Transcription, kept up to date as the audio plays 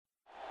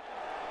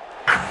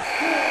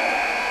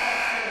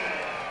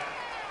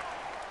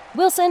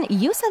Wilson,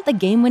 you sent the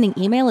game-winning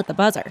email at the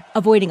buzzer,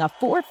 avoiding a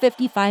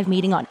 4:55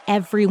 meeting on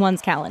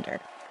everyone's calendar.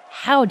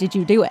 How did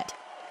you do it?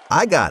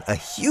 I got a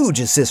huge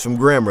assist from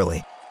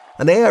Grammarly,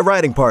 an AI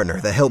writing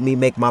partner that helped me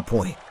make my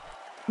point.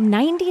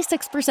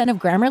 96% of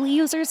Grammarly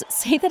users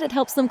say that it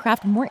helps them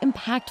craft more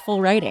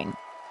impactful writing.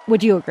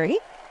 Would you agree?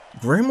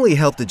 Grammarly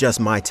helped adjust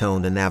my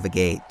tone to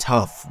navigate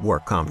tough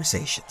work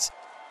conversations.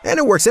 And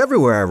it works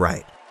everywhere I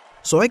write,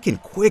 so I can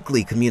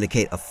quickly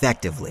communicate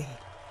effectively.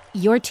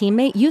 Your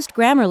teammate used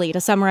Grammarly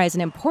to summarize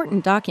an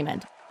important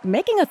document,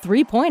 making a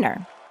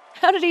 3-pointer.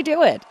 How did he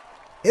do it?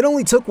 It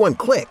only took one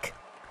click.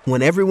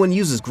 When everyone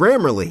uses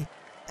Grammarly,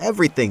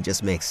 everything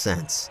just makes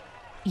sense.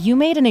 You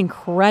made an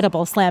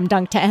incredible slam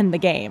dunk to end the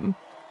game.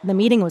 The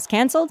meeting was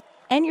canceled,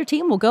 and your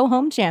team will go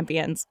home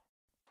champions.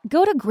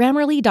 Go to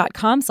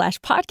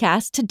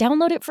Grammarly.com/podcast to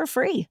download it for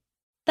free.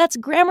 That's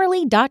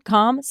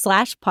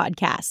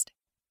Grammarly.com/podcast.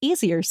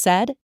 Easier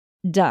said,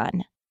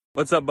 done.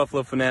 What's up,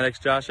 Buffalo Fanatics?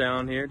 Josh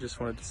Allen here. Just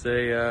wanted to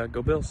say,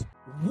 go Bills.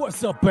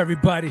 What's up,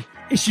 everybody?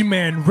 It's your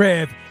man,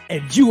 Rev,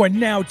 and you are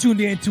now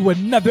tuned in to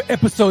another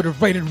episode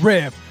of Rated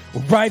Rev,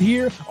 right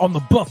here on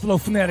the Buffalo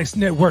Fanatics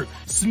Network.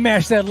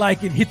 Smash that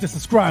like and hit the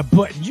subscribe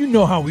button. You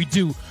know how we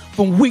do.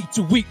 From week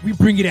to week, we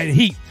bring you that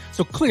heat.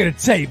 So clear the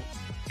table.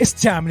 It's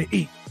time to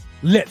eat.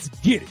 Let's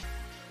get it.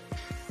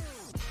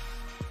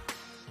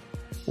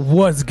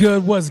 What's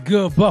good,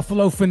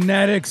 Buffalo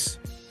Fanatics?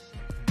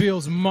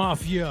 Bills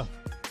Mafia.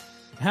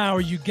 How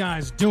are you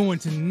guys doing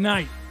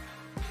tonight?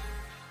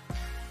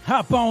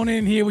 Hop on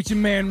in here with your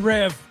man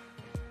Rev.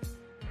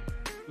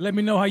 Let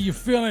me know how you're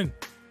feeling.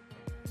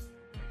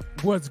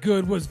 What's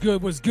good?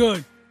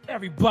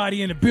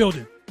 Everybody in the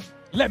building.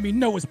 Let me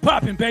know what's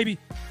popping, baby.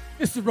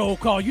 It's the roll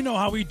call. You know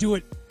how we do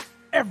it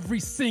every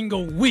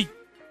single week.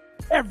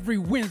 Every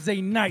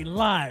Wednesday night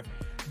live.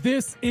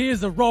 This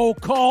is a roll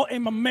call,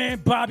 and my man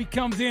Bobby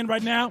comes in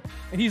right now,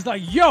 and he's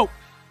like, yo,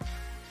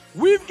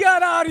 we've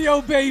got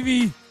audio,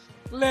 baby.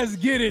 Let's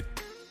get it.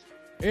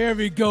 There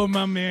we go,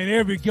 my man.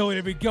 There we go.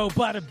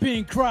 Bada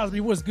Bing Crosby,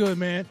 what's good,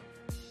 man?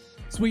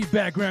 Sweet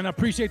background. I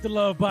appreciate the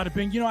love, Bada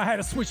Bing. You know, I had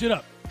to switch it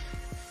up.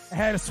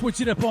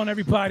 On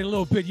everybody a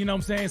little bit, you know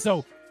what I'm saying?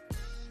 So,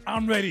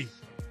 I'm ready.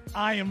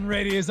 I am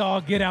ready as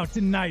all get out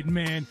tonight,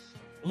 man.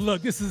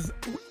 Look,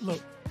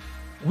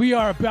 we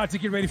are about to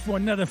get ready for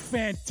another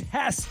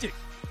fantastic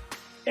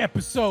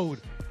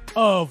episode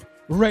of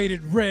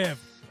Rated Rev,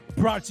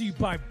 brought to you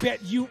by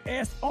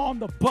BetUS on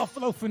the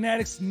Buffalo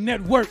Fanatics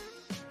Network,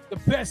 the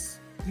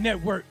best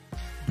network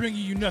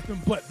bringing you nothing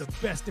but the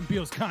best in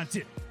Bills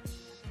content.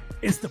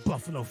 It's the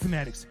Buffalo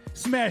Fanatics.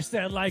 Smash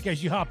that like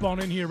as you hop on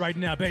in here right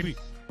now, baby.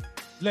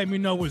 Let me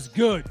know what's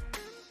good.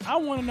 I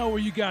want to know where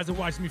you guys are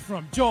watching me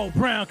from. Joel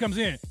Brown comes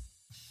in.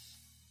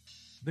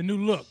 The new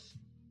look.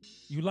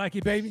 You like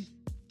it, baby?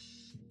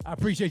 I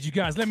appreciate you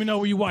guys. Let me know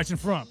where you're watching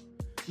from.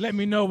 I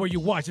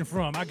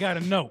got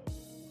to know.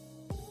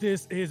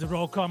 This is a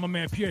roll call. My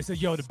man Pierre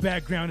said, yo, the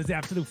background is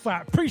absolute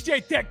fire.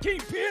 Appreciate that,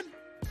 Kingpin.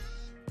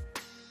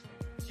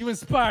 You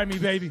inspired me,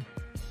 baby.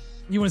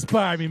 You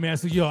inspired me, man.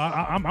 So, yo,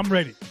 I'm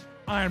ready.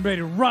 I am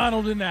ready.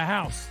 Ronald in the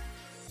house.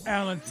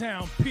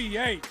 Allentown,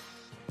 PA.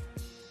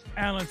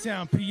 In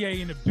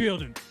the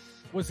building.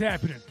 What's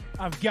happening?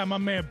 I've got my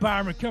man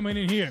Byron coming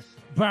in here.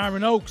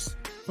 Byron Oaks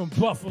from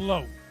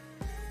Buffalo.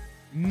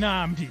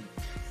 Namdi.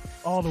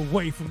 All the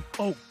way from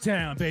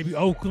Oaktown, baby.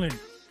 Oakland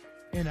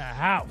in the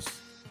house.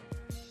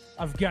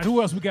 I've got,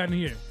 who else we got in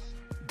here?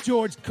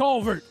 George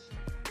Culvert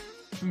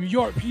from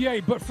York,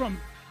 PA, but from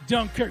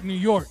Dunkirk, New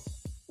York.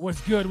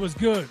 What's good?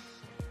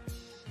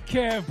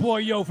 Kev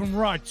Boyo from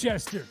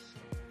Rochester.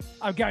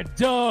 I've got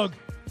Doug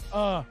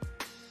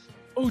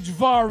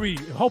Ujvari.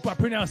 Hope I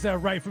pronounced that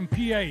right, from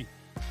PA.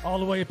 All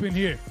the way up in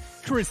here.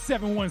 Chris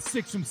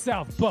 716 from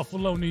South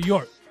Buffalo, New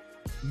York.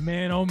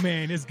 Man, oh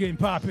man, it's getting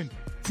popping.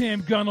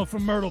 Tim Gunnell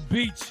from Myrtle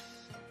Beach.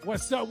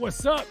 What's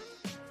up?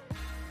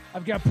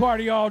 I've got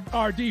Party All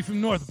RD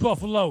from North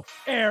Buffalo.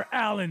 Air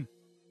Allen,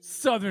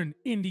 Southern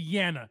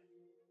Indiana.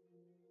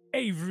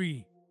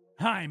 Avery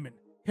Hyman,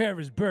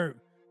 Harrisburg,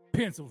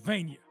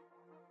 Pennsylvania.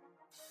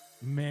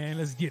 Man,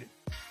 let's get it.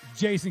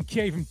 Jason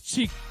K from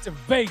Cheek to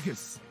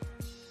Vegas.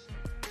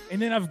 And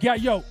then I've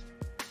got,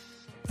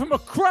 from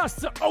across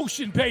the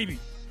ocean, baby,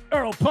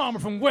 Earl Palmer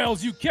from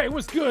Wales, UK.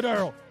 What's good,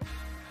 Earl?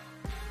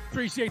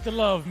 Appreciate the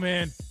love,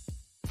 man.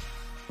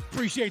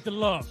 Appreciate the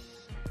love.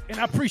 And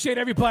I appreciate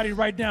everybody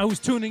right now who's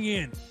tuning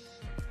in.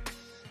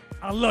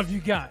 I love you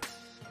guys.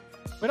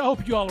 But I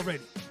hope you all are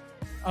ready.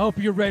 I hope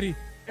you're ready.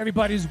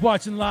 Everybody who's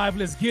watching live,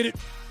 let's get it.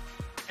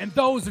 And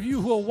those of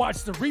you who will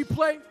watch the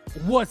replay,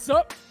 what's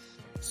up?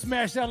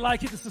 Smash that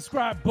like, hit the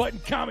subscribe button,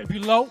 comment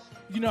below.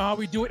 You know how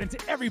we do it. And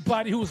to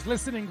everybody who is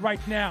listening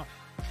right now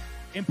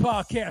in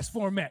podcast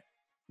format,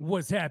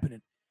 what's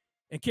happening?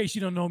 In case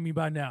you don't know me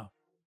by now,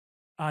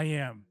 I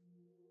am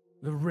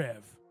the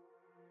Rev.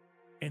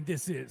 And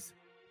this is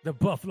the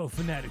Buffalo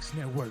Fanatics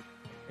Network.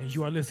 And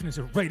you are listening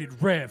to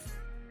Rated Rev.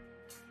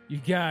 You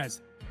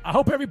guys, I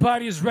hope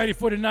everybody is ready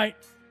for tonight.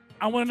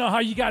 I want to know how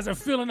you guys are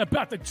feeling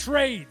about the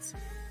trades.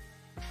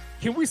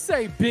 Can we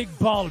say big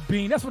ball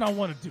bean? That's what I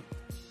want to do.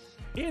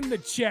 in the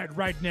chat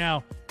right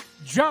now.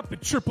 Drop the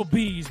triple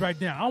B's right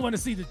now. I want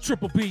to see the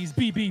triple B's,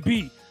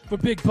 BBB, for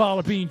Big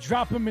Baller Bean.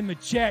 Drop them in the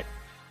chat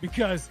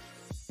because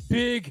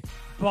Big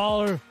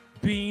Baller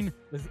Bean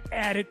was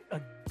at it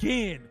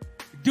again,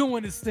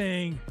 doing his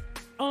thing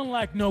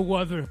unlike no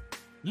other,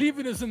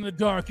 leaving us in the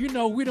dark. You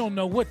know, we don't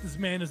know what this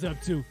man is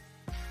up to.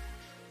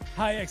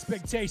 High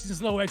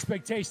expectations, low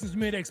expectations,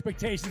 mid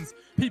expectations.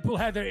 People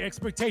had their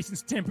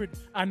expectations tempered.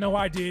 I know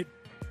I did.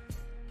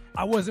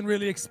 I wasn't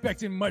really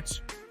expecting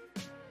much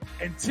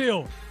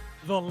until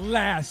the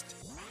last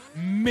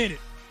minute.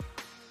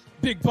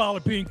 Big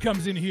Baller Bean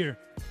comes in here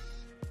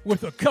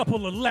with a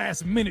couple of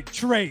last minute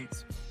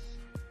trades.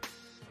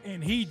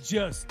 And he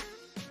just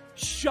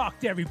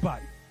shocked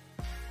everybody.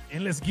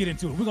 And let's get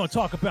into it. We're going to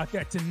talk about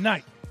that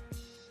tonight.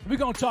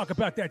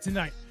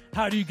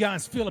 How do you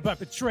guys feel about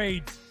the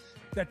trades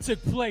that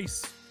took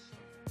place?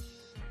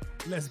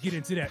 Let's get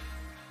into that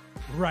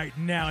right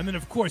now. And then,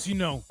 of course, you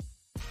know,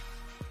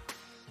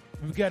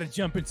 we've got to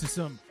jump into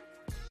some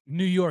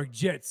New York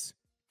Jets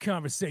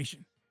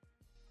conversation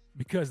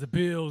because the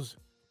Bills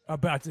are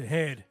about to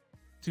head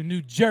to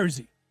New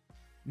Jersey,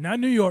 not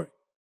New York,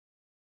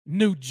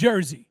 New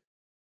Jersey,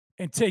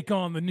 and take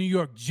on the New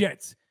York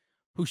Jets,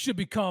 who should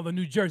be called the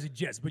New Jersey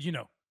Jets. But, you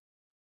know,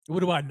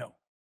 what do I know?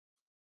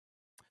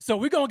 So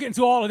we're going to get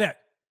into all of that.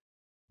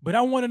 But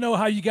I want to know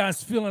how you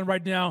guys feeling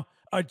right now.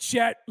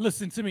 Chat,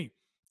 listen to me.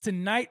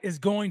 Tonight is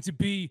going to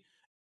be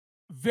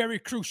very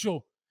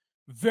crucial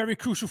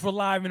for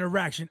live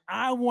interaction.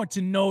 I want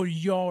to know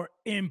your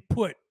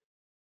input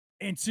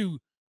into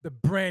the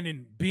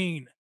Brandon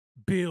Beane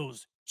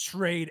Bills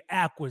trade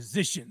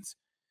acquisitions.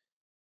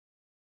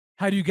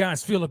 How do you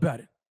guys feel about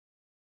it?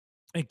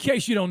 In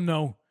case you don't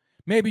know,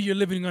 maybe you're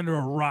living under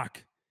a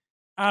rock.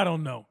 I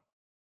don't know.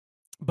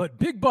 But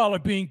Big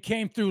Baller Bean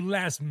came through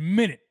last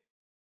minute.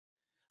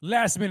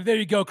 There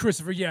you go,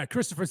 Christopher. Yeah,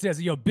 Christopher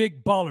says, yo,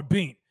 Big Baller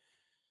Bean.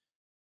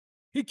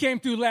 He came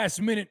through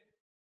last minute,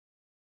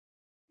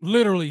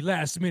 literally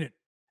last minute,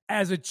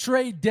 as a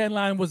trade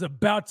deadline was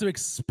about to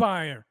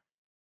expire.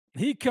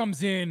 He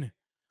comes in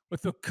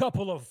with a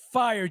couple of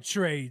fire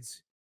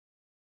trades.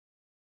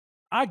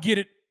 I get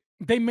it.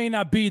 They may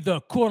not be the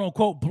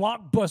quote-unquote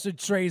blockbuster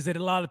trades that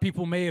a lot of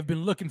people may have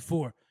been looking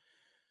for.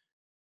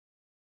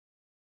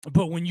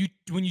 But when you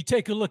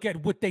take a look at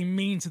what they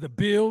mean to the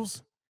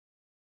Bills,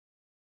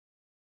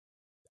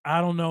 I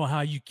don't know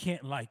how you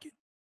can't like it.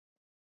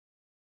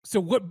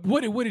 So what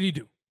did he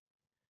do?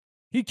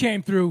 He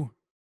came through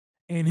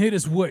and hit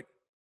us with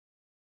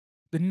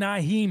the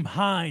Nyheim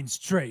Hines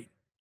trade.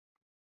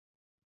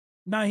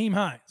 Nyheim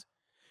Hines.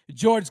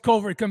 George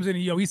Colbert comes in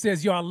and he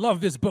says, I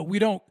love this, but we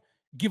don't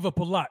give up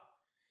a lot.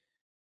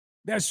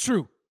 That's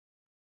true.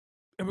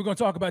 And we're going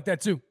to talk about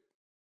that too.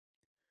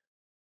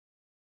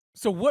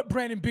 So what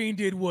Brandon Beane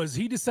did was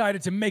he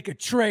decided to make a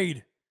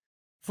trade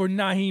for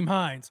Nyheim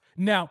Hines.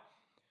 Now,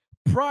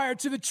 prior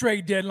to the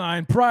trade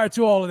deadline, prior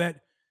to all of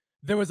that,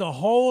 there was a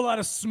whole lot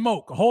of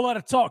smoke, a whole lot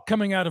of talk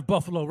coming out of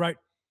Buffalo, right?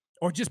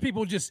 Or just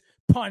people just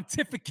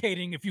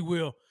pontificating, if you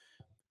will,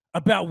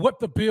 about what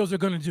the Bills are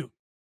going to do.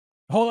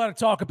 A whole lot of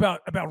talk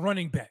about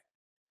running back.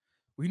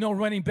 We know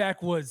running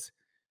back was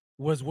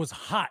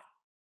hot,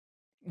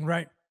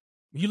 right?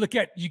 You look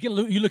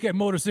at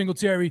Motor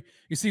Singletary,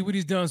 you see what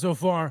he's done so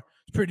far.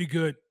 It's pretty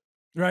good,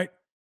 right?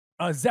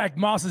 Zach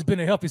Moss has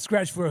been a healthy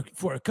scratch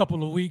for a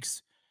couple of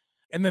weeks.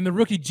 And then the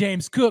rookie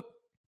James Cook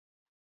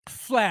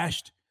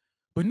flashed,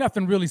 but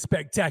nothing really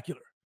spectacular,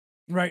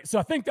 right?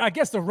 So I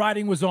guess the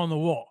writing was on the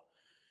wall,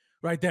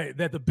 right?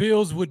 That the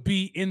Bills would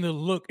be in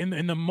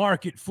the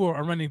market for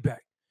a running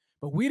back.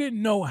 But we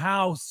didn't know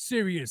how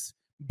serious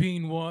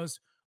Beane was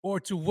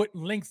or to what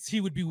lengths he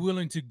would be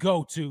willing to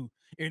go to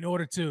in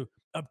order to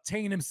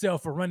obtain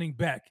himself a running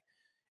back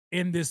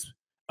in this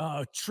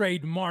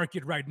trade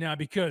market right now,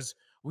 because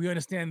we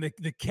understand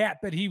the cap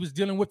that he was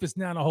dealing with is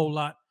not a whole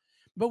lot.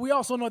 But we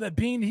also know that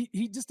Beane,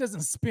 he just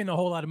doesn't spend a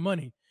whole lot of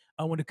money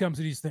when it comes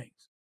to these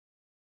things.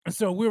 And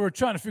so we were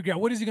trying to figure out,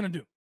 what is he going to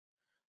do?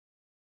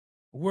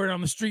 Word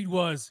on the street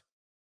was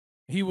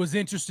he was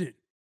interested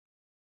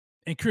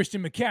in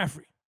Christian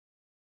McCaffrey.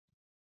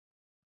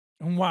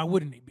 And why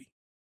wouldn't he be?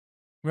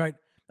 Right?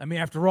 I mean,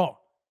 after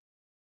all,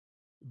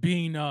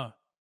 Beane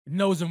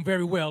knows him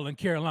very well in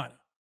Carolina.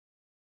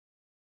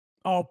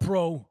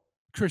 All-pro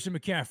Christian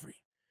McCaffrey.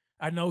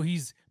 I know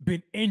he's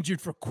been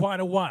injured for quite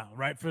a while,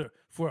 right? For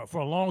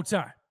a long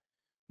time.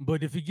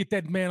 But if you get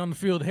that man on the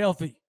field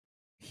healthy,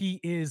 he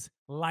is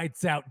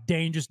lights out,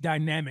 dangerous,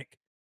 dynamic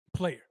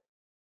player.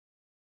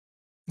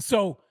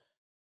 So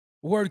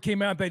word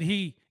came out that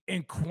he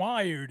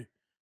inquired,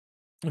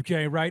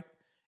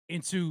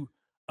 into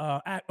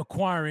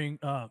acquiring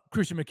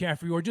Christian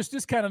McCaffrey, or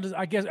just kind of,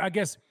 I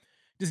guess,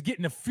 just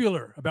getting a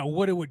feeler about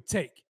what it would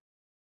take.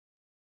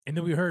 And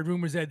then we heard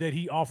rumors that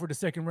he offered a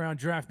second-round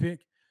draft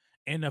pick.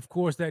 And, of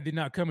course, that did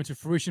not come into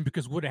fruition,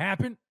 because what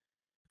happened?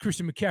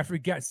 Christian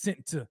McCaffrey got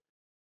sent to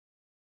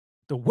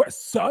the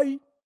West Side,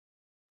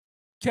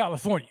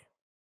 California.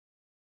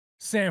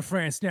 San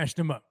Fran snatched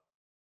him up,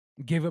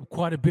 gave up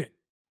quite a bit.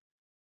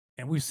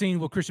 And we've seen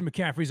what Christian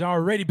McCaffrey's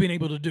already been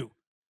able to do.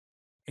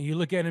 And you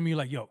look at him, you're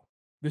like, yo,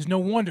 there's no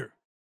wonder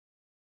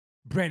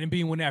Brandon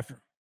Beane went after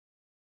him.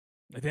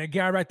 Like that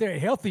guy right there,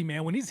 healthy,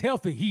 man. When he's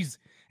healthy,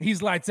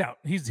 he's lights out.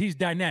 He's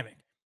dynamic.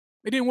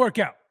 It didn't work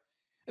out.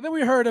 And then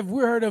we heard of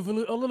a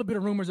little bit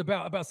of rumors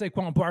about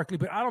Saquon Barkley,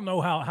 but I don't know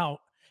how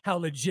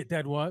legit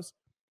that was,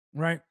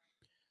 right?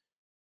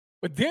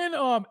 But then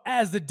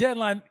as the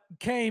deadline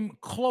came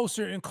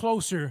closer and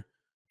closer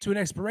to an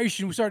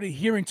expiration, we started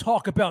hearing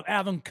talk about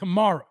Alvin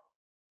Kamara.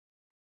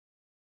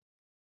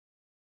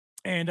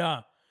 And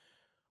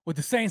would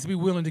the Saints be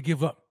willing to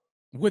give up?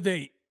 Would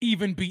they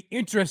even be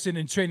interested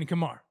in trading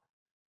Kamara?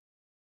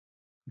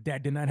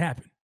 That did not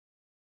happen.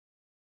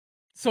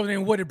 So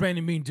then what did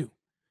Brandon Beane do?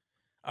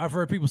 I've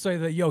heard people say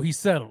that, yo, he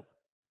settled.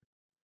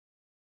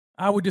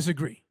 I would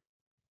disagree.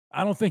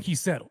 I don't think he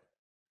settled.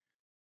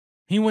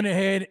 He went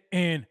ahead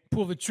and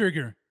pulled the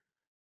trigger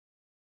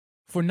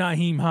for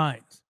Nyheim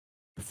Hines,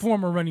 the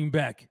former running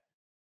back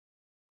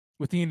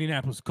with the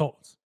Indianapolis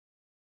Colts.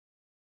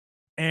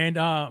 And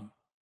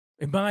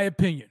in my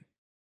opinion,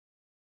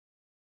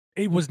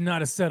 it was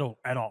not a settle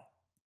at all.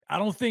 I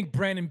don't think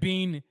Brandon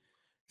Beane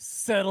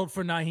settled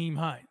for Nyheim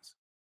Hines.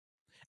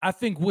 I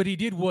think what he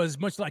did was,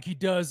 much like he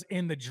does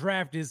in the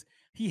draft, is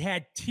he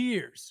had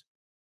tiers,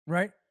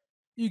 right?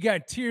 You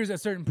got tiers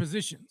at certain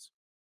positions.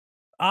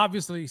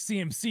 Obviously,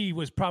 CMC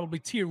was probably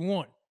tier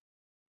 1,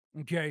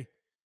 okay?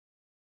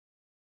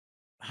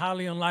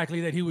 Highly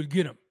unlikely that he would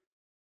get him.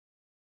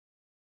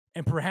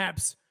 And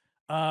perhaps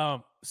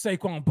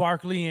Saquon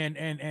Barkley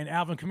and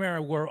Alvin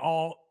Kamara were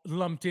all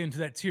lumped into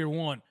that tier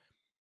 1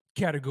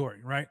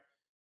 category, right?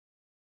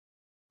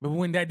 But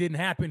when that didn't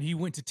happen, he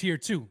went to tier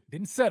 2.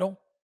 Didn't settle.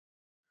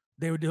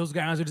 Those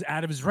guys are just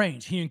out of his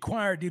range. He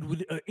inquired, did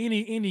what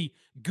any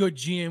good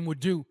GM would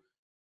do,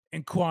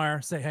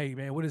 inquire, say, hey,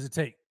 man, what does it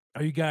take?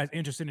 Are you guys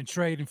interested in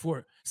trading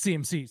for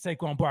CMC,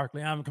 Saquon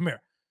Barkley, Alvin Kamara?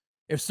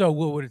 If so,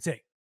 what would it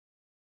take?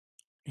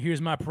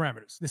 Here's my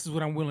parameters. This is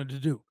what I'm willing to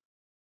do.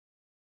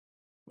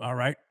 All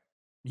right.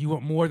 You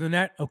want more than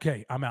that?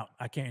 Okay, I'm out.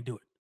 I can't do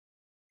it.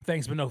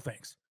 Thanks, but no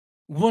thanks.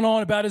 Went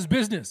on about his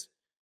business.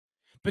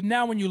 But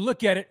now when you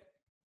look at it,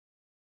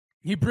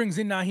 he brings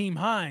in Nyheim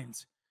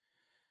Hines.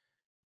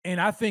 And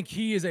I think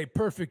he is a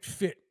perfect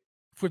fit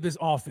for this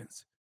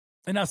offense.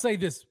 And I'll say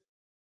this.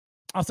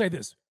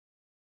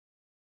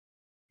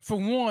 For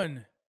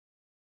one,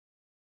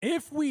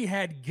 if we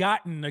had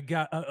gotten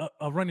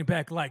a running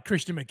back like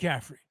Christian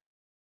McCaffrey,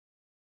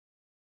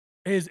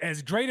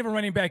 as great of a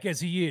running back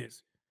as he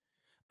is,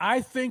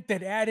 I think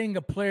that adding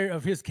a player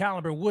of his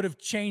caliber would have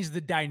changed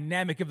the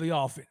dynamic of the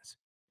offense.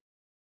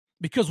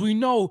 Because we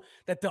know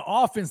that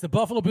the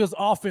Buffalo Bills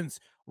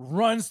offense,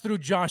 runs through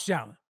Josh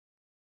Allen.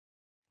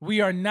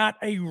 We are not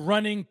a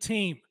running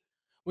team.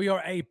 We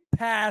are a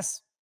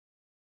pass-heavy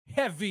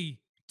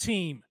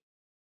team.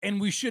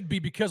 And we should be,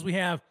 because we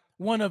have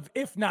one of,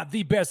 if not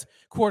the best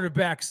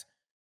quarterbacks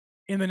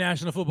in the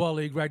National Football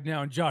League right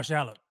now in Josh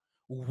Allen.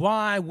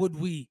 Why would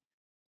we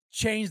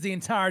change the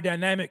entire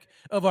dynamic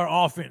of our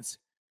offense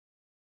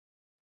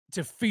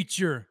to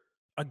feature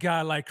a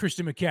guy like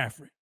Christian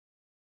McCaffrey?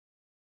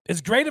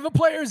 As great of a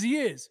player as he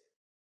is,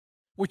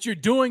 what you're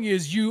doing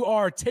is you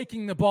are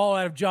taking the ball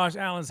out of Josh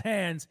Allen's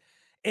hands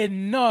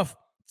enough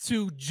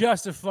to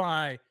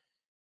justify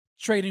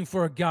trading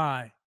for a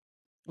guy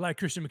like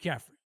Christian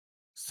McCaffrey.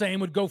 Same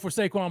would go for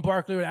Saquon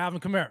Barkley or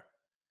Alvin Kamara.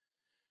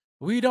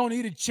 We don't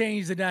need to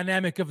change the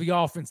dynamic of the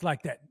offense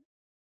like that.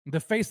 The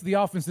face of the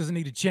offense doesn't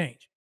need to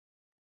change.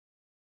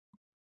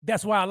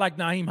 That's why I like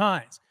Nyheim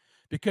Hines,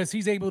 because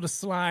he's able to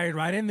slide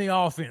right in the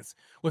offense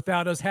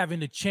without us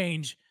having to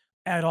change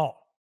at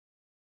all.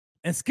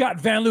 And Scott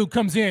Van Loo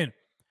comes in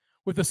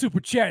with a super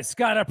chat.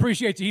 Scott, I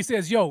appreciate you. He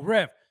says, yo,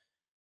 Rev,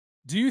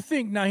 do you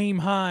think Nyheim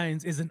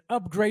Hines is an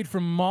upgrade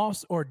from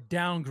Moss or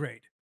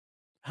downgrade?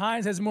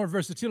 Hines has more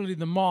versatility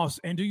than Moss.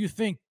 And do you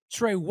think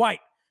Trey White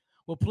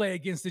will play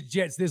against the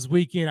Jets this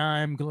weekend?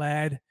 I'm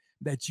glad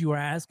that you are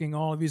asking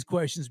all of these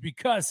questions,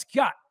 because,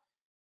 Scott,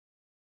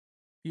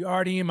 you're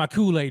already in my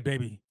Kool-Aid,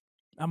 baby.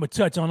 I'm going to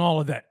touch on all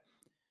of that.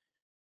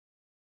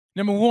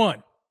 Number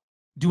one,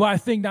 do I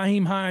think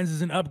Nyheim Hines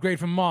is an upgrade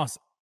from Moss?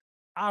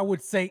 I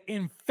would say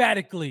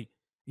emphatically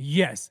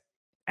yes.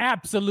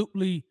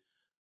 Absolutely,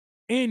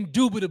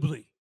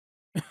 indubitably.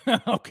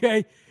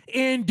 Okay?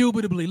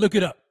 Indubitably. Look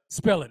it up.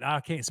 Spell it. I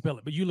can't spell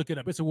it, but you look it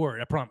up. It's a word,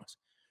 I promise.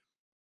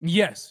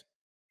 Yes,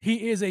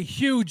 he is a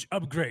huge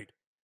upgrade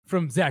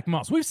from Zach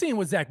Moss. We've seen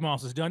what Zach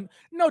Moss has done.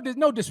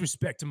 No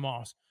disrespect to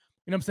Moss.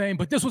 You know what I'm saying?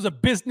 But this was a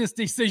business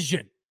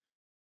decision.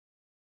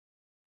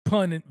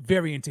 Pun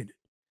very intended.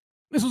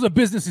 This was a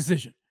business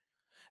decision.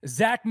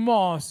 Zach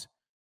Moss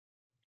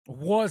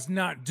was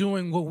not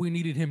doing what we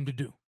needed him to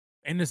do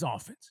in this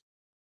offense.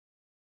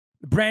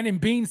 Brandon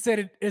Beane said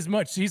it as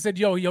much. He said,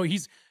 he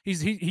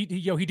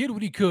did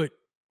what he could,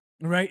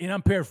 right? And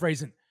I'm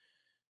paraphrasing.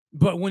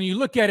 But when you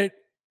look at it,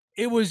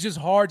 it was just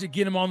hard to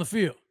get him on the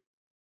field.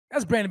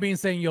 That's Brandon Beane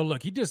saying,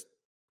 look, he just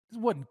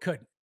wasn't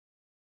cutting.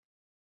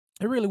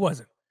 It really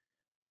wasn't.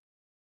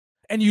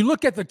 And you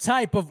look at the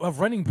type of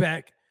running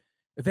back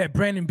that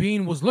Brandon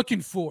Beane was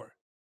looking for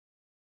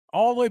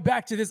all the way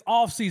back to this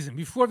offseason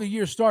before the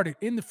year started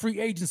in the free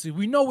agency.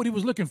 We know what he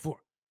was looking for,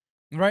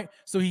 right?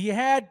 So he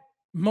had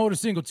Motor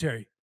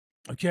Singletary,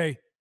 okay?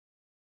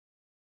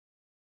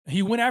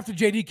 He went after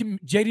J.D.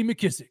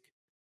 McKissic.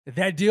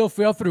 That deal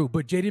fell through,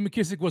 but J.D.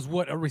 McKissic was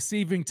what? A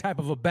receiving type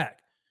of a back,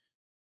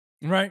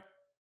 right?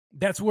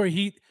 That's where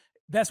he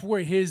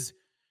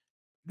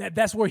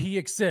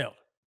excelled,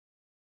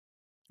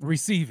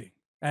 receiving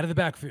out of the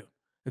backfield.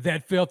 If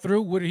that fell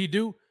through, what did he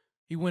do?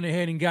 He went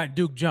ahead and got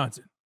Duke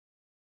Johnson.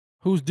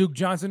 Who's Duke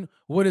Johnson?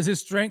 What is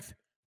his strength?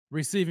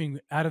 Receiving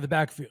out of the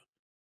backfield.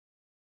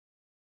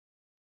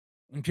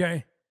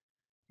 Okay?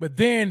 But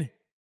then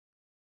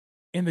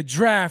in the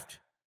draft,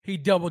 he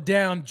doubled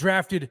down,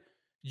 drafted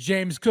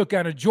James Cook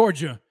out of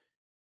Georgia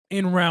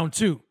in round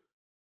 2.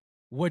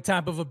 What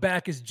type of a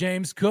back is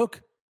James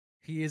Cook?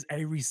 He is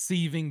a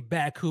receiving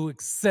back who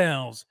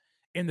excels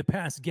in the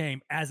pass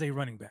game as a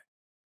running back.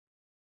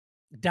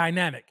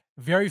 Dynamic,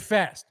 very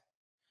fast.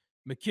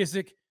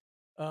 McKissic,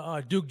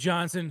 Duke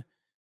Johnson,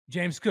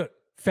 James Cook,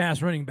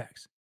 fast running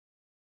backs.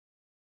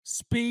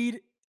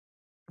 Speed,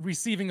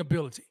 receiving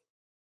ability.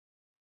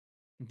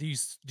 Do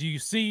you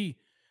see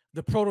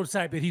the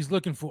prototype that he's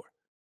looking for?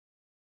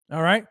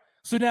 All right.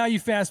 So now you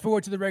fast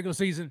forward to the regular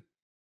season.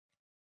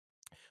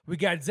 We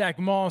got Zach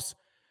Moss.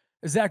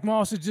 Zach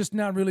Moss is just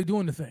not really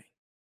doing the thing.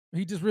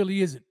 He just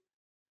really isn't.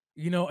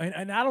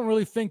 And I don't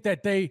really think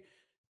that they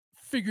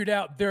figured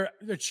out their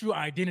true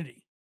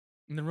identity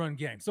in the run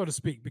game, so to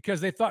speak,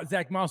 because they thought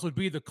Zach Moss would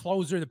be the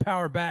closer, the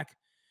power back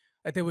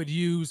that they would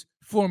use,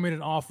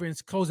 4-minute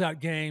offense, close out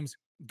games,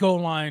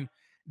 goal line.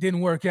 Didn't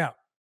work out.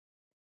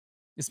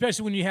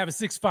 Especially when you have a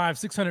 6'5",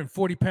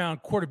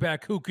 640-pound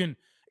quarterback who can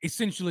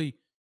essentially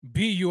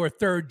be your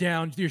third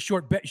down, your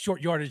short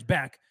yardage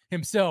back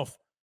himself,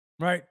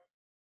 right?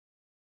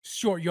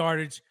 Short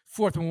yardage,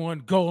 4th and 1,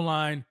 goal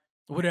line,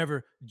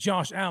 whatever.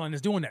 Josh Allen is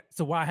doing that.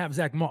 So why have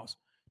Zach Moss?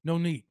 No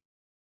need.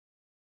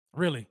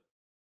 Really.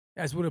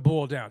 That's what it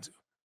boiled down to.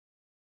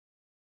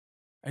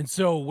 And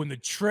so when the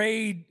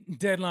trade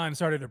deadline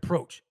started to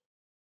approach,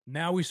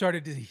 now we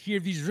started to hear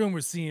these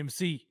rumors,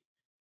 CMC,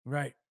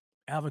 right?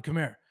 Alvin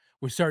Kamara.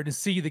 We're starting to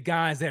see the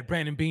guys that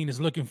Brandon Beane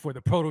is looking for,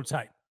 the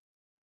prototype,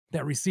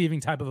 that receiving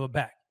type of a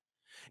back.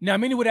 Now,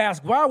 many would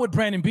ask, why would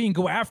Brandon Beane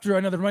go after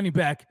another running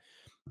back,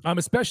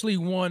 especially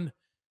one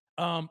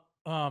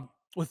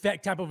with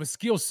that type of a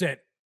skill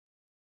set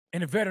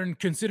and a veteran,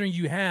 considering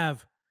you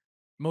have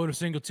Motor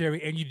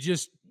Singletary and you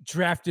just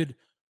drafted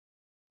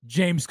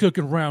James Cook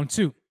in round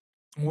 2?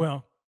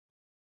 Well,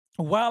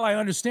 while I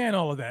understand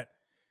all of that,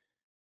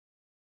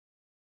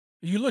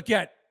 you look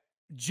at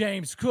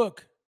James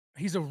Cook,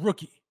 he's a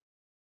rookie,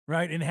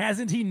 right? And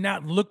hasn't he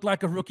not looked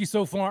like a rookie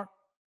so far?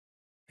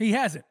 He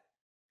hasn't.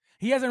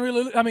 He hasn't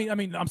really,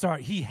 I'm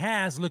sorry. He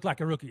has looked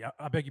like a rookie.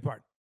 I beg your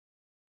pardon.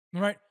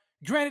 All right.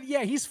 Granted,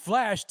 yeah, he's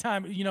flashed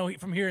time,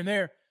 from here and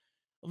there.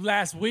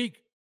 Last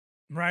week,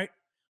 right?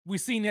 We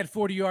seen that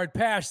 40-yard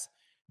pass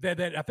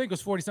that I think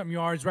was 40-something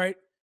yards, right?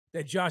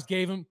 That Josh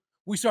gave him.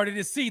 We started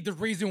to see the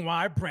reason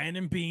why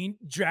Brandon Beane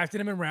drafted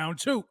him in round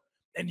 2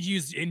 and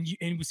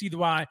we see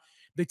why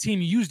the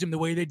team used him the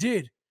way they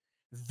did.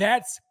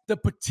 That's the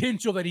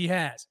potential that he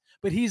has,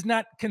 but he's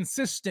not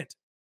consistent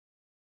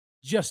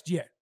just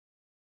yet.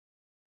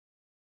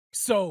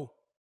 So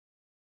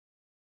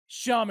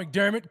Sean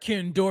McDermott,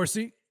 Ken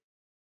Dorsey,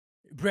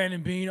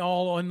 Brandon Beane,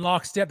 all on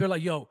lockstep. They're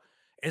like, yo,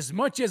 as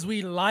much as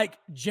we like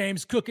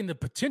James Cook and the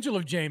potential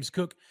of James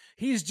Cook,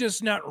 he's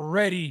just not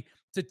ready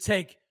to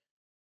take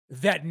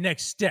that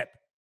next step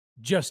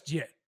just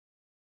yet.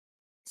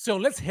 So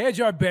let's hedge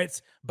our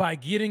bets by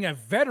getting a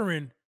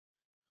veteran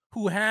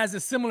who has a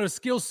similar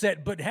skill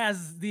set but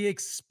has the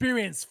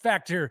experience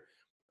factor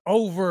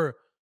over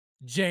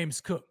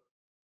James Cook.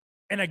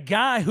 And a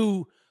guy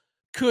who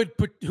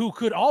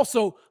could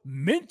also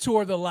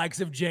mentor the likes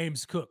of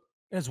James Cook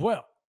as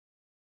well.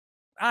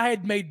 I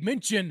had made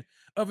mention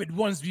of it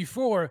once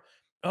before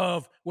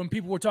of when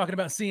people were talking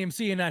about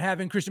CMC and not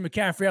having Christian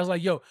McCaffrey. I was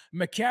like, yo,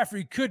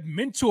 McCaffrey could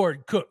mentor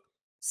Cook.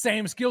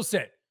 Same skill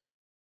set.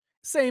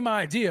 Same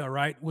idea,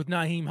 right? With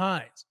Nyheim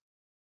Hines.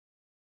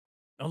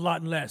 A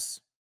lot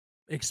less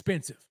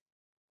expensive.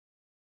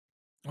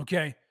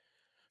 Okay?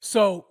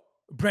 So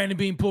Brandon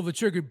Beane pulled the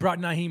trigger, brought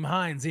Nyheim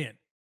Hines in.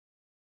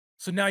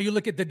 So now you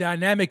look at the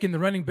dynamic in the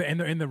running back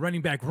in the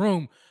running back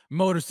room.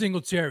 Motor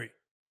Singletary,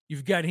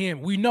 you've got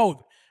him. We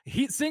know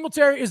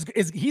Singletary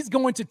he's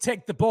going to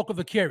take the bulk of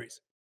the carries.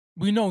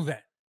 We know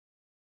that,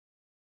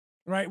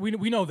 right?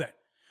 We know that.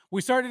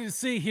 We started to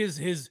see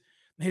his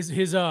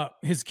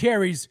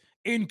carries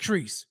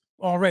increase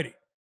already.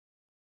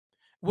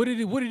 What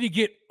did he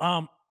get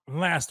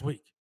last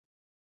week?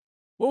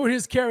 What were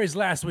his carries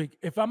last week?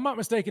 If I'm not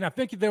mistaken, I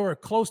think they were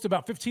close to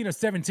about 15 or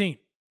 17,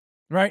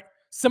 right?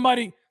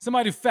 Somebody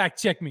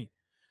fact check me.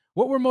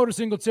 What were Motor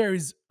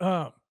Singletary's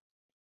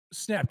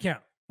snap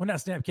count? Well,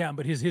 not snap count,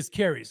 but his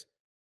carries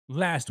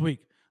last week.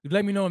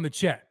 Let me know in the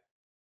chat.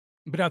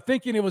 But I'm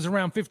thinking it was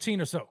around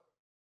 15 or so.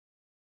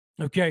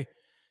 Okay.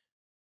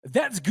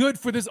 That's good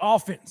for this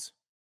offense.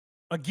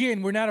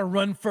 again, we're not a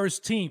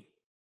run-first team,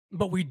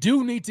 but we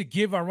do need to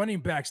give our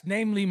running backs,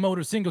 namely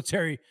Motor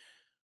Singletary,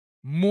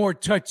 more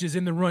touches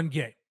in the run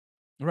game,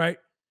 right?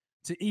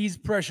 To ease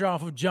pressure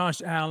off of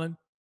Josh Allen,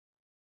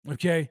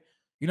 okay?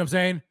 You know what I'm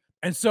saying?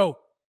 And so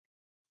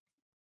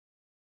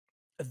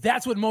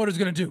that's what Motor's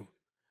going to do.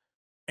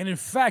 And in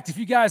fact, if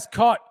you guys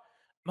caught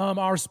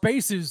our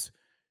spaces,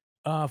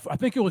 I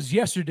think it was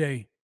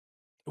yesterday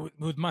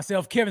with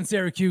myself, Kevin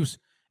Syracuse,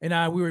 and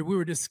I, we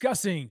were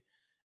discussing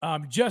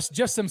just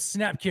some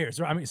snap shares,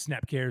 or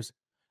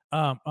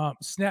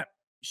snap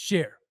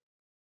share.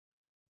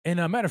 And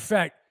matter of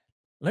fact,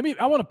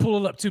 I want to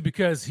pull it up too,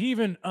 because he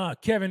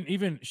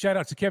even shout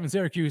out to Kevin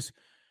Syracuse.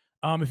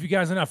 If you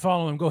guys are not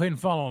following him, go ahead and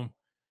follow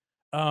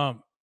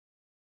him.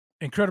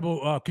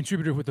 Incredible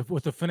contributor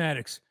with the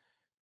Fanatics.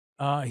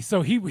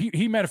 So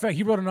he matter of fact,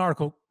 he wrote an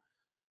article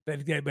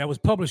that was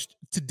published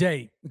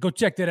today. Go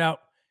check that out.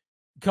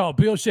 Called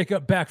Bill Shake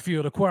Up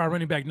Backfield, Acquire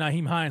Running Back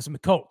Nyheim Hines from the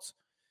Colts.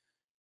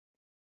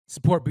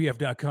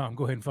 SupportBF.com.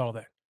 Go ahead and follow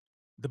that.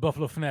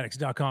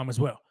 TheBuffaloFanatics.com as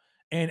well.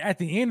 And at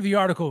the end of the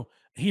article,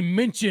 he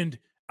mentioned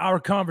our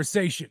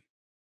conversation.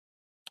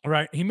 All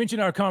right. He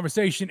mentioned our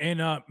conversation,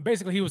 and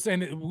basically he was saying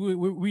that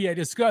we had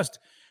discussed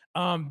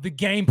the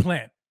game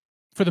plan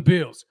for the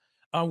Bills,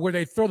 where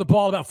they throw the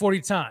ball about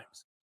 40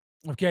 times.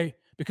 Okay.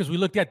 Because we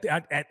looked at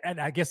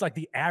I guess like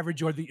the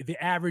average, or the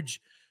average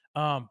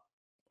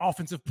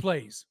offensive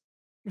plays.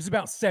 It was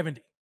about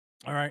 70.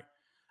 All right.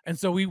 And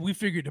so we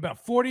figured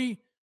about 40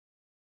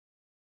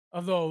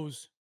 of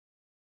those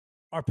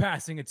are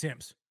passing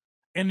attempts,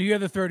 and the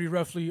other 30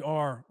 roughly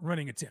are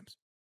running attempts.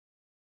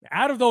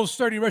 Out of those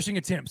 30 rushing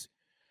attempts,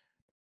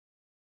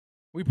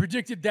 we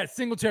predicted that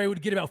Singletary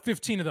would get about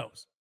 15 of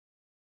those.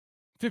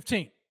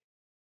 15.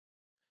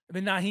 And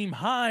then Nyheim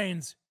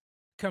Hines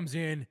comes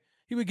in.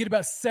 He would get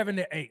about 7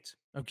 to 8.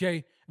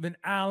 Okay. And then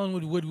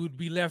Allen would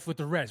be left with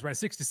the rest, right?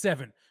 6 to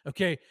 7.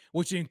 Okay.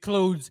 Which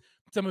includes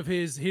some of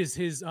his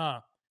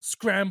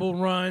scramble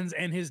runs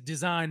and his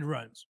designed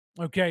runs.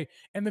 Okay.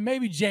 And then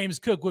maybe James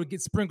Cook would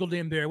get sprinkled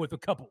in there with a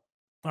couple.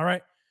 All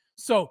right.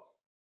 So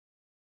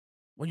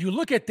when you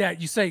look at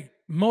that, you say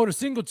Motor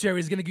Singletary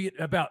is going to get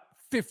about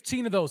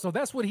 15 of those. So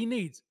that's what he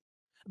needs.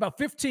 About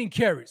 15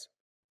 carries.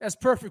 That's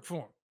perfect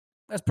for him.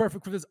 That's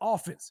perfect for this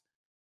offense.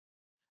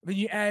 Then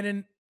you add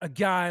in a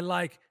guy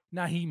like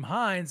Nyheim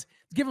Hines,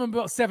 give him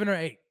about 7 or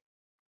 8.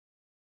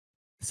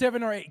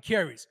 7 or 8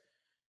 carries,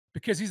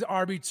 because he's an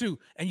RB2.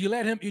 And you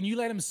let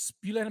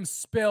him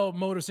spell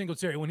Motor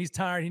Singletary when he's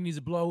tired, he needs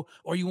a blow,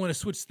 or you want to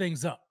switch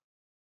things up.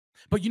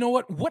 But you know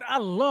what? What I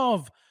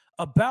love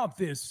about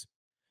this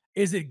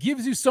is it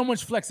gives you so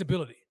much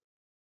flexibility.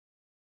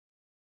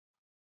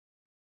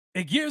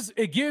 It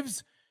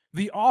gives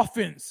the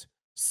offense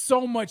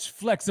so much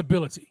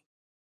flexibility.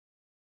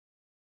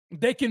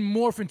 They can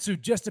morph into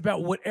just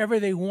about whatever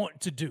they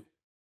want to do.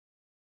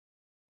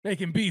 They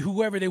can be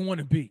whoever they want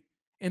to be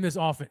in this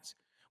offense.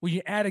 When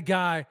you add a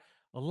guy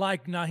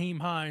like Nyheim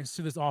Hines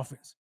to this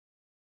offense.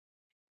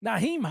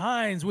 Nyheim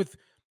Hines with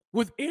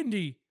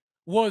Indy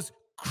was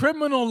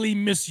criminally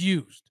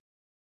misused.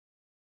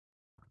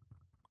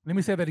 Let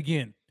me say that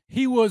again.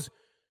 He was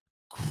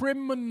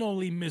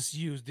criminally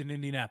misused in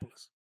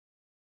Indianapolis.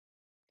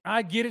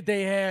 I get it.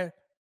 They had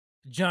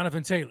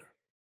Jonathan Taylor,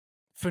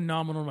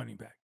 phenomenal running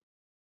back.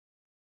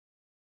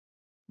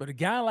 But a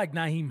guy like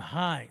Nyheim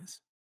Hines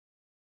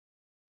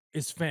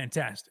is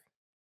fantastic.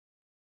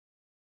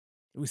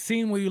 We've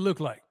seen what he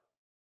looked like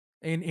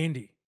in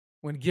Indy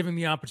when given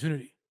the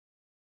opportunity.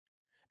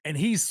 And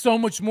he's so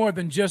much more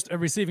than just a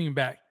receiving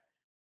back.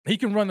 He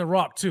can run the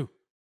rock too.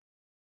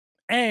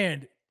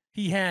 And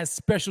he has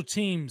special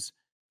teams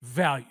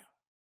value.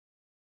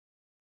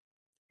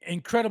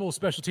 Incredible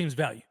special teams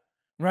value,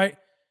 right?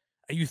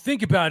 You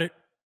think about it,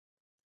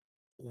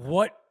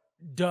 what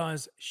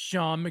does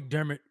Sean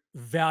McDermott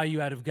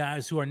value out of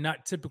guys who are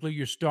not typically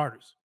your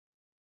starters?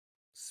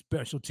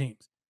 Special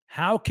teams.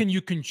 How can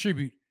you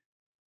contribute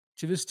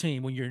to this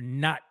team when you're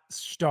not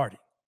starting?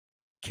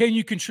 Can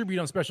you contribute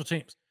on special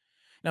teams?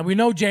 Now, we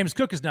know James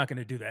Cook is not going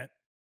to do that.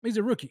 He's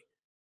a rookie,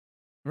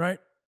 right?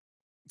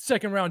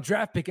 Second round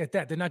draft pick at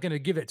that. They're not going to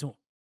give it to him.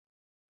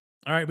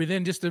 All right, but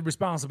then just the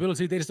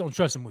responsibility, they just don't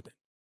trust him with it.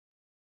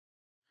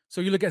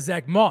 So you look at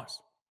Zach Moss.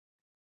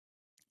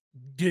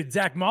 Did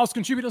Zach Moss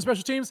contribute on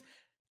special teams?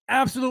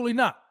 Absolutely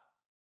not.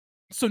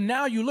 So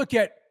now you look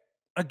at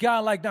a guy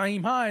like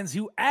Nyheim Hines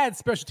who adds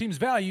special teams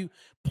value.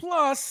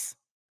 Plus,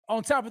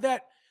 on top of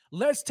that,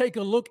 let's take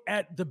a look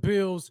at the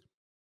Bills'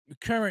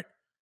 current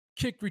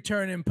kick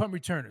return and punt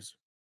returners.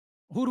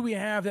 Who do we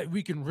have that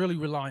we can really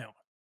rely on?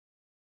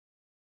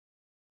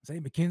 Say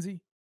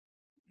McKenzie?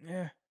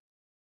 Yeah.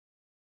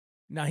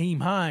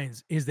 Nyheim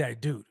Hines is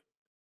that dude.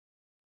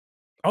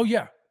 Oh,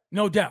 yeah,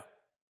 no doubt.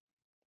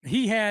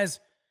 He has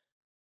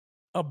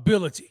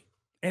ability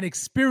and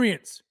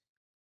experience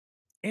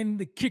in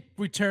the kick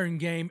return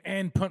game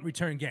and punt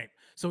return game.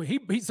 So he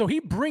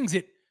brings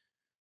it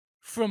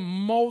from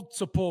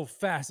multiple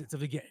facets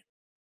of the game.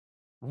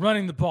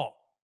 Running the ball,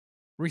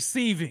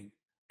 receiving,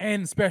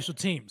 and special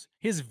teams.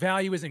 His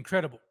value is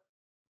incredible.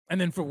 And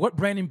then for what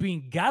Brandon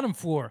Beane got him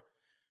for,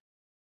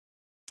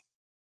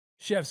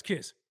 chef's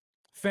kiss.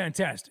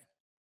 Fantastic,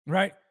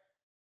 right?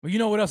 Well, you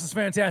know what else is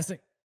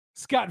fantastic?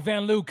 Scott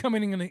Van Loo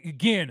coming in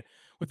again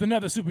with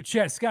another super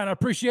chat. Scott, I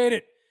appreciate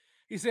it.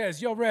 He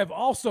says, yo, Rev,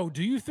 also,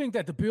 do you think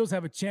that the Bills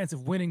have a chance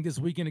of winning this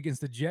weekend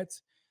against the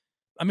Jets?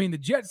 I mean, the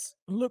Jets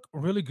look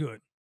really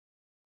good.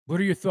 What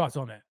are your thoughts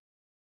on that?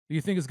 Do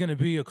you think it's going to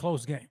be a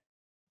close game?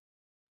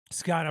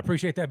 Scott, I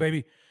appreciate that,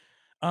 baby.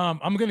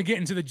 I'm going to get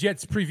into the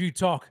Jets preview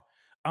talk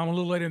a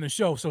little later in the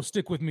show, so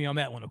stick with me on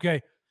that one,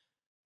 okay?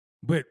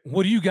 But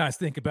what do you guys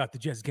think about the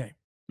Jets game?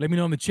 Let me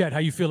know in the chat how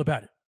you feel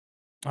about it.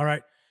 All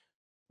right?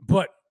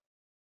 But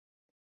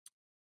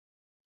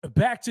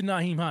back to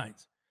Nyheim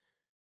Hines.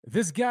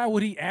 This guy,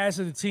 what he adds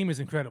to the team is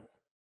incredible,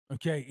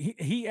 okay?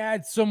 He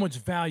adds so much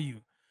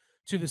value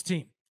to this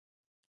team.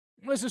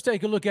 Let's just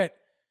take a look at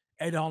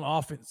on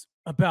offense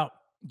about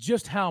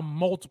just how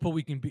multiple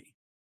we can be.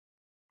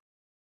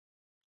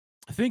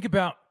 Think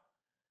about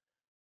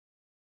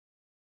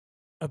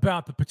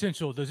the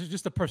potential. There's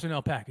just the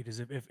personnel packages.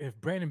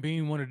 If Brandon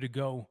Beane wanted to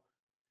go,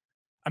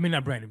 I mean,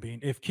 not Brandon Beane,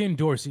 if Ken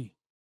Dorsey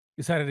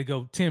decided to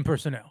go 10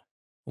 personnel,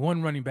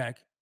 1 running back,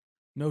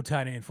 no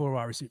tight end, 4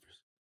 wide receivers.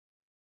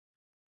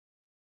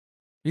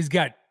 He's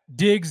got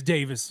Diggs,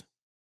 Davis,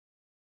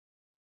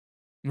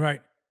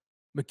 right?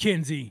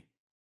 McKenzie,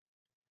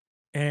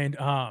 and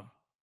Shakir.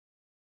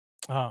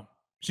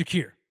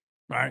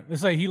 All right,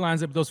 let's say he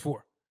lines up those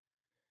 4.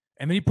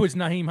 And then he puts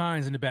Nyheim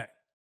Hines in the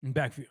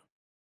backfield.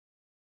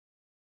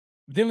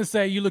 Then let's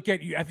say you look at,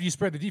 after you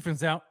spread the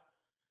defense out,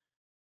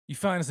 you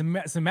find some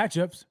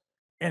matchups,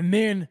 and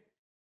then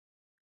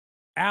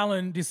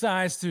Allen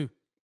decides to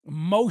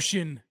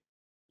motion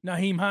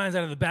Nyheim Hines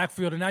out of the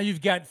backfield, and now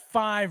you've got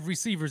 5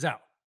 receivers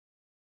out,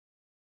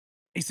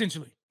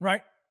 essentially,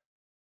 right?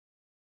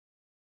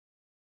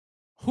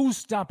 Who's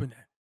stopping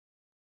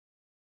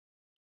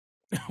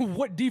that?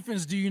 What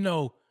defense do you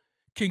know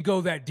can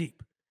go that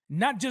deep?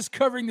 Not just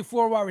covering the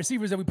 4 wide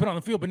receivers that we put on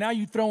the field, but now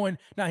you throw in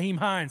Nyheim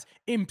Hines,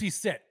 empty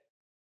set.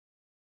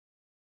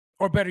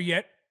 Or better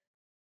yet,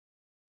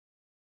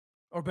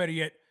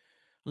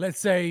 let's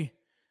say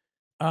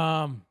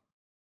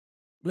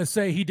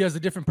he does a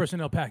different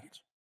personnel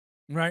package,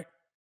 right?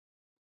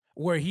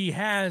 Where he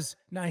has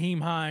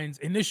Nyheim Hines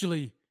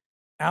initially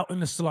out in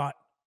the slot,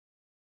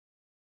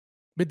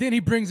 but then he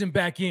brings him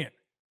back in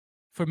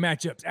for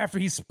matchups. After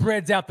he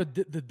spreads out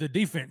the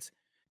defense,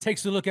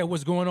 takes a look at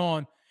what's going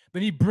on,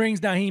 then he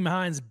brings Nyheim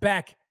Hines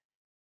back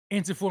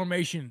into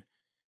formation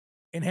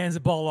and hands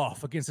the ball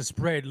off against a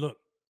spread look.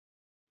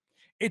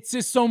 It's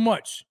just so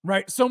much,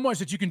 right? So much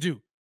that you can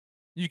do.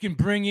 You can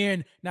bring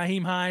in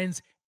Nyheim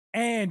Hines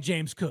and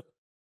James Cook.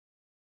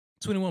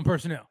 21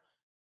 personnel.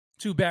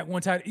 2 back,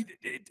 1 tight.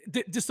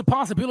 Just the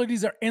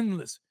possibilities are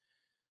endless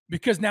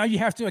because now you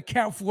have to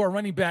account for a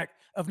running back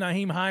of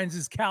Nyheim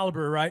Hines'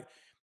 caliber, right?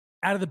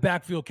 Out of the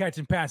backfield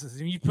catching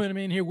passes. And you put him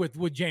in here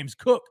with James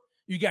Cook.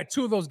 You got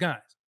 2 of those guys.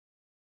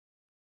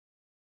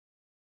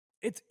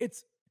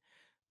 It's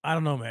I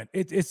don't know, man.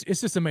 It's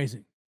just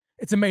amazing.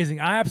 It's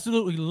amazing. I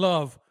absolutely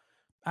love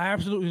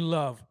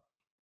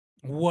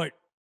what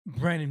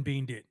Brandon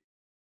Beane did.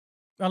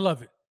 I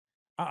love it.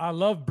 I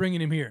love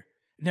bringing him here.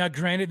 Now,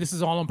 granted, this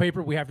is all on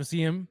paper. We have to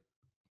see him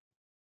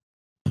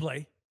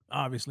play,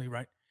 obviously,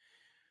 right?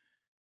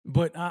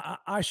 But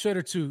I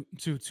shudder to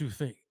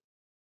think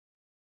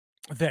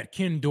that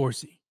Ken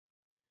Dorsey,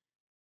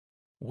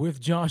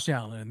 with Josh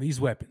Allen and these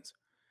weapons,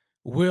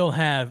 will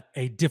have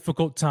a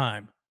difficult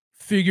time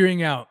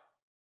figuring out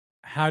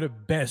how to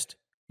best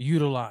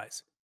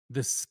utilize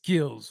the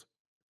skills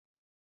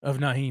of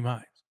Nyheim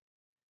Hines.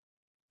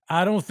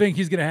 I don't think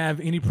he's going to have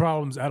any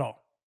problems at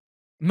all.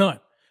 None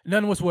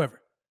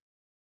whatsoever.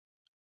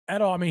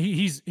 At all. I mean,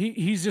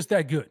 he's just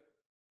that good.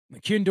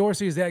 Ken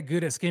Dorsey is that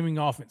good at scheming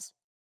offense.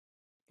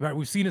 Right?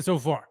 We've seen it so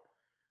far.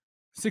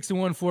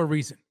 6-1 for a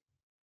reason.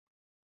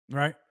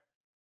 Right?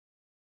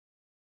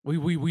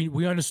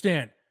 We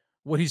understand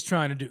what he's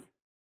trying to do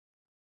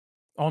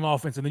on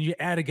offense. And then you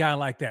add a guy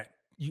like that.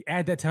 You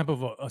add that type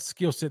of a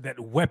skill set, that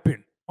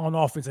weapon on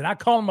offense. And I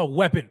call him a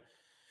weapon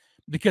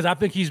because I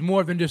think he's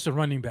more than just a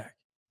running back.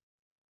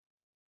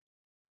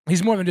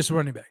 He's more than just a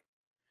running back.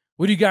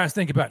 What do you guys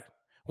think about it?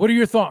 What are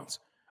your thoughts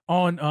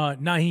on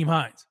Nyheim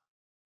Hines?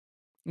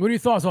 What are your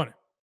thoughts on it?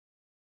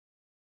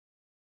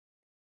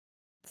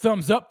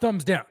 Thumbs up,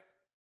 thumbs down?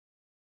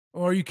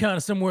 Or are you kind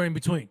of somewhere in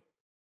between?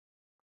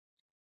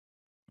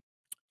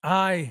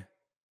 I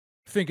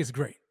think it's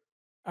great.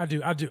 I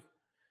do.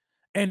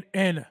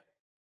 And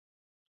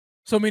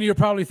so many are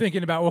probably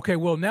thinking about, okay,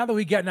 well, now that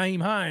we got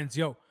Nyheim Hines,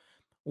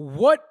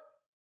 what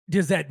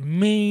does that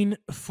mean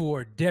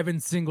for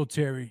Devin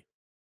Singletary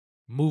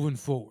moving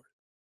forward?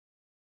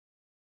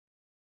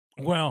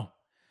 Well,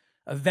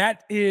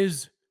 that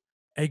is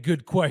a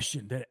good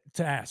question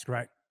to ask,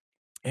 right?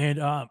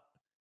 And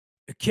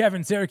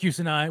Kevin Syracuse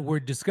and I were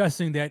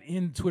discussing that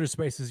in Twitter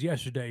Spaces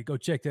yesterday. Go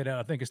check that out.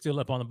 I think it's still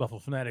up on the Buffalo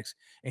Fanatics,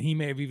 and he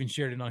may have even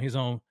shared it on his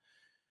own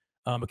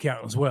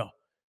account as well.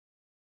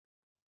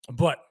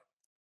 But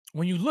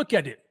when you look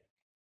at it,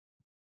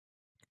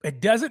 it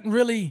doesn't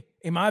really,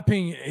 in my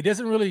opinion, it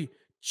doesn't really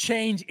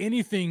change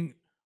anything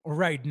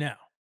right now.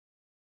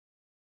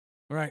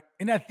 Right.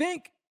 And I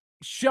think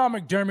Sean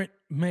McDermott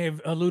may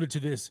have alluded to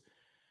this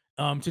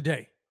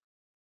today.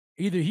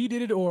 Either he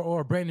did it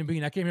or Brandon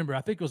Beane. I can't remember.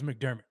 I think it was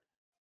McDermott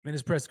in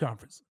his press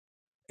conference.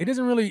 It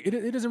doesn't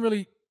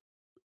really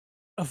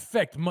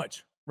affect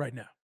much right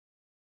now.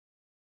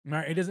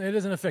 Right? It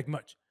doesn't affect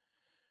much.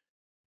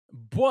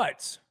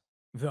 But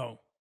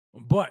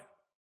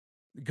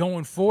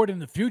going forward in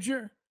the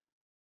future,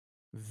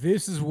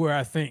 this is where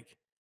I think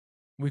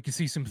we can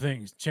see some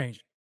things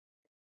changing.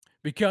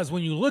 Because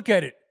when you look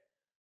at it,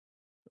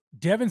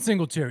 Devin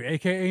Singletary,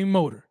 aka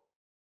Motor,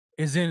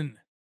 is in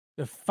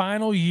the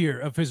final year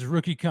of his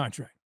rookie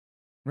contract,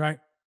 right?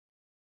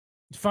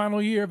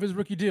 Final year of his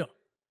rookie deal.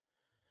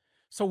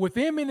 So with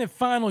him in the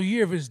final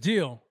year of his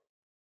deal,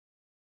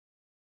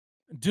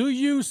 do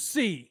you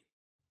see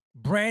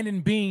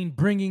Brandon Beane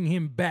bringing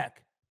him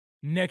back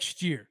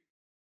next year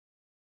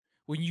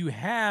when you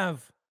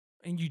have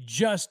and you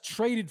just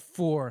traded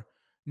for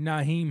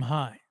Nyheim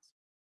Hines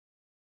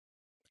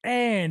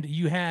and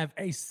you have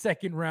a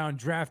second-round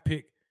draft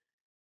pick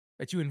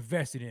that you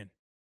invested in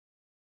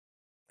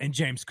and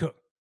James Cook?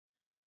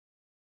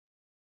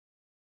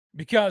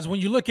 Because when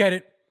you look at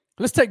it,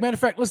 let's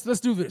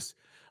do this.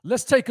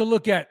 Let's take a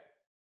look at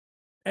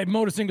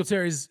Motor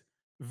Singletary's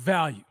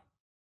value.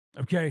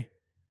 Okay.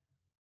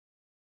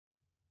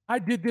 I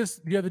did this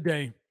the other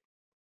day.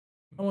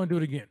 I want to do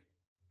it again.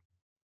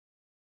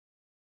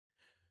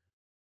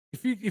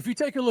 If you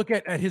take a look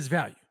at his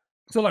value,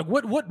 so like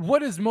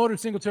what is Motor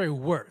Singletary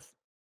worth?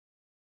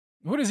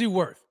 What is he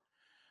worth?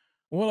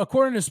 Well,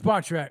 according to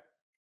Spotrac,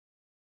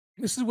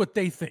 this is what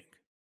they think.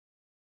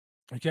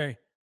 Okay.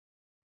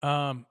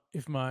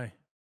 If my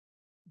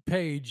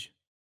page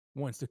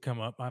wants to come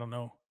up, I don't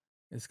know.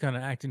 It's kind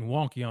of acting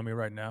wonky on me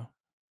right now.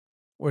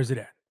 Where's it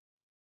at?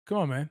 Come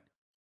on, man.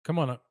 Come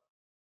on up.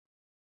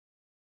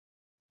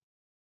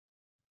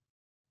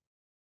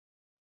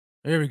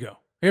 Here we go.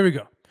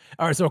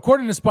 All right, so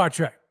according to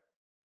Spotrac,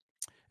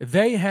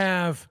 they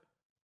have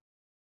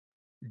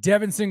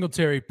Devin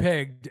Singletary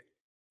pegged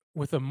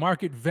with a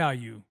market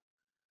value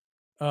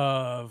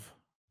of,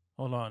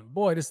 hold on.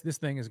 Boy, this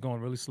thing is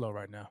going really slow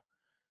right now.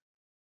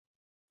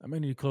 I may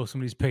need to close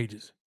some of these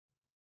pages.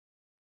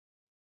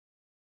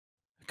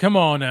 Come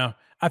on now.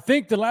 I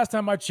think the last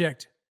time I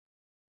checked,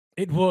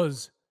 it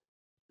was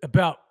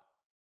about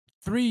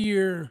 3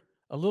 year,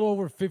 a little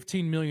over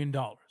 $15 million.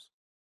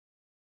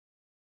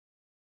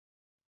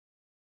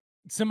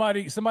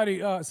 Somebody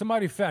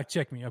fact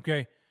check me,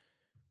 okay?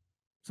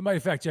 Somebody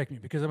fact check me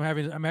because I'm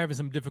having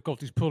some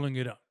difficulties pulling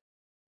it up.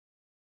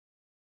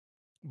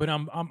 But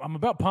I'm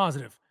about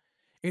positive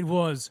it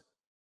was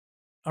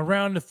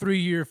around the 3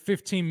 year,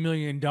 $15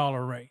 million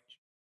range,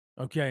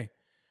 okay?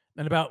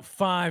 And about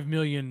 $5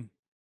 million,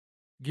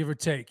 give or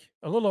take,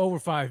 a little over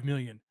 $5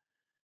 million,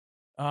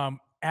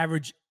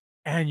 average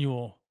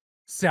annual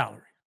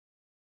salary.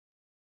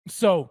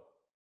 So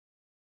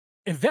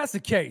if that's the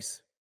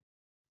case,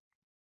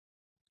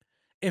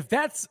 if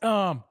that's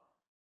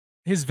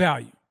his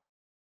value,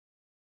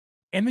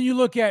 and then you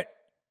look at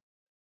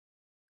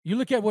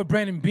what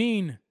Brandon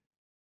Beane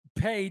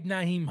paid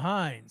Nyheim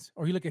Hines,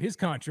 or you look at his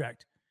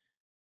contract,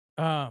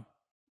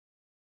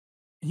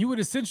 he would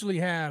essentially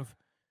have,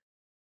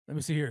 let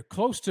me see here,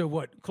 close to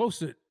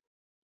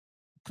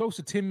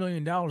 $10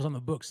 million on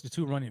the books, the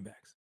two running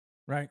backs,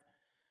 right?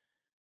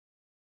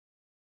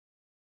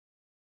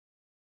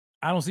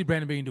 I don't see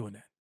Brandon Beane doing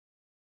that.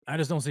 I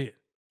just don't see it.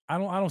 I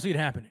don't see it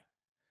happening.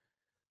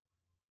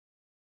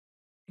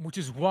 Which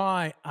is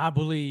why I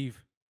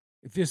believe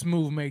this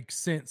move makes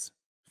sense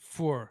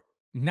for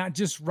not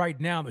just right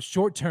now, the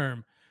short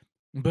term,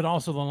 but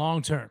also the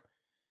long term.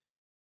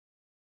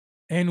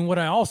 And what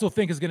I also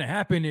think is going to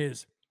happen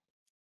is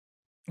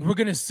we're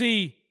going to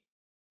see,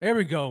 there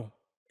we go,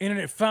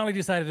 internet finally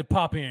decided to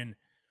pop in,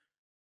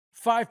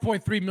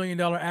 $5.3 million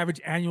average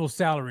annual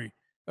salary,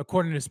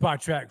 according to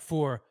Spotrac,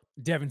 for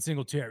Devin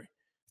Singletary.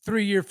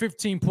 3 year,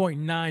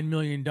 $15.9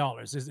 million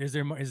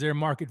is their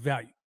market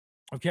value.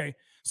 Okay.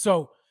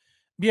 So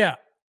yeah,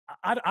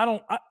 I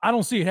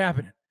don't see it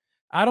happening.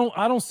 I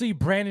don't see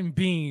Brandon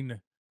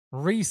Beane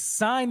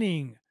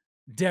re-signing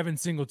Devin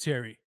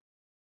Singletary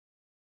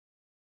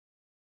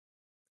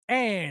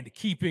and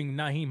keeping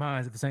Nyheim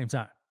Hines at the same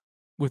time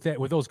with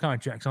those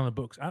contracts on the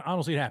books. I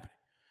don't see it happening.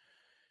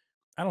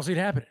 I don't see it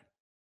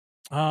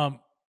happening.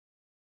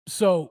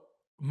 So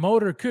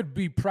Motor could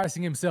be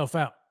pricing himself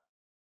out.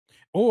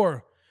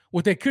 Or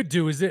what they could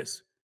do is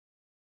this: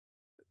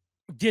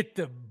 get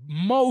the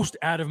most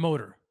out of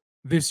Motor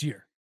this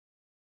year.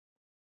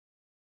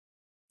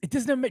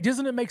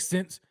 Doesn't it make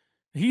sense?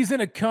 He's in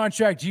a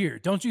contract year.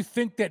 Don't you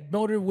think that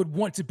Motor would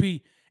want to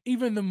be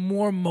even the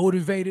more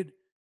motivated,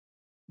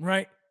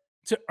 right,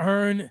 to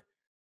earn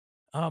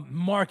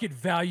market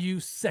value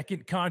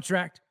second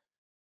contract?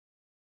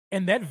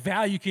 And that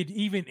value could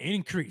even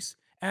increase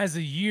as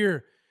the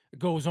year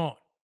goes on.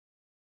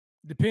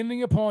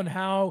 Depending upon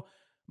how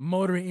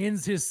Motor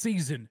ends his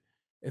season,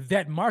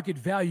 that market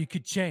value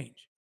could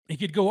change. It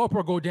could go up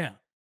or go down.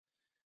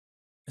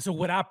 And so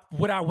what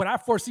I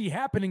foresee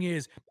happening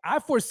is I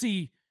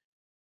foresee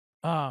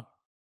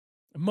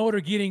Motor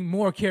getting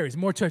more carries,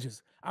 more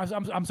touches.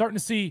 I'm starting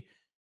to see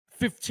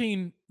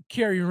 15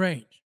 carry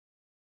range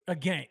a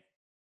game,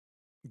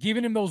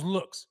 giving him those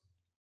looks.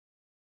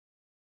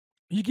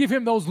 You give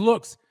him those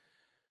looks,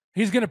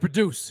 he's going to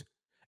produce.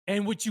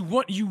 And what you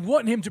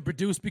want him to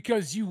produce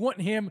because you want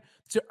him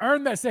to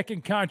earn that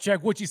second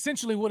contract, which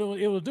essentially what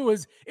it will do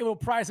is it will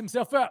price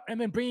himself up.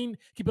 And then Bean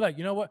can be like,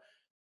 you know what?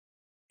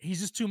 He's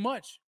just too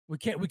much. We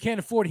can't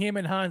afford him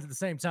and Hines at the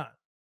same time,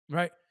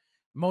 right?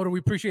 Motor, we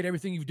appreciate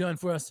everything you've done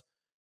for us.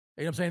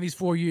 You know what I'm saying? These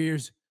 4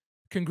 years,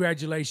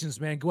 congratulations,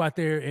 man. Go out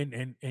there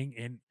and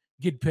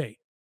get paid.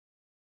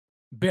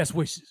 Best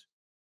wishes.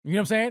 You know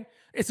what I'm saying?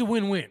 It's a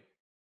win-win.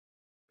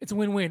 It's a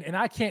win-win. And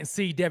I can't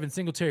see Devin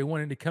Singletary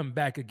wanting to come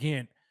back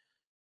again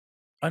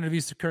under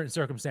these current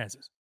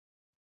circumstances.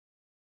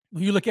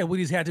 When you look at what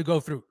he's had to go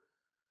through.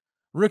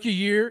 Rookie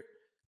year,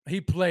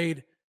 he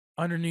played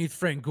underneath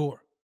Frank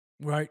Gore,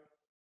 right?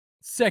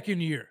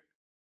 Second year,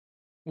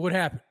 what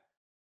happened?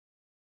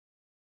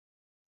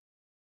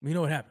 You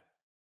know what happened?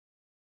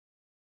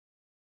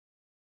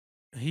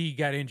 He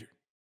got injured.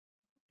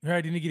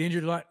 Right? Didn't he get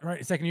injured a lot,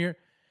 right? Second year.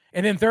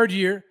 And then third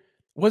year,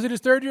 was it his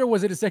third year or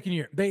was it his second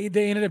year? They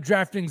ended up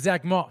drafting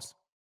Zach Moss,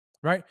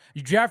 right?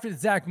 You drafted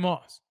Zach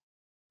Moss,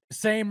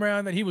 same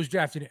round that he was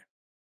drafted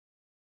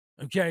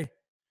in. Okay.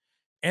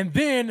 And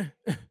then,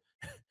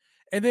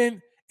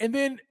 and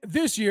then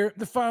this year,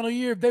 the final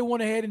year, they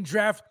went ahead and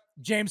draft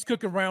James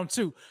Cook in round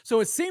 2. So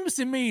it seems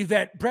to me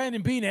that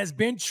Brandon Beane has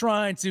been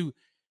trying to,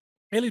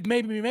 at least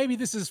maybe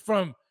this is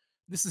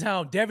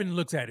how Devin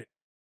looks at it,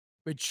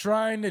 but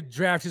trying to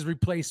draft his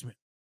replacement.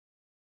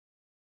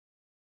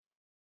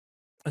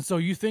 And so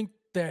you think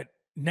that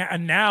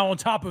now on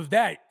top of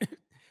that,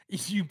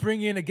 you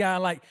bring in a guy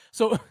like,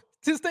 so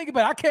just think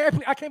about it.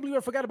 I can't believe I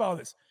forgot about all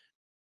this.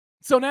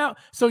 So now,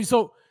 so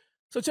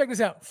check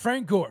this out.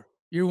 Frank Gore,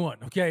 year 1,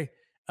 okay?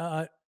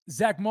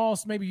 Zach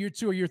Moss, maybe year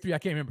 2 or year 3. I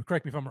can't remember.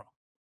 Correct me if I'm wrong.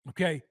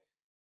 Okay?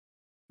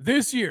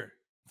 This year,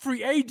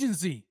 free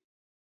agency.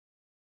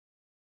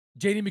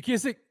 J.D.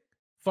 McKissick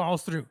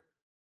falls through.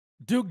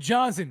 Duke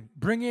Johnson,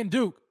 bring in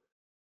Duke.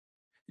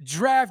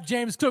 Draft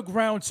James Cook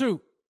round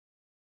 2.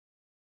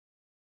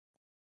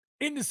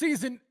 In the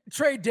season,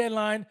 trade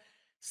deadline,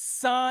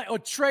 sign or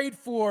trade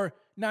for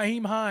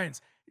Nyheim Hines.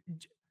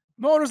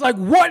 Motor's like,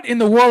 what in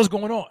the world is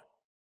going on? You know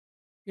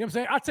what I'm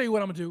saying? I'll tell you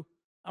what I'm going to do.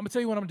 I'm going to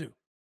tell you what I'm going to do.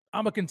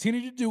 I'm going to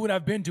continue to do what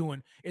I've been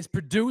doing. Is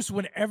produce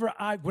whenever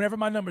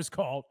my number is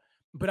called.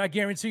 But I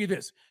guarantee you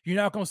this. You're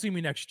not going to see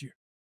me next year.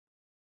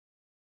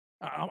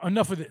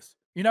 Enough of this.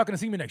 You're not going to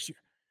see me next year.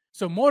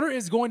 So Motor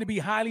is going to be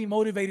highly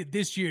motivated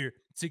this year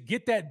to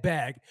get that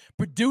bag,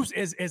 produce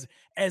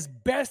as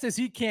best as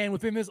he can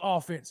within this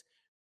offense,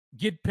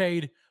 get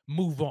paid,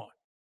 move on.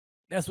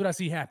 That's what I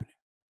see happening,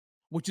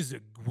 which is a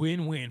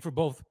win-win for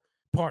both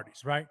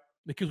parties, right?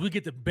 Because we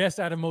get the best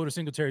out of Motor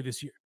Singletary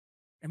this year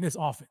and this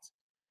offense.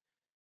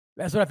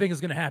 That's what I think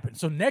is going to happen.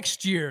 So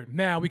next year,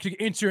 now we could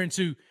enter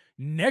into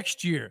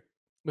next year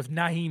with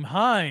Nyheim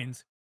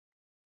Hines,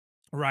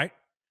 right?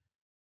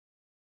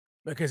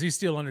 Because he's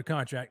still under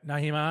contract.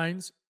 Nyheim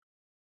Hines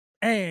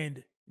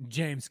and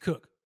James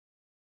Cook.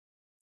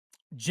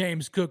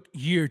 James Cook,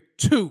 year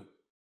 2.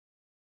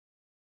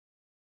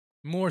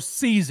 More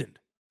seasoned,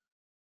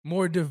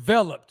 more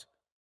developed,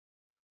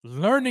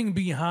 learning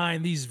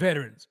behind these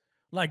veterans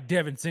like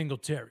Devin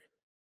Singletary,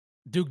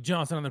 Duke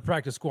Johnson on the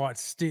practice squad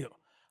still,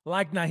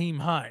 like Nyheim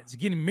Hines,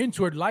 getting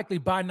mentored likely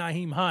by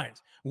Nyheim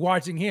Hines,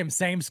 watching him,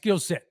 same skill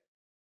set.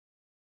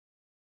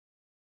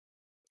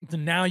 So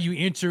now you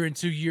enter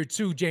into year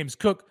 2, James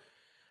Cook.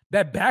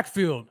 That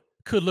backfield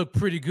could look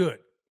pretty good.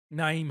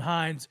 Nyheim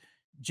Hines,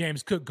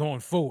 James Cook going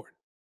forward.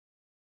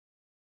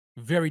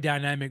 Very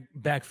dynamic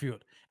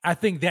backfield. I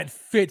think that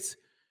fits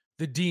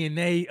the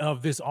DNA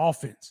of this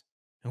offense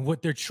and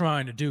what they're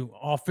trying to do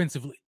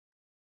offensively.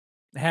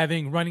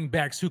 Having running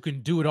backs who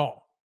can do it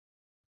all.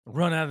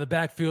 Run out of the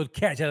backfield,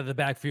 catch out of the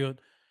backfield.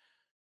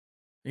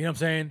 You know what I'm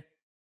saying?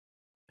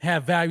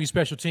 Have value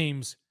special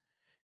teams.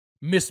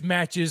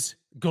 Mismatches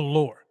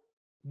galore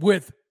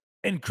with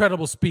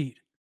incredible speed.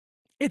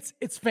 It's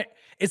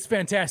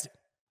fantastic.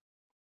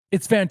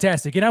 It's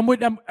fantastic.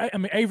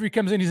 And Avery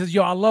comes in, he says,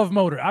 yo, I love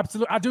Motor.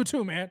 Absolutely, I do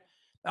too, man.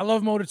 I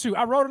love Motor too.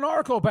 I wrote an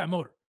article about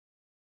Motor.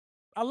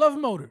 I love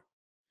Motor.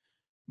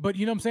 But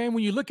you know what I'm saying?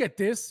 When you look at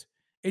this,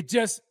 it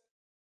just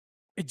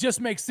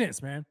makes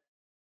sense, man.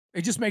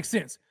 It just makes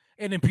sense.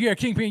 And then Pierre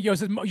Kingpin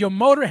says, your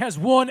Motor has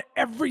won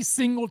every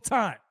single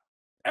time.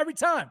 Every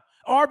time.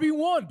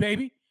 RB1,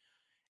 baby.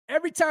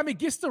 Every time he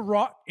gets the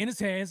rock in his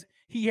hands,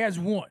 he has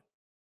won.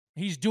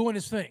 He's doing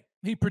his thing.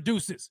 He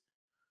produces.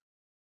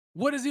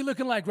 What is he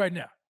looking like right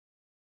now?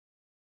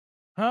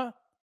 Huh?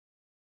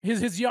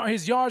 His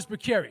yards per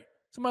carry.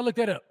 Somebody look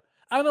that up.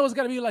 I don't know, it's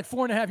got to be like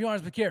 4.5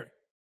 yards per carry.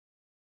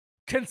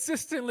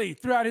 Consistently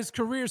throughout his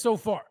career so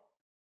far.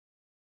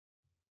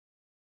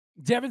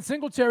 Devin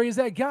Singletary is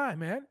that guy,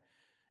 man.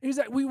 He's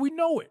that we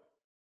know it.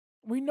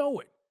 We know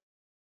it.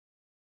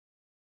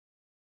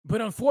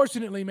 But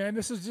unfortunately, man,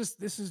 this is just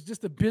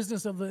the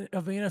business of the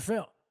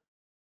NFL.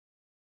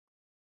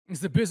 It's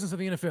the business of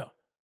the NFL.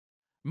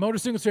 Motor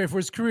Singletary for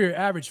his career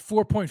averaged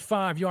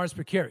 4.5 yards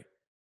per carry.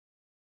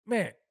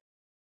 Man,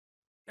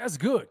 that's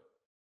good.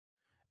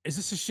 It's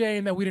just a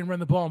shame that we didn't run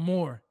the ball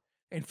more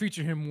and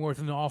feature him more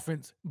within the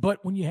offense.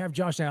 But when you have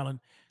Josh Allen,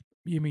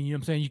 you know what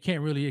I'm saying? You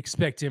can't really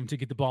expect him to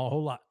get the ball a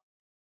whole lot.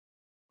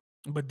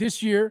 But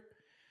this year,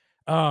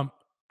 I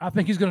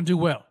think he's going to do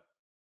well.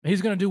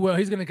 He's going to do well.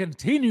 He's going to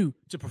continue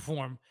to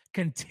perform,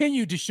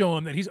 continue to show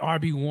him that he's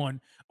RB1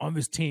 on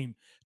this team,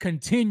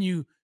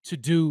 continue to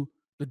do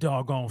the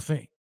doggone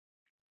thing.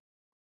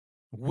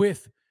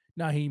 With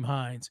Nyheim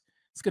Hines,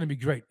 it's going to be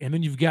great. And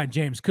then you've got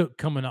James Cook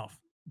coming off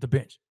the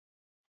bench.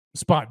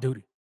 Spot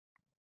duty.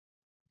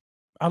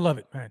 I love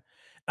it, man.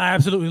 I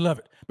absolutely love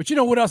it. But you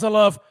know what else I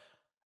love?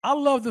 I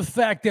love the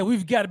fact that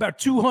we've got about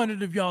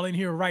 200 of y'all in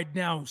here right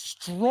now,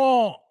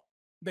 strong.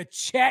 The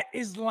chat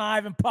is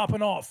live and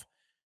popping off.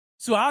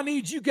 So I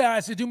need you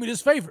guys to do me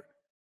this favor.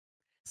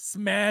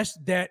 Smash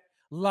that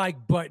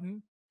like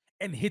button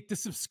and hit the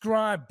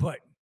subscribe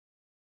button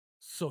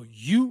so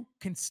you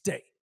can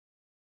stay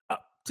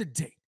up to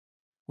date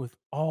with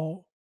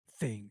all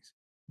things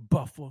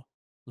Buffalo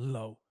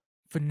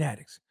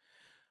Fanatics.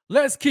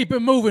 Let's keep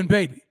it moving,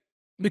 baby,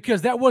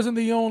 because that wasn't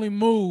the only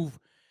move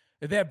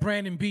that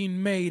Brandon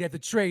Beane made at the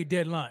trade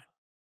deadline.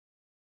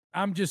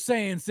 I'm just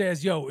saying,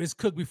 says, yo, it's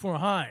Cook before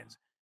Hines.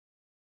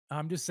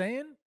 I'm just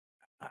saying,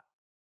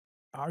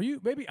 are you,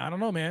 baby? I don't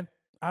know, man.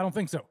 I don't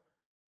think so.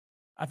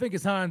 I think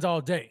it's Hines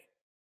all day.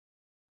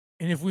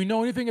 And if we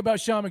know anything about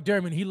Sean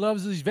McDermott, he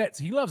loves these vets.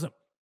 He loves them.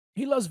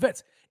 He loves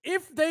vets.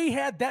 If they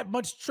had that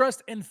much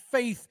trust and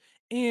faith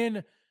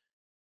in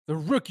the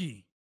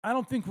rookie, I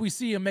don't think we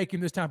see him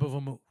making this type of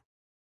a move.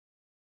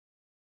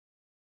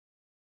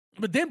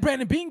 But then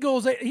Brandon Beane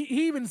goes,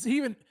 he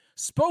even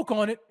spoke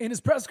on it in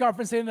his press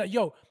conference saying that,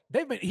 yo,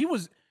 he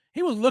was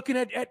looking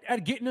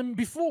at getting him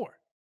before.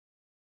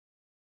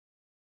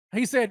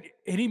 He said,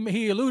 and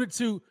he alluded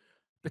to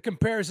the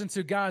comparison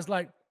to guys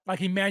like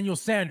Emmanuel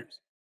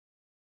Sanders,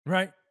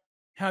 right?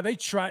 How he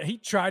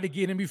tried to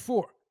get him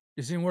before.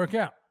 This didn't work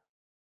out.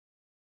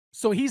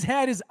 So he's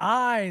had his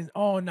eyes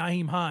on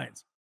Nyheim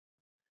Hines.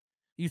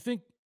 You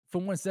think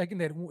for 1 second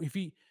that if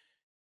he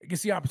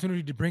gets the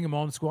opportunity to bring him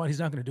on the squad, he's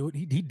not going to do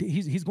it?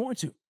 He's going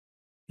to.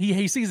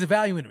 He sees the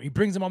value in him. He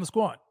brings him on the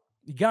squad.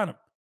 He got him.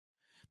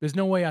 There's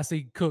no way I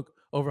see Cook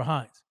over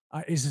Hines.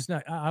 It's just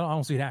not. I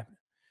don't see it happening.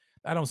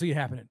 I don't see it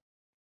happening.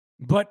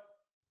 But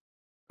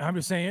I'm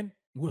just saying,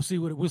 we'll see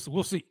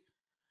we'll see.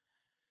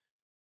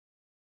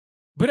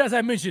 But as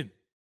I mentioned,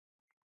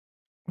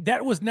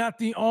 that was not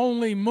the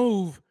only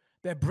move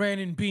that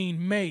Brandon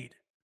Beane made.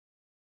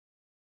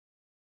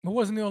 It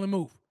wasn't the only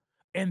move.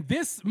 And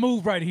this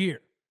move right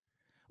here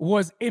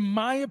was, in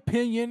my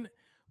opinion,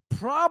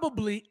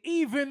 probably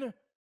even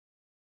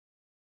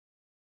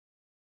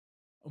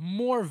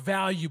more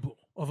valuable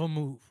of a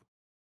move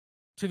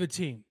to the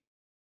team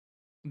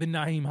than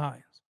Nyheim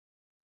Hines.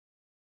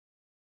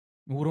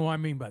 What do I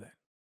mean by that?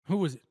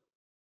 Who is it?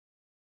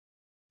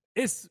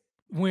 It's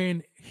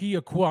when he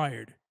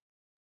acquired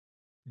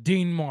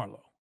Dean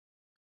Marlowe.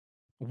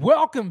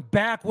 Welcome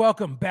back,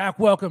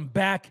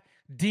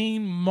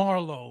 Dean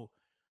Marlowe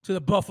to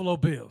the Buffalo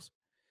Bills.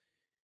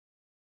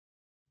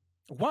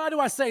 Why do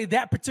I say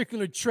that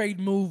particular trade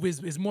move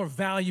is more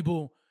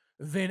valuable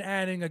than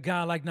adding a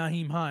guy like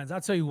Nyheim Hines?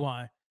 I'll tell you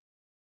why.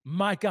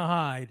 Micah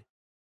Hyde,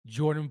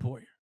 Jordan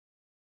Poyer.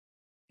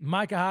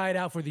 Micah Hyde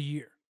out for the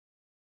year,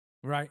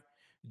 right?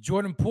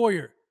 Jordan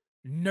Poyer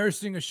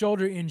nursing a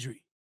shoulder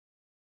injury.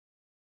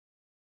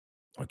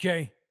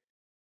 Okay?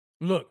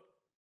 Look,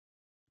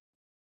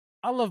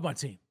 I love my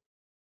team.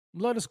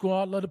 Love the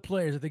squad, love the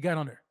players that they got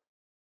on there.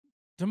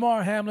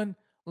 Damar Hamlin,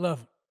 love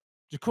him.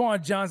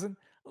 Jaquan Johnson,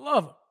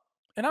 love him.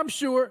 And I'm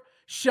sure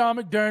Sean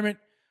McDermott,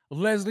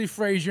 Leslie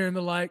Frazier, and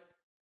the like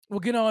will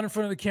get on in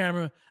front of the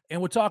camera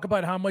and we'll talk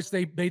about how much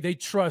they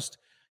trust,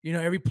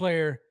 every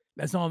player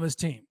that's on this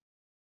team.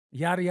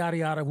 Yada, yada,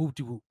 yada,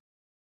 whoop-de-whoop.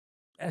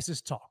 That's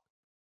just talk.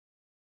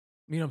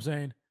 You know what I'm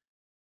saying?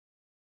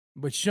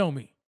 But show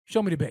me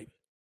the baby.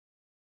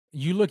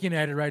 You looking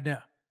at it right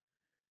now.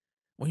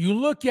 When you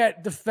look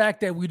at the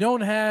fact that we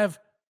don't have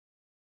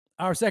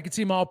our second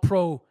team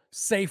all-pro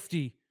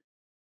safety,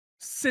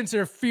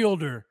 center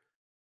fielder,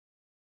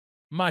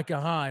 Micah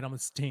Hyde on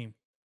this team.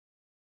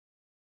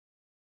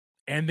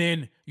 And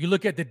then you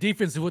look at the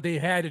defense of what they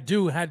had to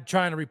do,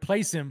 trying to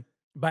replace him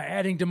by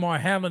adding Damar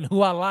Hamlin,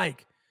 who I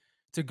like,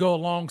 to go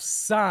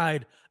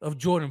alongside of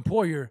Jordan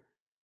Poyer.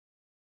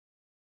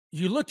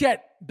 You look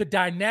at the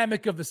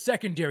dynamic of the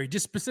secondary,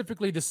 just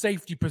specifically the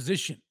safety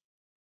position.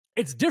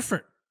 It's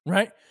different,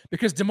 right?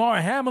 Because Damar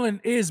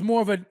Hamlin is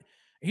more of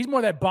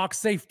that box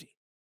safety.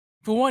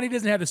 For one, he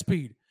doesn't have the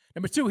speed.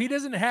 Number two, he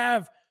doesn't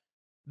have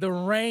the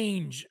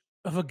range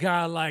of a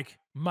guy like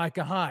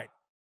Micah Hyde.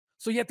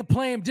 So you have to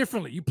play him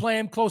differently. You play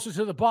him closer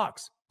to the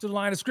box, to the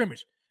line of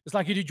scrimmage. It's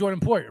like you do Jordan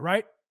Poyer,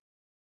 right?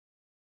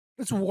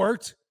 It's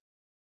worked.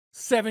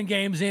 7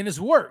 games in,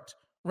 it's worked,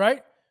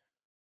 right?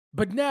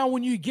 But now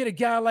when you get a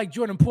guy like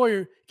Jordan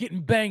Poyer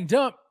getting banged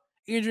up,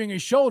 injuring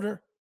his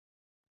shoulder,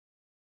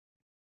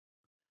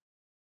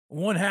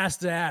 one has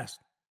to ask,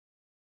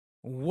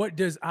 what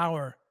does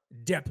our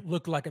depth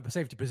look like at the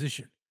safety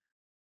position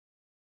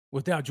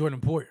without Jordan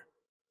Poyer?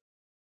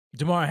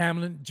 Damar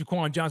Hamlin,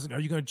 Jaquan Johnson, are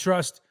you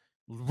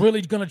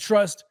really going to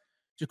trust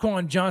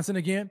Jaquan Johnson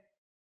again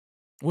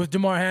with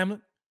Damar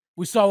Hamlin?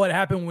 We saw what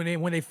happened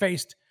when they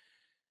faced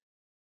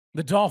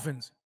the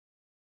Dolphins,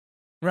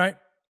 right?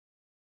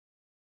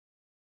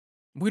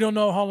 We don't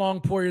know how long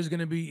Poyer is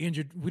going to be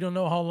injured. We don't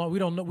know how long. We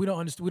don't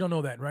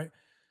know that, right?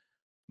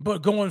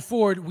 But going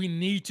forward, we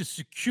need to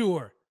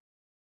secure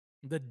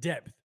the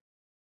depth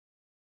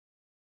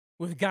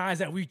with guys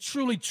that we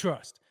truly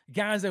trust,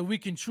 guys that we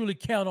can truly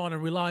count on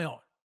and rely on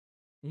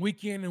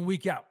week in and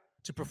week out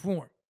to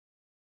perform.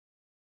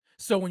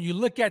 So when you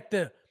look at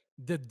the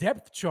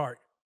depth chart,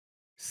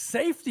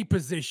 safety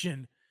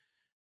position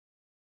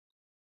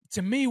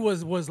to me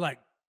was like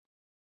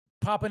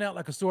popping out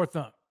like a sore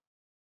thumb.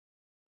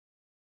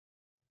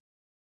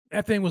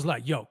 That thing was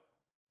like, yo,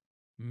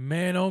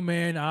 man, oh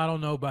man, I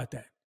don't know about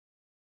that.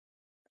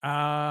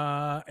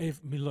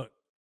 Look,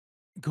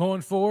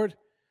 going forward,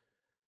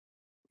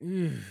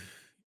 doesn't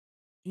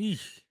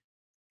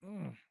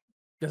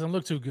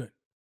look too good,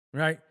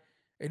 right?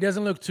 It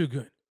doesn't look too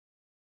good.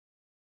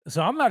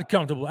 So I'm not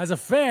comfortable. As a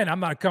fan, I'm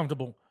not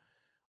comfortable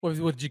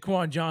with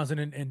Jaquan Johnson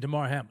and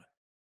Damar Hamlin.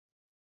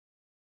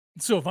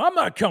 So if I'm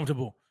not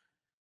comfortable,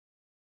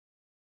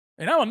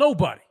 and I'm a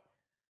nobody,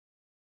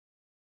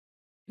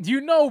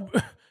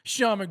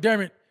 Sean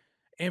McDermott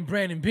and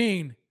Brandon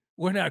Beane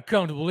were not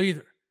comfortable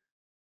either.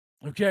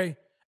 Okay?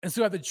 And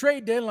so at the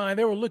trade deadline,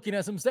 they were looking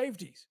at some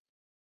safeties.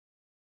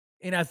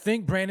 And I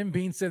think Brandon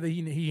Beane said that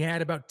he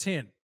had about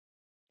 10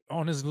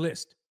 on his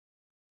list.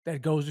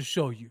 That goes to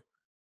show you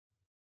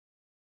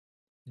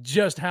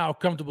just how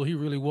comfortable he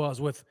really was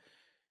with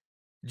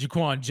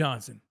Jaquan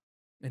Johnson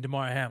and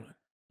Damar Hamlin.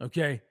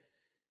 Okay?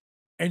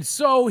 And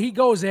so he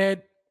goes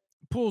ahead,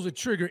 pulls a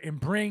trigger, and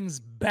brings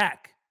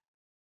back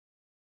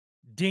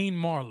Dean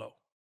Marlowe.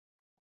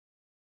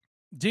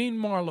 Dean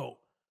Marlowe,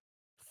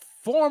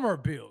 former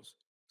Bills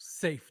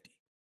safety,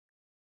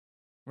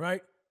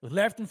 right?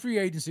 Left in free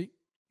agency,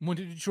 went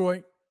to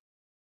Detroit,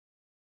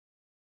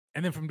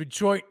 and then from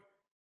Detroit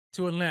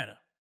to Atlanta.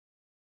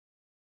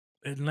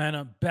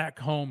 Atlanta back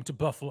home to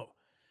Buffalo.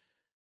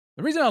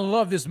 The reason I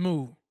love this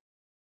move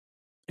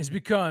is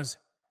because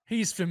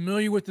he's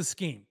familiar with the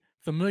scheme,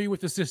 familiar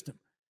with the system.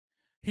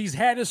 He's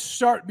had a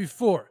start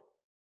before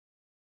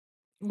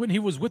when he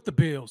was with the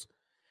Bills,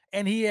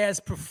 and he has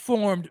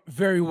performed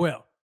very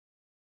well.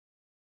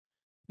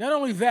 Not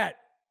only that,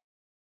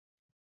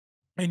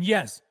 and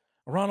yes,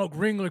 Ronald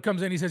Ringler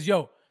comes in, he says,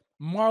 yo,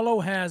 Marlowe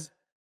has,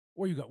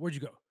 where'd you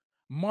go?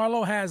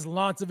 Marlowe has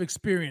lots of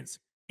experience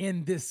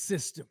in this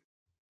system.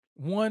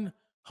 100%.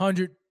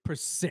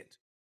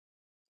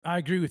 I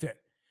agree with that.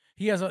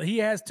 He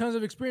has tons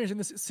of experience in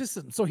this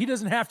system. So he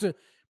doesn't have to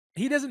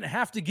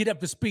get up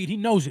to speed. He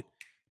knows it.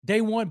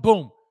 Day one,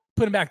 boom,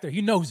 put him back there.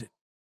 He knows it.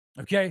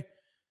 Okay?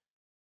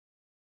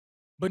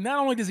 But not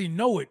only does he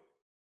know it,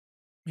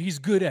 he's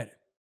good at it.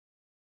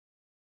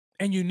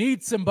 And you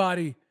need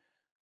somebody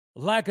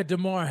like a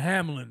Damar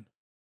Hamlin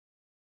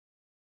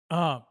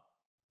on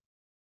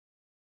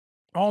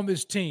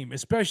this team,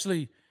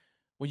 especially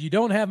when you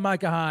don't have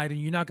Micah Hyde and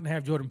you're not going to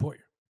have Jordan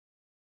Poyer.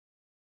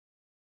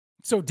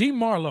 So Dean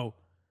Marlowe,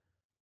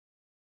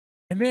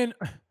 and then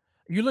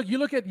you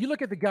look at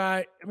the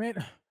guy,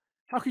 man,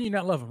 how can you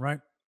not love him, right?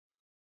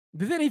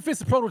 But then he fits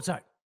the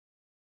prototype.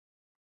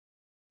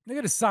 Look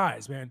at his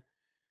size, man.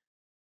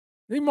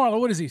 Dean Marlowe,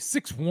 what is he,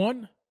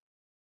 6'1"?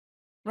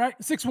 Right?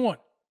 6'1".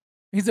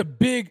 He's a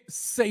big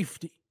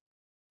safety.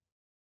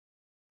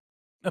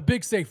 A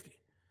big safety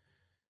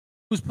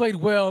who's played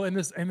well in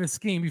this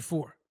scheme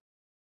before.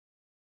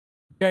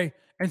 Okay?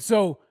 And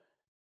so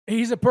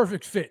he's a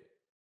perfect fit.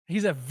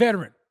 He's a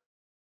veteran.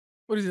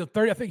 What is he,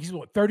 30? I think he's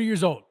 30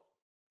 years old.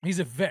 He's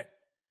a vet.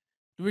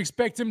 Do we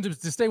expect him to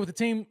stay with the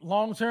team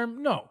long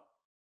term? No.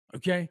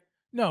 Okay?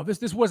 No,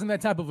 this wasn't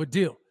that type of a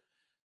deal.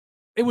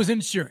 It was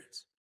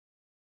insurance.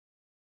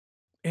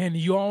 And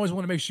you always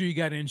want to make sure you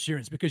got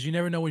insurance because you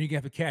never know when you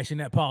have to cash in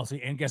that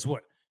policy. And guess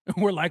what?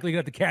 We're likely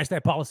going to have to cash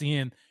that policy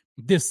in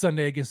this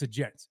Sunday against the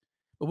Jets.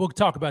 But we'll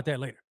talk about that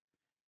later.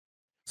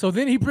 So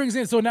then he brings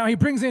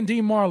in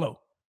Dean Marlowe.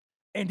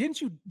 And didn't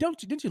you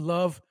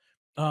love,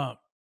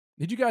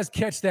 did you guys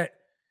catch that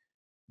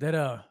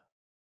I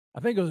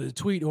think it was a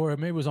tweet or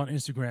maybe it was on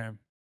Instagram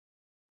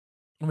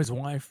from his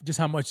wife, just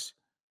how much,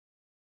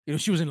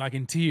 she was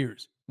in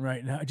tears,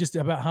 right? Now, just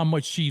about how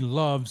much she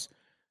loves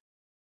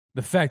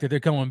the fact that they're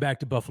coming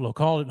back to Buffalo,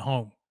 call it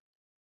home,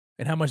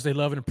 and how much they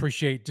love and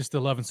appreciate just the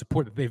love and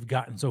support that they've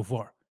gotten so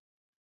far.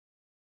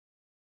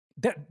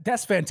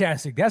 That's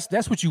fantastic.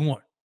 That's what you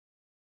want.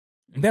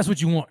 And that's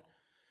what you want.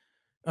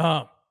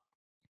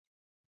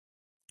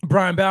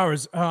 Brian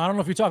Bowers, I don't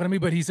know if you're talking to me,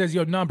 but he says,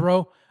 yo, nah,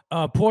 bro,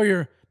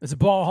 Poyer is a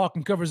ball hawk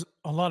and covers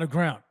a lot of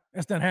ground.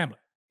 That's not Hamlin.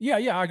 Yeah,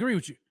 I agree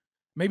with you.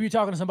 Maybe you're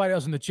talking to somebody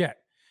else in the chat.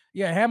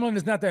 Yeah, Hamlin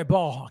is not that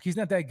ball hawk. He's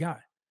not that guy.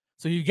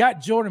 So you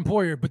got Jordan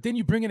Poyer, but then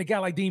you bring in a guy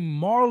like Dean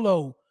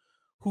Marlowe,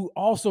 who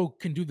also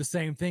can do the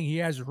same thing. He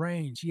has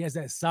range. He has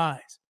that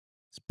size.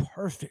 It's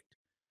perfect.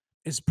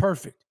 It's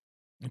perfect.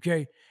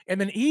 Okay.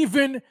 And then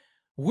even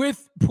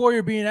with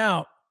Poyer being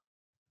out,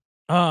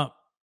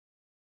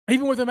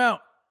 even with him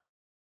out,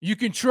 you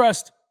can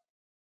trust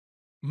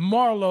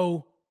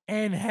Marlowe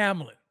and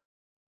Hamlin.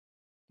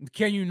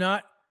 Can you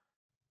not?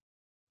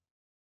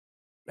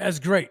 That's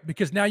great,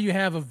 because now you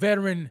have a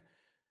veteran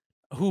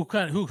who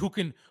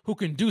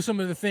can do some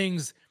of the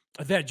things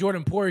that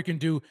Jordan Poyer can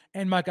do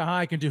and Micah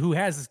Hyde can do, who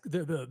has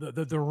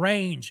the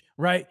range,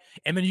 right?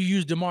 And then you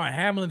use DeMar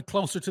Hamlin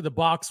closer to the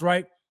box,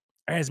 right,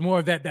 as more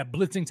of that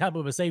blitzing type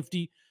of a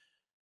safety.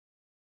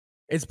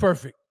 It's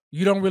perfect.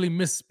 You don't really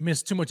miss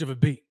too much of a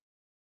beat.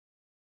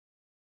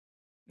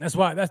 That's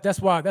why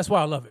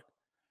I love it.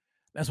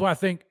 That's why I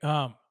think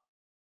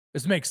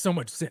this makes so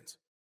much sense.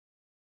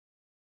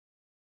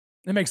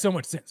 It makes so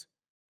much sense.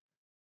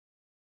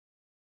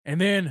 And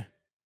then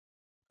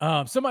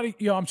somebody,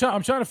 I'm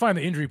trying to find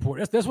the injury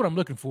report. That's what I'm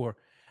looking for,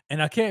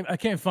 and I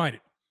can't find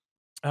it.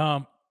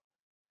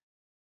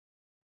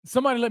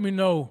 Somebody let me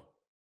know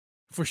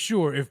for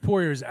sure if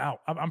Poyer is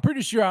out. I'm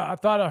pretty sure. I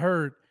thought I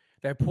heard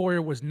that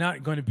Poyer was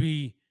not going to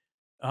be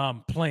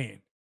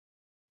playing.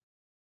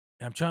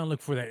 And I'm trying to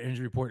look for that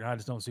injury report. I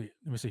just don't see it.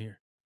 Let me see here.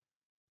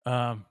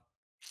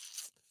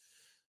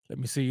 Let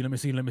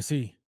me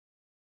see.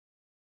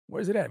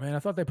 Where's it at, man? I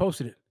thought they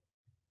posted it.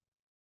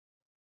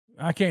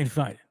 I can't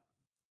find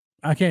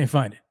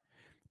it.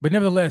 But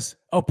nevertheless,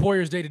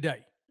 Poyer's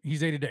day-to-day. He's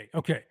day-to-day.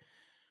 Okay.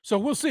 So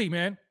we'll see,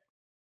 man.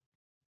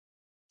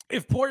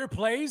 If Poyer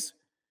plays,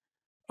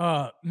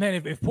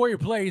 if Poyer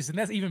plays, then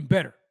that's even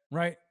better,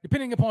 right?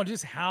 Depending upon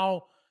just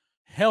how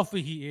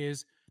healthy he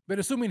is, but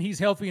assuming he's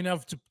healthy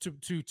enough to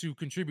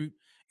contribute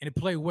and to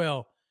play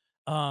well,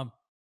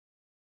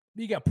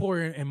 you got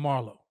Poyer and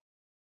Marlowe.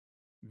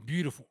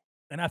 Beautiful.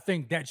 And I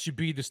think that should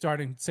be the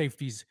starting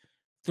safeties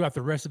throughout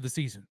the rest of the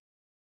season.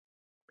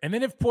 And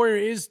then if Poyer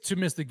is to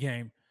miss the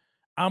game,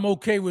 I'm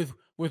okay with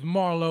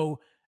Marlowe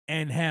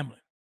and Hamlin.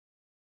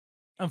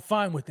 I'm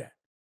fine with that.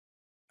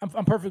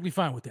 I'm perfectly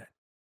fine with that.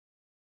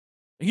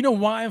 And you know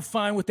why I'm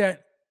fine with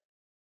that?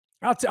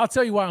 I'll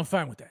tell you why I'm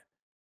fine with that.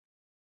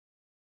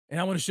 And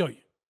I want to show you.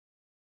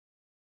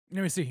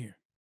 Let me see here.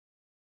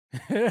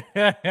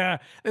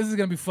 This is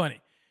gonna be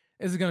funny.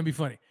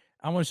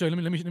 I want to show you.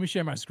 Let me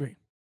share my screen.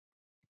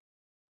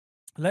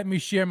 Let me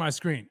share my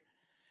screen.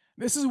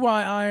 This is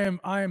why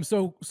I am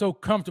so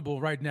comfortable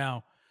right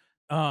now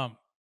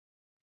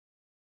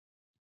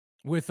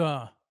with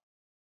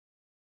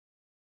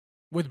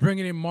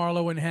bringing in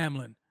Marlowe and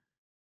Hamlin.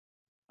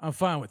 I'm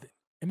fine with it.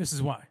 And this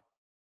is why.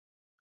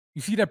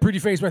 You see that pretty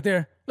face right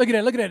there? Look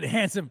at that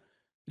handsome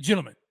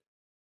gentleman.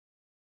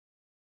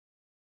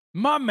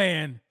 My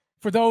man,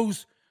 for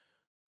those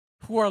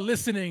who are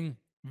listening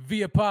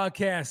via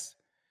podcast,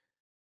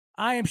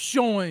 I am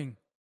showing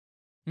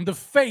the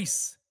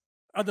face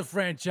of the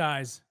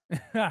franchise.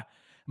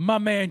 My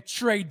man,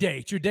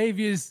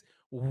 Tre'Davious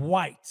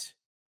White.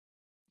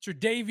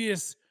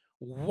 Tre'Davious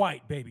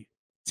White, baby.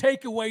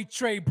 Take away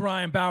Trey,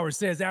 Brian Bauer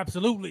says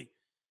absolutely.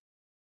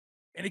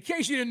 And in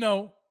case you didn't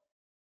know,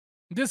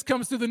 this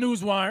comes through the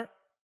Newswire,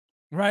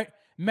 right?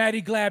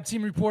 Maddie Glab,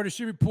 team reporter,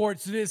 she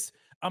reports this.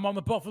 I'm on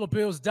the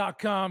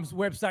BuffaloBills.com's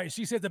website.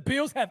 She says the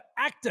Bills have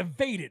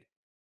activated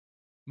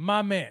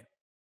my man,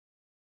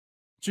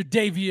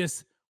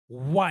 Tre'Davious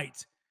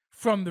White,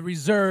 from the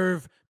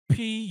reserve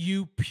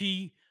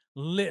PUP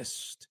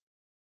list.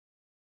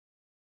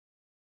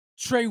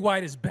 Trey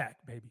White is back,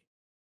 baby.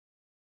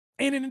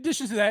 And in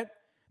addition to that,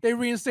 they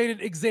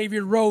reinstated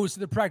Xavier Rhodes to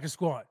the practice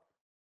squad.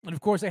 And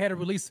of course, they had to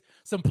release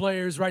some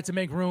players, right, to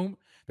make room.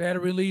 They had to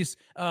release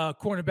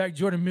cornerback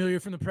Jordan Miller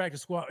from the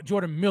practice squad.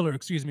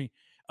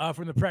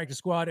 From the practice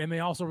squad. And they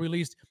also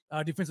released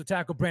defensive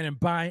tackle Brandon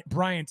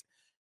Bryant,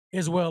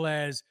 as well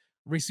as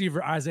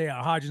receiver Isaiah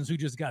Hodgins, who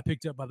just got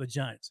picked up by the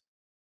Giants.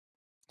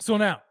 So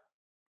now,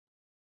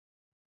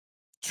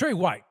 Trey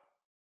White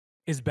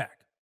is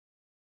back.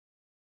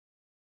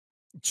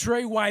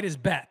 Trey White is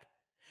back.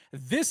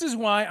 This is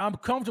why I'm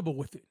comfortable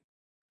with it.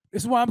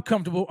 This is why I'm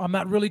comfortable. I'm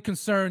not really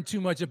concerned too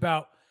much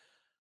about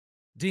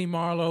Dean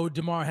Marlowe,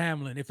 DeMar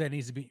Hamlin, if that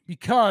needs to be,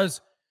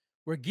 because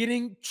we're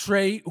getting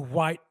Trey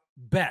White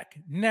back.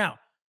 Now,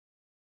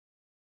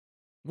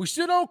 we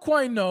still don't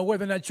quite know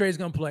whether or not Trey's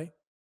going to play.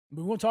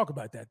 We won't talk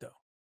about that, though.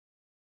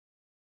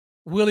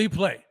 Will he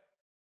play?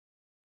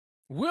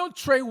 Will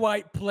Trey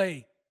White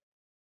play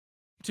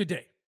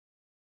today?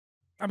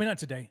 I mean, not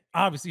today.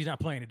 Obviously, he's not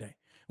playing today.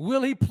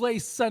 Will he play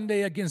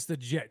Sunday against the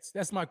Jets?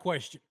 That's my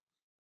question.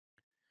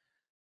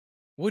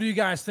 What do you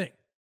guys think?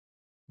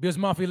 Bills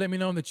Mafia, let me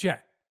know in the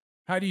chat.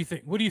 How do you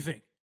think? What do you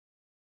think?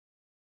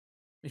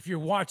 If you're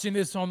watching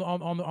this on the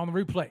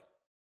replay,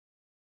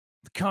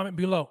 comment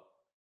below.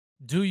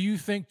 Do you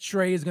think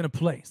Trey is going to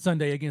play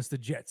Sunday against the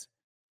Jets?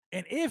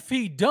 And if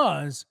he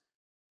does,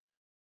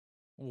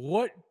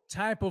 what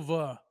type of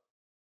a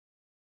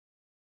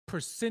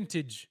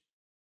percentage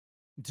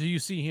do you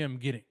see him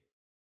getting?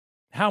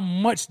 How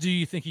much do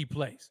you think he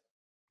plays?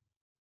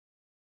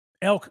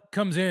 Elk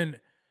comes in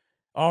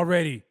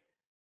already.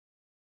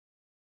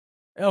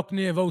 Elk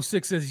Niv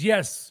 06 says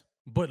yes,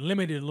 but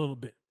limited a little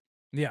bit.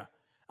 Yeah,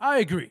 I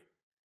agree.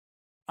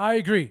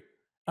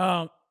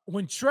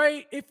 When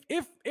Trey,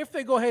 if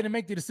they go ahead and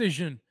make the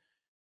decision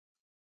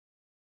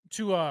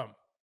to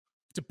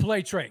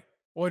play Trey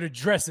or to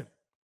dress him,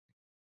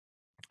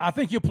 I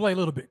think he'll play a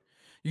little bit.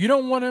 You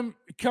don't want him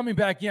coming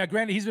back. Yeah,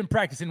 granted, he's been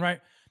practicing, right?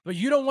 But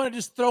you don't want to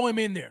just throw him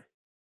in there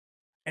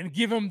and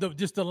give him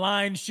just the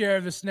lion's share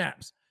of the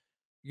snaps.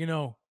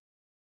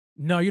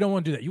 No, you don't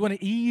want to do that. You want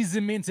to ease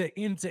him into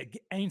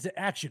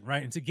action,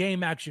 right? Into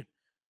game action.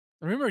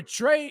 Remember,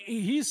 Trey,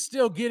 he's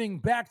still getting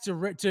back to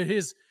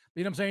his,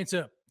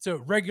 to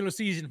regular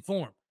season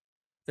form.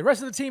 The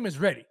rest of the team is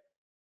ready.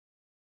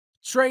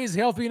 Trey is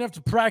healthy enough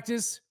to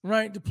practice,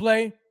 right, to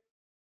play,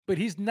 but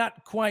he's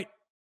not quite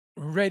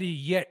ready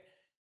yet.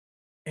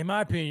 In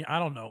my opinion, I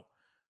don't know.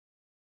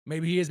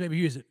 Maybe he is, maybe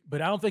he isn't.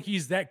 But I don't think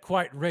he's that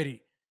quite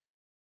ready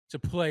to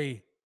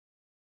play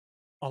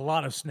a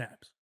lot of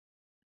snaps.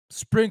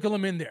 Sprinkle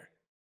him in there,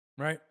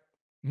 right?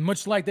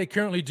 Much like they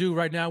currently do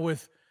right now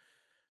with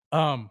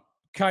Kyer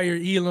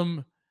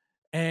Elam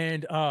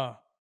and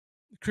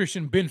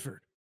Christian Benford.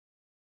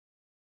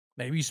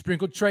 Maybe you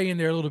sprinkle Trey in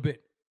there a little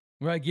bit,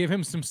 right? Give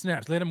him some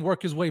snaps. Let him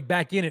work his way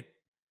back in it.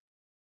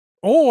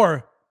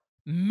 Or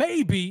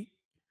maybe,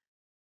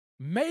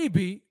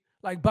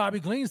 like Bobby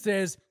Glean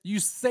says, you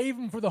save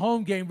him for the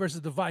home game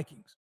versus the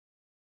Vikings.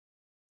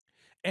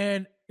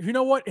 And you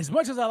know what? As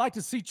much as I like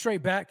to see Trey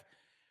back,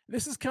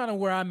 this is kind of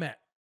where I'm at.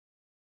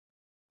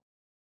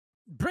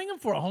 Bring him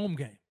for a home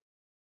game,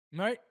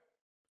 right?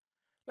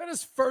 Let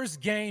his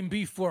first game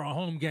be for a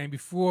home game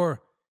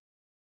before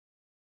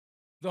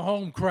the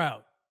home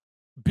crowd.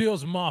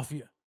 Bills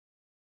Mafia.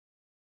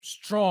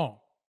 Strong,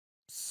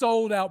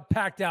 sold out,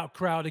 packed out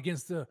crowd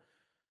against the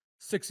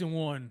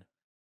 6-1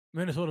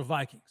 Minnesota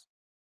Vikings.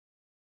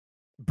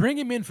 Bring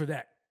him in for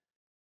that.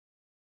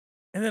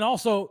 And then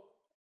also,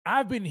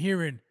 I've been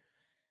hearing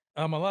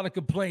a lot of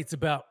complaints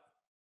about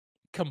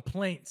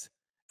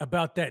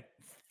that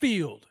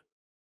field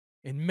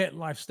in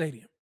MetLife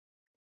Stadium.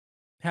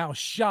 How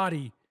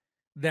shoddy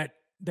that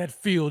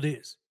field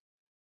is.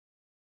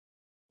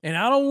 And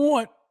I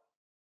don't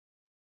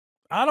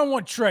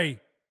want Trey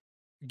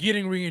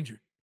getting re-injured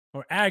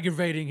or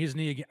aggravating his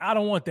knee again. I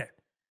don't want that.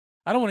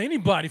 I don't want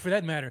anybody, for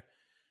that matter,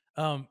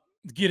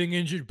 getting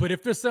injured. But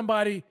if there's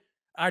somebody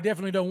I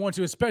definitely don't want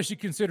to, especially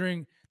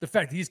considering the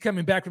fact that he's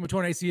coming back from a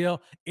torn ACL,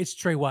 it's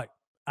Trey White.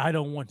 I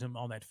don't want him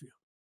on that field.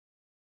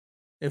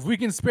 If we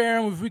can spare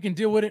him, if we can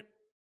deal with it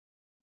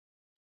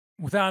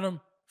without him,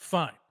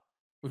 fine.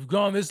 We've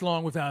gone this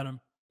long without him.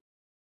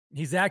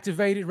 He's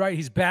activated, right?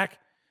 He's back.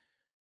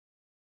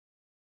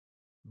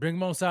 Bring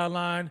him on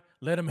sideline.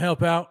 Let him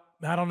help out.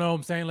 I don't know what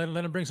I'm saying.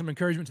 Let him bring some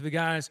encouragement to the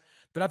guys.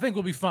 But I think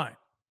we'll be fine,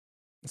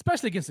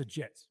 especially against the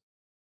Jets.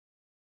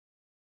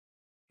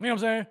 You know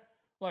what I'm saying?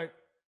 Like,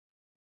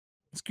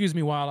 excuse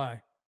me while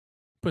I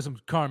put some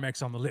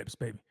Carmex on the lips,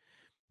 baby.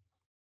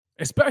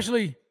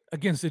 Especially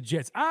against the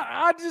Jets.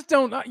 I just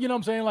don't, you know what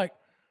I'm saying? Like,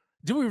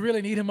 do we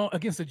really need him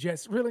against the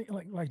Jets? Really?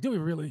 Like, do we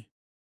really?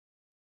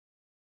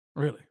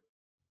 Really?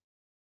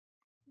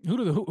 Who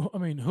do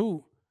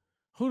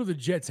the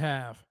Jets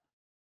have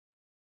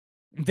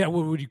that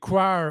would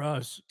require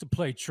us to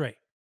play Trey?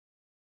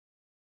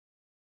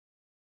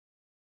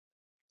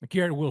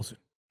 Garrett Wilson.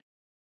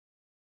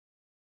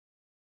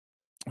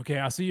 Okay,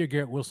 I'll see you,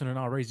 Garrett Wilson, and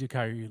I'll raise you,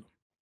 Kyer Elam.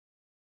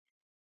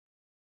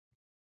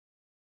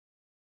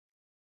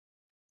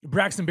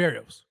 Braxton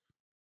Berrios.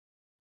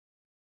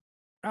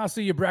 I'll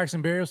see you,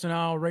 Braxton Berrios, and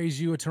I'll raise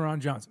you a Teron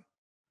Johnson.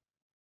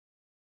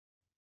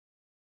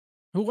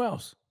 Who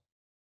else?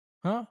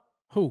 Huh?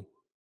 Who?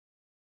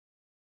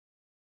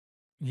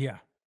 Yeah,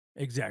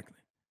 exactly.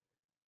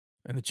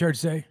 And the church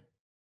say,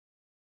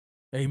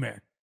 amen.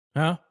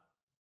 Huh?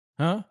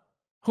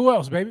 Who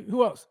else, baby?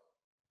 Who else?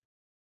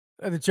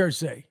 And the church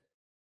say,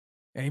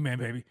 amen,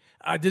 baby.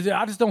 I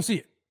just don't see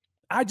it.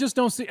 I just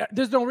don't see it.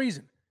 There's no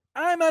reason.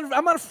 I'm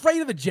not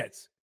afraid of the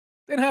Jets.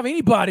 They don't have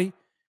anybody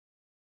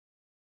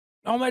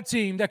on that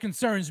team that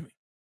concerns me.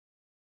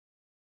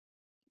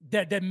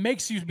 That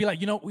makes you be like,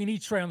 we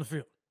need Trey on the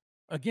field.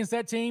 Against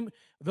that team,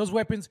 those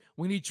weapons,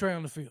 we need Trey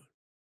on the field.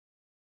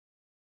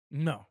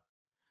 No.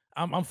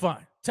 I'm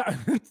fine.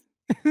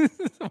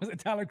 Was it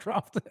Tyler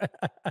Croft?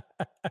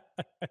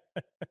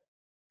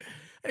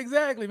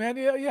 Exactly, man.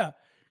 Yeah.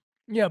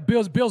 Yeah,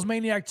 Bills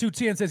Maniac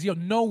 210 says,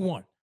 no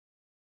one.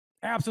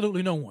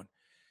 Absolutely no one.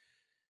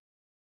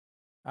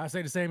 I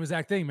say the same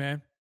exact thing,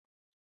 man.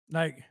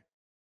 Like,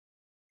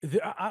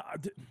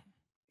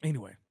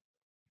 anyway,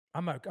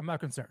 I'm not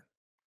concerned.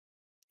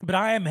 But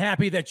I am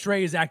happy that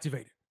Trey is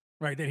activated,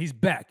 right? That he's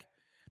back.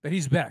 But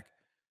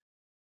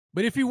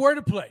if he were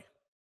to play,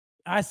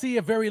 I see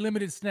a very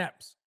limited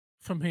snaps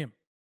from him,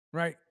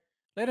 right?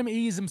 Let him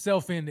ease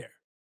himself in there.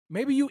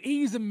 Maybe you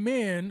ease him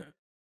in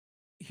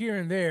here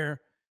and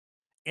there,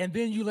 and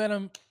then you let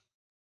him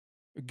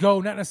go,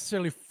 not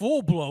necessarily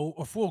full blow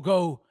or full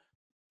go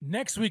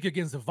next week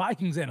against the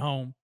Vikings at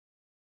home,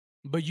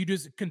 but you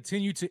just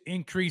continue to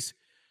increase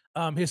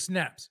his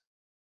snaps.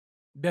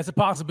 That's a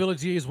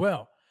possibility as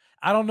well.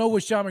 I don't know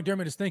what Sean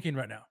McDermott is thinking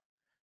right now,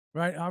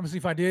 right? Obviously,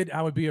 if I did,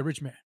 I would be a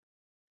rich man,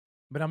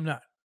 but I'm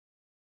not.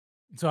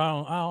 So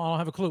I don't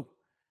have a clue.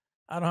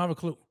 I don't have a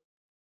clue.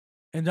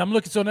 And I'm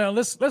looking. So now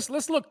let's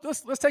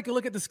take a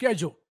look at the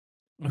schedule,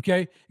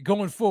 okay,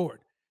 going forward.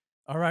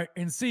 All right,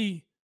 and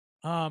see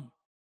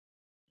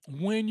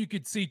when you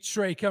could see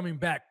Trey coming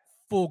back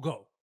full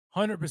go,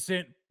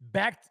 100%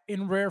 back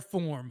in rare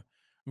form,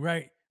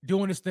 right,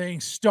 doing his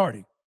thing,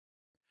 starting.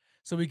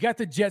 So we got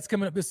the Jets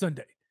coming up this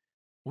Sunday.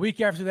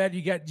 Week after that,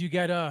 you got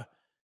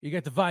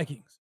the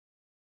Vikings.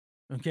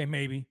 Okay,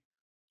 maybe.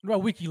 What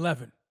about week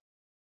 11?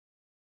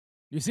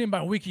 You see him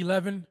by week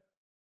 11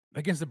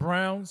 against the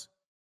Browns?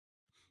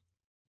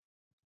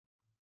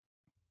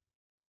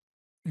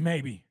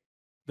 Maybe.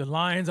 The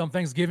Lions on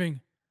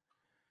Thanksgiving?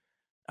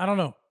 I don't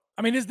know.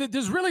 I mean,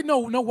 there's really no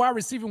wide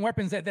receiving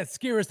weapons that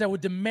scare us that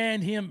would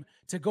demand him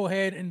to go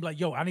ahead and like,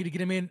 yo, I need to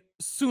get him in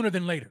sooner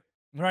than later,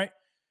 right?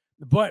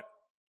 But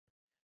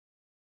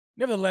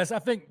nevertheless, I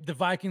think the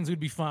Vikings would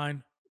be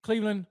fine.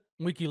 Cleveland,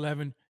 week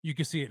 11, you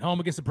can see it. Home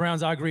against the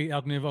Browns, I agree.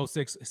 Alkniv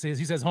 06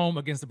 says home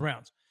against the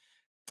Browns.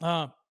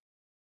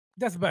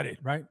 That's about it,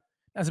 right?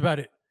 That's about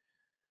it.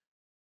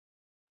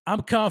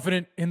 I'm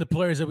confident in the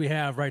players that we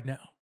have right now.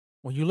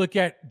 When you look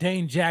at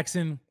Dane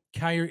Jackson,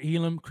 Kaiir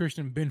Elam,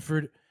 Christian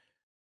Benford,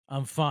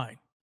 I'm fine.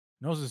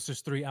 Those are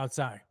just three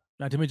outside.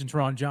 Not to mention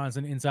Teron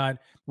Johnson inside.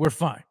 We're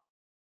fine.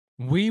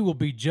 We will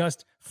be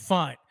just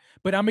fine.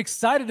 But I'm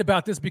excited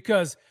about this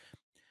because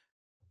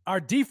our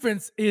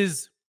defense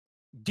is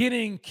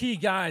getting key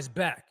guys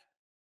back,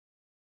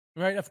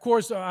 right? Of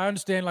course, I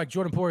understand like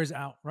Jordan Poyer is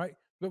out, right?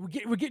 But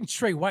we're getting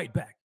Trey White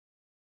back.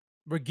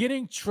 We're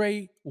getting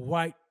Trey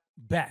White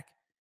back.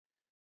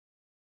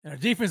 And our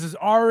defense is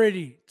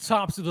already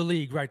tops of the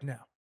league right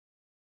now.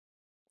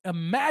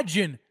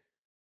 Imagine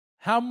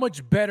how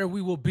much better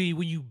we will be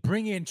when you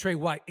bring in Trey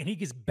White and he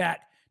gets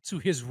back to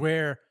his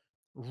rare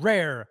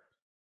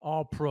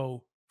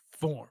all-pro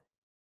form.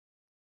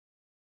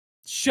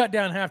 Shut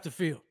down half the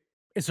field.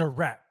 It's a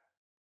wrap.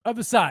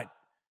 Other side.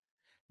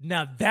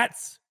 Now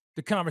that's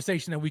the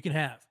conversation that we can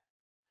have.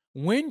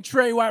 When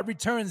Trey White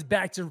returns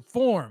back to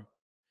form,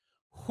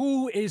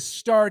 who is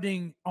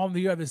starting on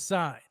the other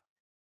side?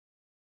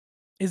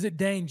 Is it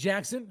Dane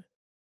Jackson?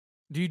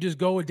 Do you just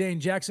go with Dane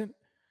Jackson?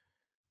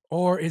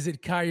 Or is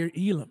it Kaiir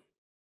Elam?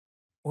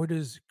 Or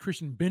does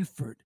Christian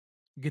Benford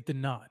get the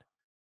nod?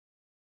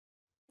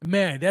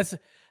 Man, that's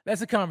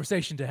a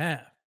conversation to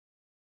have.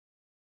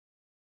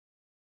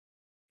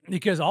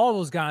 Because all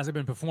those guys have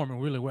been performing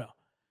really well.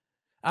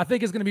 I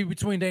think it's going to be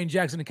between Dane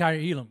Jackson and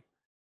Kaiir Elam.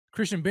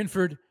 Christian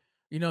Benford,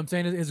 you know what I'm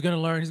saying, is going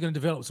to learn. He's going to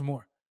develop some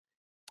more.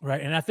 Right?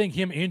 And I think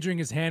him injuring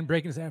his hand,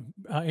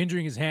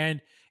 injuring his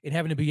hand and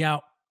having to be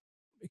out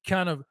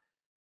kind of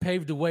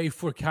paved the way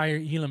for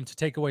Kaiir Elam to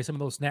take away some of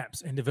those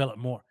snaps and develop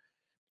more.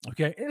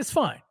 Okay? And it's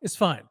fine. It's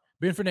fine.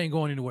 Benford ain't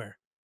going anywhere.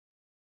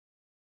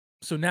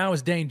 So now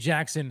it's Dane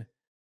Jackson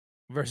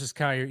versus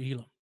Kaiir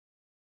Elam.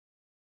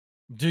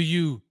 Do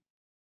you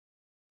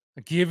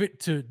give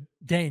it to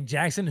Dane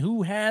Jackson,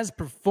 who has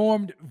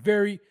performed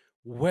very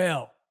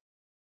well?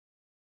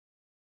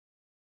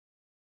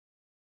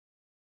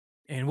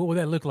 And what would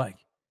that look like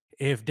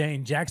if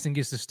Dane Jackson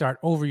gets to start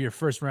over your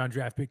first-round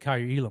draft pick,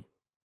 Kaiir Elam?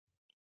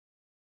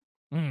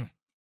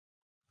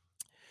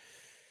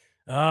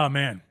 Oh,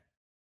 man.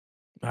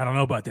 I don't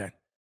know about that.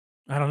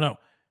 I don't know.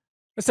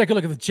 Let's take a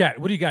look at the chat.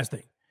 What do you guys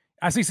think?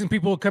 I see some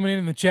people coming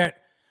in the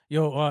chat,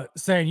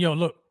 saying,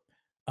 look,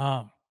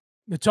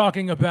 they're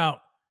talking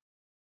about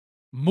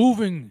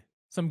moving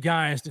some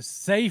guys to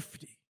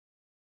safety.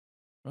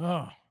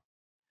 Oh,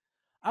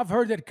 I've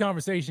heard that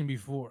conversation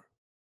before.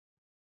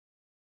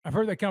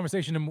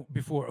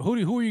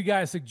 Who are you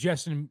guys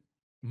suggesting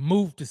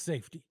move to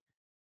safety?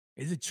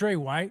 Is it Trey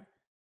White?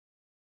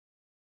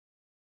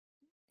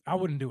 I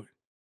wouldn't do it.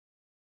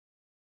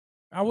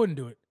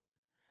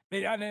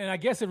 And I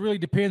guess it really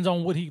depends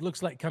on what he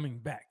looks like coming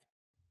back,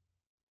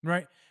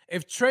 right?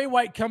 If Trey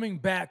White coming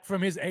back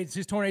from his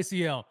torn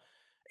ACL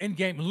in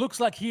game looks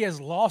like he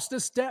has lost a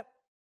step,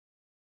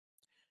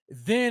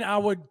 then I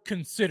would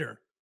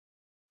consider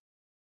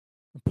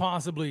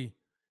possibly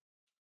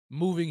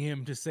moving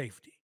him to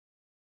safety.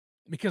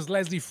 Because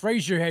Leslie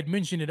Frazier had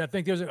mentioned it. I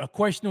think there was a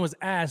question that was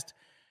asked.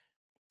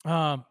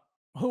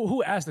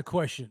 Who asked the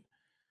question?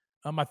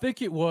 I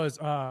think it was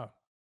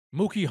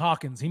Mookie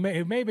Hawkins. It may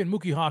have been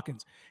Mookie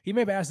Hawkins. He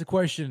may have asked the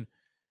question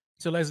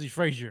to Leslie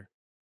Frazier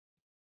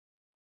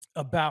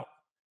about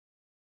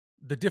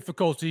the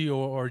difficulty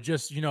or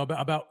just,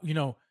 about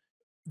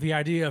the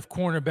idea of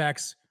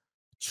cornerbacks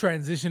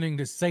transitioning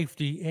to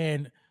safety.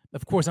 And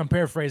of course, I'm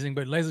paraphrasing,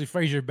 but Leslie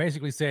Frazier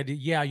basically said,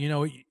 yeah,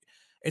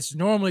 it's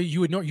normally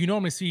you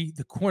normally see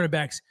the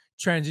cornerbacks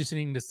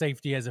transitioning to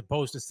safety as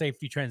opposed to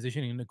safety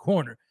transitioning in the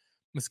corner.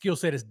 The skill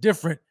set is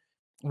different,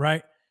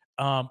 right?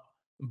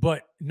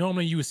 But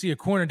normally you would see a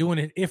corner doing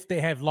it if they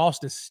have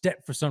lost a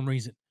step for some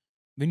reason.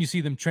 Then you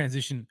see them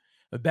transition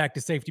back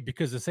to safety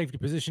because the safety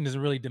position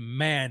doesn't really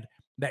demand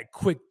that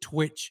quick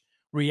twitch,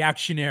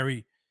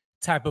 reactionary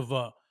type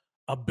of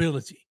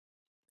ability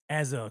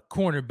as a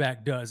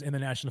cornerback does in the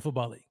National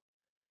Football League.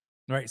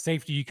 Right?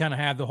 Safety, you kind of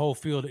have the whole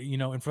field,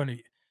 in front of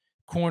you.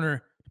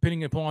 Corner,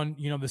 depending upon,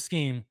 the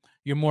scheme,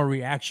 you're more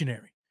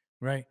reactionary,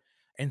 right?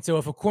 And so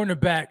if a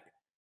cornerback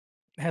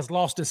has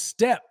lost a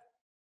step,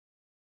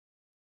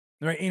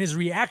 right, in his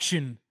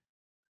reaction,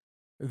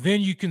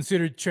 then you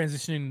consider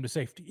transitioning to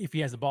safety if he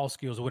has the ball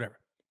skills or whatever.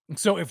 And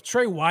so if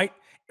Trey White,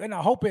 and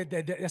I hope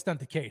that's not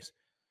the case,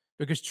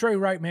 because Trey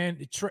White, man,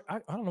 I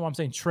don't know why I'm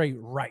saying Trey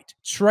Wright.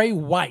 Trey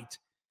White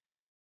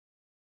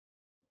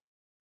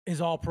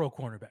is all pro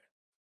cornerback.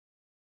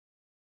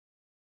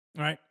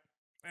 All right.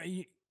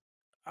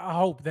 I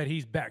hope that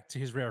he's back to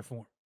his rare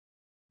form.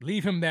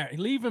 Leave him there.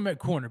 Leave him at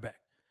cornerback.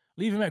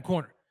 Leave him at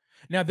corner.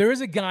 Now, there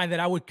is a guy that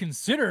I would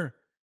consider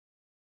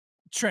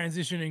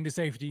transitioning to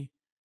safety,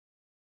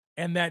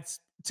 and that's,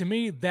 to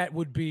me, that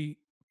would be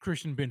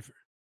Christian Benford.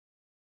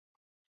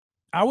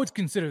 I would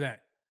consider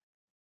that.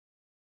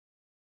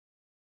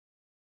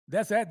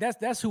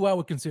 That's who I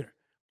would consider.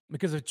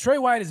 Because if Trey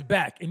White is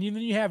back, and then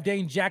you have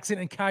Dane Jackson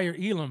and Kyer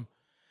Elam,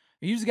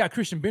 you just got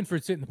Christian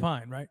Benford sitting in the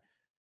pine, right?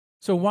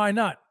 So why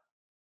not?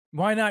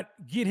 Why not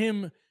get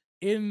him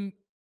in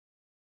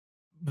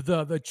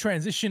the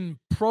transition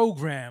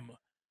program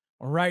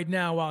right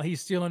now while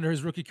he's still under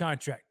his rookie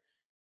contract?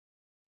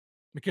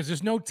 Because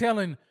there's no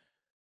telling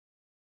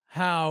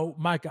how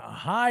Micah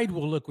Hyde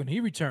will look when he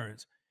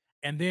returns.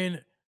 And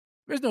then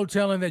there's no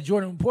telling that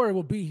Jordan Poyer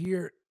will be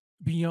here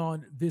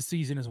beyond this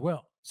season as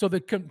well. So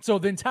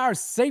the entire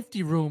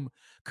safety room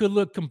could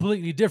look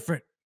completely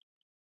different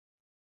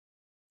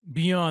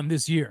beyond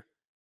this year.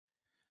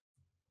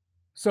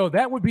 So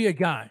that would be a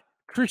guy.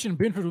 Christian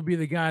Benford would be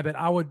the guy that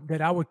I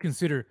would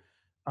consider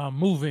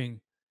moving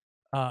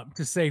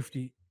to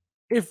safety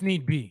if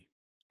need be.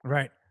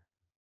 Right.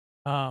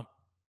 Let's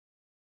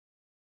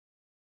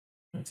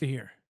see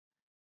here.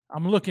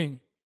 I'm looking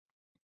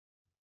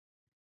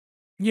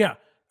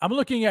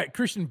at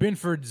Christian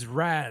Benford's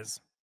RAS,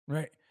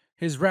 right?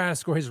 His RAS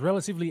score, his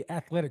relatively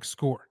athletic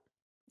score.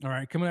 All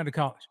right, coming out of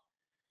college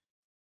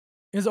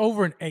is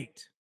over an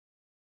 8.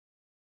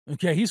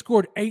 Okay, he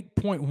scored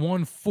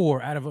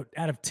 8.14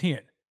 out of 10.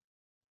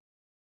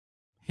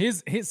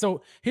 His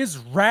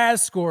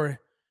RAS score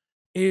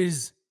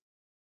is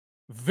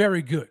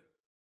very good.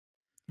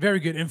 Very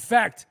good. In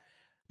fact,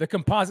 the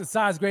composite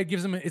size grade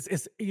gives him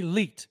it's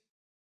elite.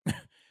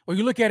 When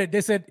you look at it,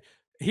 they said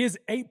his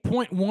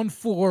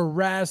 8.14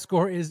 RAS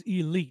score is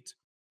elite.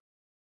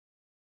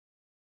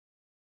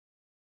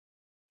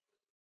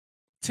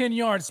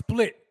 10-yard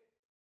split,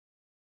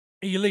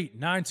 elite,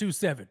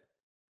 9.27.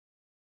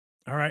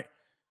 All right.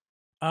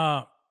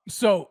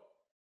 So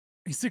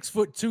he's 6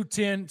 foot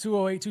 210,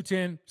 208,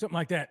 210, something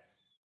like that.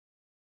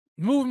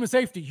 Move him to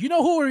safety. You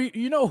know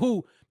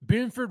who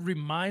Benford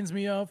reminds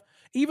me of?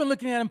 Even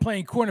looking at him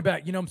playing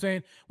cornerback, you know what I'm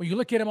saying? When you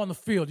look at him on the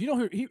field, you know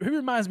who he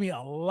reminds me a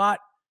lot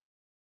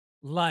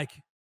like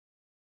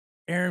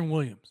Aaron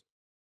Williams.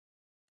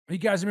 You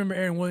guys remember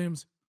Aaron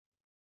Williams,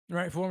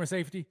 right? Former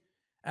safety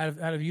out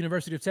of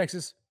University of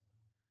Texas.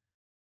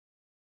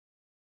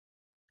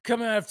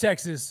 Coming out of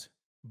Texas,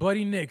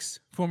 Buddy Nix,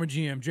 former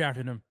GM,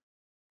 drafted him.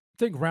 I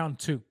think round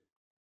 2.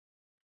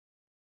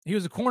 He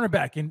was a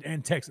cornerback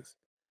in Texas.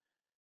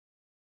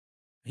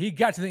 He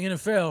got to the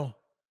NFL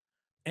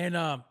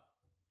and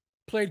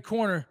played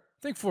corner, I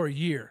think, for a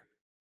year.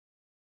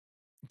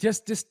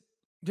 Just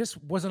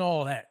wasn't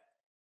all that,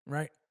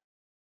 right?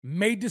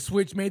 Made the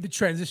switch, made the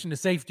transition to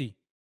safety,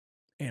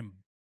 and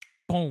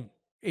boom,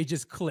 it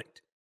just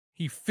clicked.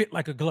 He fit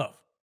like a glove.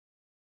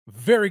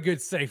 Very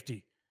good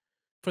safety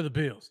for the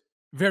Bills.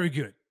 Very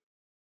good.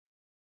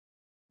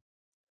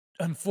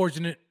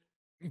 Unfortunate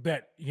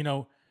that,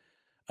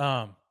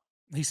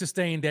 he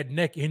sustained that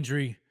neck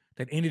injury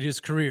that ended his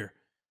career.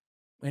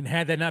 And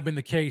had that not been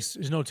the case,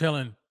 there's no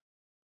telling,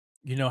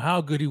 how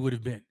good he would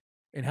have been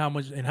and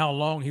how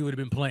long he would have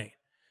been playing.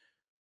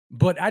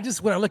 But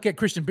when I look at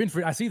Christian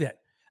Benford, I see that.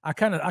 I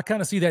kind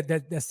of see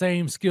that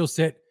same skill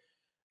set,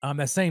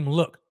 that same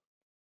look.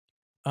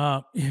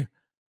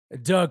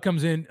 Doug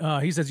comes in.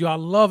 He says, "Yo, I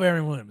love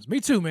Aaron Williams."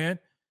 Me too, man.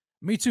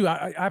 Me too.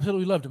 I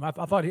absolutely loved him. I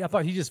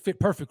thought he just fit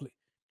perfectly.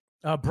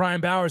 Brian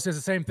Bauer says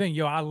the same thing.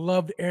 Yo, I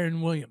loved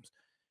Aaron Williams.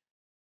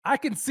 I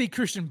can see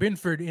Christian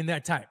Benford in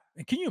that type.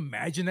 And can you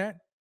imagine that?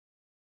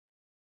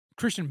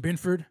 Christian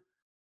Benford,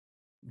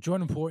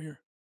 Jordan Poyer,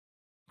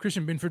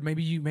 Christian Benford.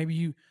 Maybe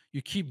you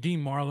keep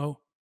Dean Marlowe.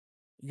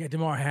 You got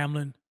DeMar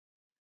Hamlin.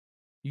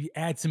 You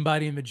add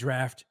somebody in the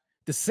draft.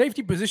 The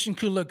safety position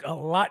could look a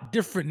lot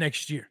different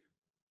next year,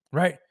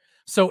 right?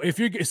 So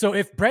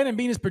if Brandon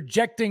Beane is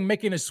projecting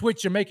making a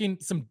switch or making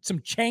some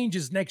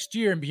changes next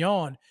year and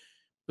beyond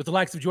with the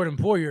likes of Jordan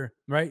Poyer,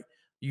 right?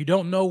 You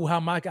don't know how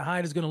Micah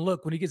Hyde is going to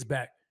look when he gets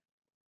back.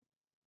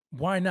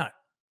 Why not?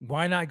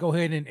 Why not go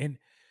ahead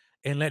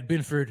and let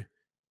Benford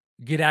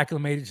get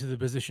acclimated to the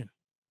position,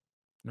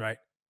 right?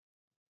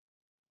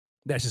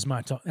 That's just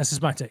my talk. That's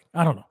just my take.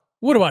 I don't know.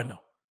 What do I know?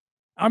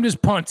 I'm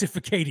just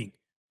pontificating.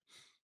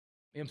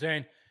 You know what I'm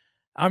saying?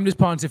 I'm just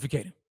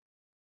pontificating.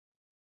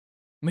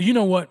 But you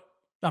know what?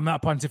 I'm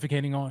not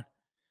pontificating on.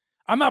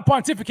 I'm not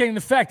pontificating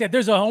the fact that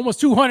there's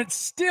almost 200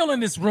 still in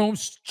this room,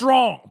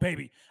 strong,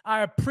 baby.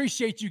 I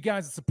appreciate you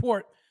guys'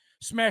 support.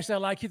 Smash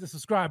that like, hit the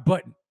subscribe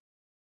button.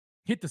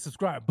 Hit the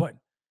subscribe button.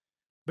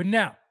 But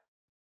now,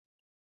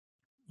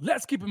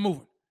 let's keep it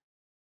moving.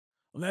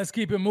 Let's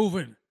keep it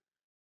moving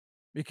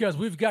because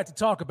we've got to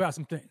talk about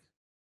some things.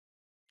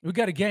 We've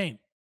got a game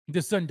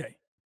this Sunday,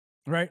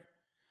 right?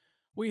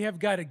 We have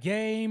got a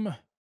game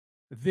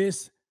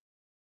this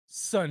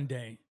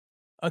Sunday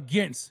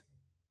against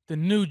the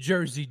New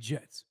Jersey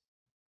Jets.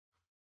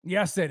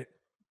 Yeah, I said it.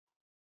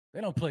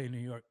 They don't play in New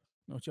York.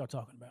 Know what y'all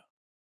talking about.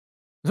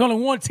 There's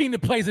only one team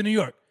that plays in New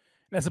York.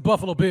 That's the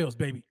Buffalo Bills,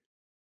 baby.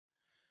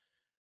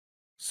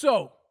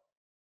 So,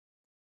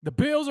 the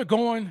Bills are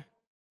going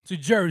to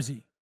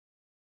Jersey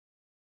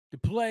to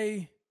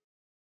play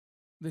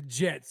the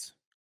Jets,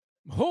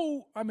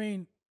 who, I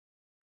mean,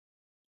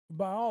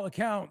 by all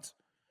accounts,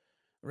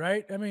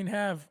 right? I mean,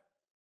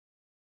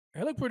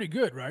 they look pretty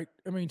good, right?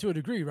 I mean, to a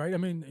degree, right? I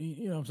mean,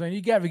 you know what I'm saying?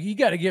 You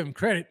got to give them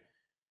credit.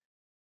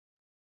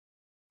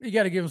 You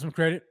got to give them some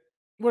credit.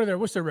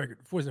 What's their record?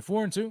 Was it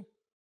 4-2?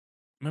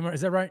 Remember,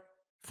 is that right?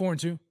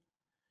 4-2.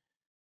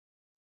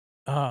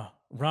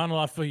 Ronald,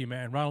 I feel you,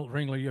 man. Ronald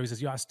Ringler, he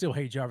says, I still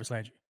hate Jarvis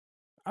Landry.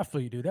 I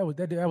feel you, dude. That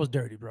was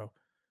dirty, bro.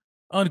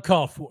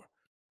 Uncalled for.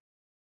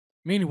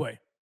 Anyway,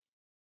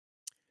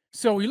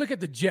 so we look at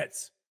the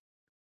Jets.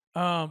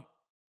 The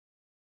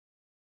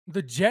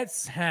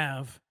Jets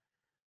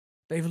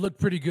they've looked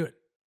pretty good.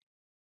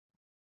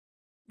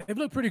 They've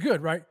looked pretty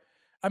good, right?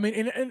 I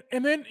mean,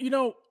 and then, you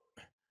know,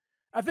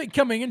 I think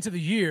coming into the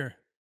year,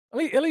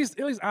 at least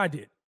I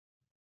did.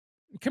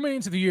 Coming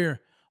into the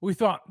year, we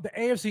thought the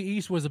AFC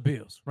East was the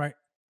Bills, right?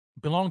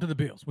 Belonged to the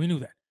Bills. We knew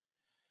that.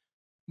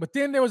 But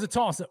then there was a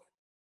toss-up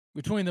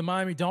between the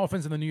Miami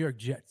Dolphins and the New York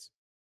Jets.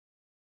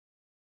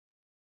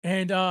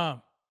 And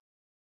the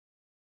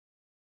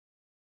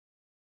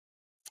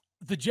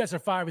Jets are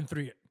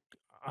 5-3.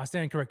 I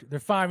stand corrected. They're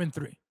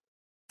 5-3.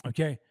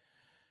 Okay.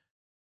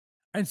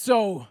 And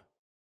so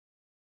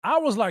I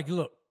was like,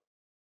 look,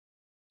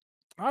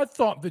 I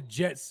thought the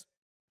Jets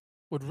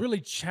would really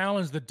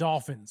challenge the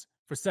Dolphins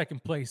for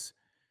second place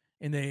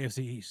in the AFC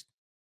East.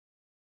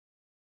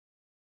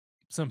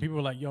 Some people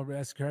were like, yo,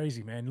 that's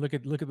crazy, man. Look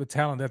at the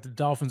talent that the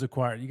Dolphins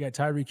acquired. You got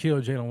Tyreek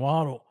Hill, Jalen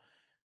Waddle,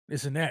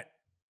 this and that.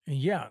 And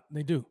yeah,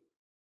 they do.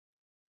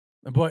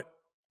 But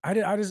I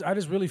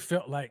just really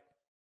felt like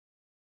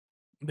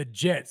the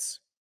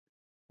Jets,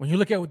 when you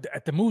look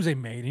at the moves they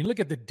made, and you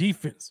look at the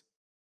defense,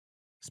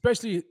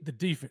 especially the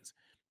defense,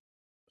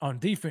 on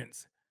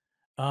defense,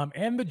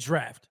 and the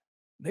draft,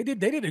 they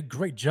did a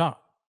great job.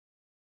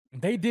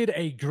 They did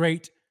a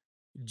great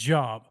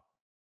job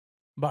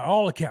by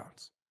all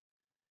accounts.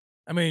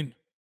 I mean,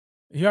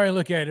 you already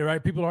look at it,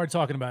 right? People are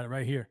talking about it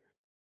right here.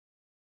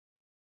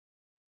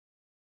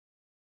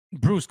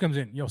 Bruce comes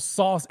in. Yo,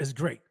 Sauce is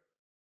great.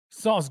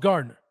 Sauce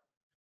Gardner.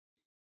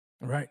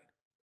 All right.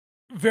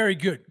 Very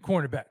good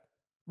cornerback.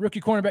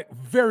 Rookie cornerback,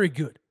 very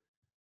good.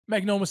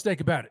 Make no mistake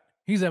about it.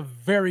 He's a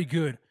very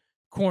good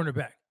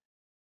cornerback.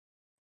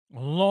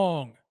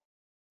 Long,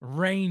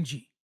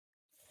 rangy,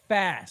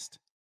 fast,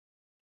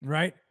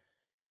 right?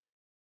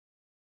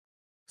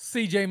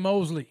 CJ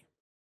Mosley.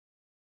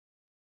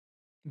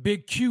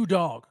 Big Q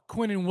dog,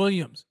 Quinnen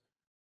Williams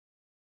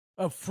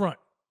up front.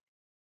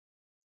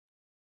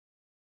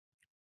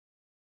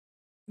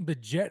 The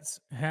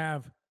Jets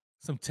have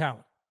some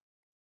talent.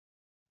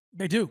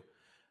 They do.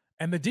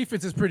 And the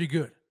defense is pretty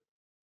good.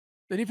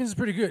 The defense is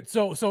pretty good.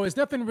 So it's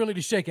nothing really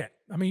to shake at.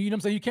 I mean, you know what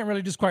I'm saying? You can't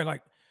really just quite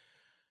like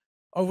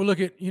overlook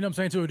it, you know what I'm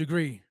saying, to a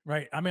degree,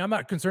 right? I mean, I'm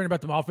not concerned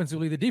about them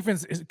offensively. The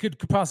defense could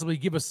possibly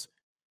give us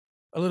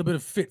a little bit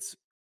of fits.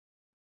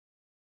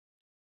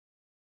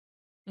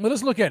 But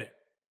let's look at it.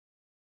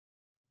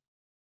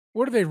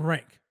 Where do they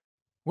rank?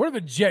 Where do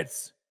the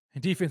Jets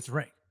defense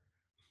rank?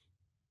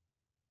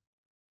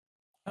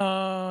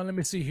 Let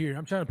me see here.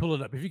 I'm trying to pull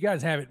it up. If you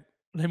guys have it,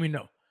 let me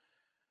know.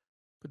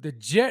 But the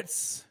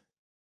Jets,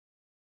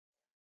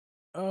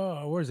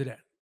 where's it at?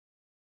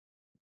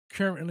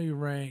 Currently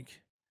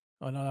rank.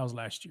 Oh no, that was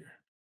last year.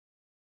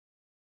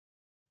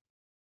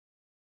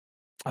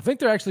 I think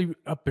they're actually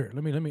up there.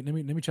 Let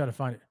me try to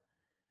find it.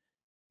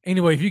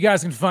 Anyway, if you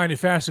guys can find it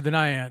faster than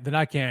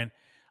I can,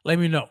 let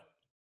me know.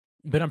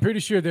 But I'm pretty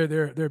sure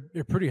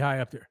they're pretty high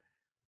up there,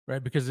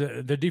 right? Because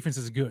their defense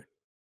is good.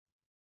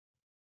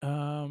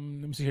 Let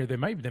me see here. They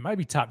might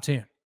be top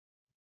 10.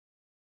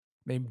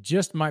 They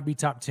just might be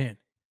top 10.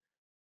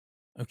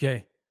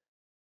 Okay.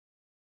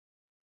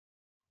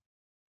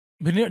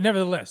 But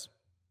nevertheless,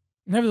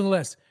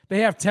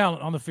 they have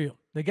talent on the field.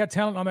 They got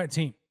talent on that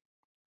team.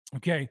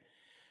 Okay.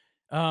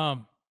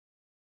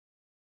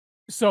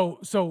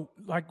 So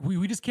like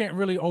we just can't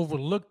really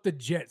overlook the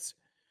Jets.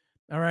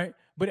 All right.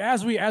 But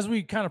as we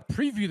kind of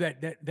preview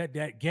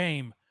that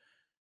game,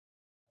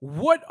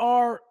 what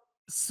are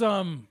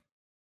some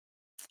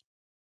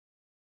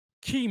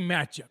key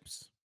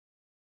matchups?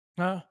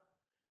 Huh?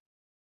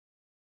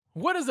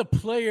 What is a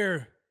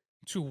player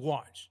to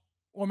watch,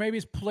 or maybe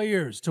it's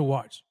players to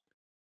watch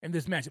in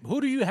this matchup?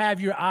 Who do you have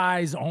your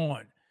eyes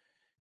on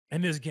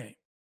in this game?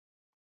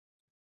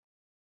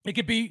 It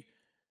could be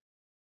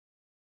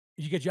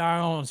you get your eye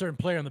on a certain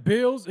player on the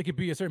Bills. It could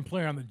be a certain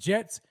player on the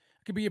Jets.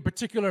 It could be a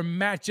particular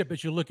matchup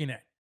that you're looking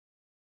at.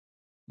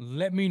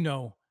 Let me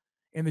know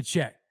in the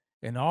chat.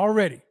 And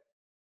already,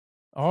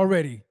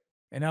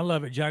 and I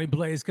love it, Johnny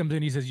Blaze comes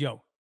in, he says,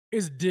 yo,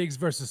 it's Diggs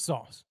versus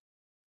Sauce.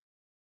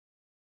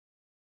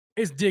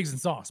 It's Diggs and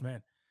Sauce,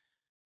 man.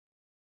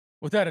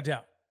 Without a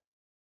doubt.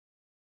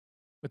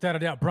 Without a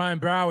doubt. Brian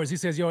Bowers, he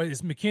says, yo,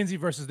 it's McKenzie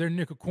versus their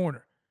nickel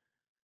corner.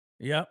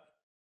 Yep.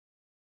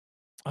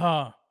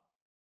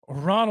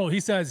 Ronald, he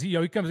says,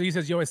 he comes, he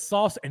says, yo, it's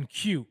Sauce and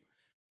Q.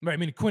 Right, I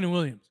mean, Quinnen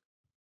Williams.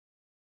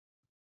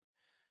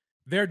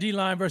 Their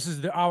D-line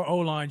versus our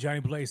O-line, Johnny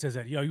Blaze says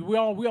that. Yo, we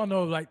all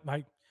know, like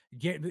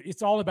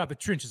it's all about the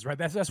trenches, right?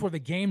 That's where the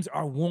games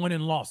are won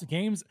and lost. The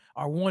games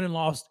are won and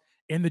lost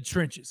in the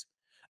trenches.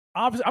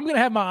 Obviously, I'm going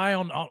to have my eye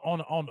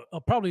on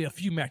probably a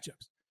few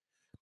matchups.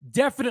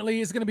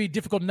 Definitely, it's going to be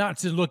difficult not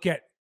to look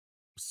at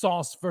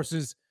Sauce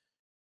versus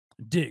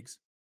Diggs.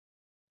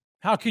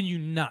 How can you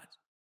not?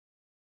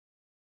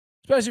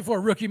 Especially for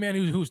a rookie man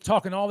who's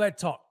talking all that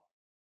talk,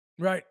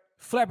 right?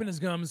 Flapping his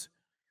gums,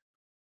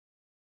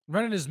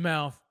 running his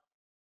mouth.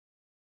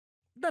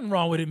 Nothing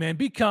wrong with it, man.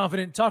 Be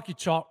confident. Talk your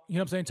chalk. You know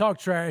what I'm saying? Talk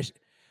trash.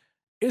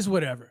 It's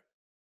whatever.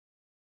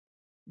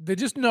 They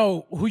just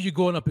know who you're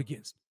going up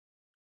against.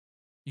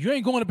 You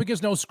ain't going up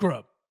against no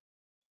scrub.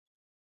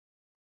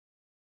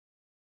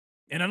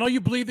 And I know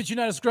you believe that you're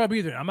not a scrub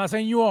either. I'm not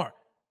saying you are.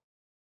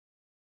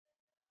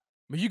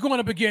 But you're going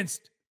up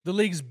against the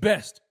league's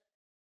best.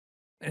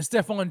 And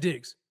Stephon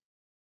Diggs,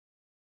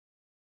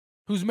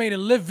 who's made a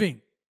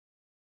living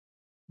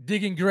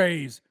digging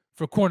graves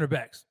for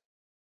cornerbacks.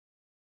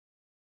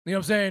 You know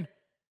what I'm saying?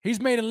 He's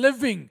made a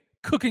living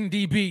cooking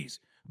DBs,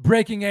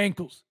 breaking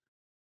ankles.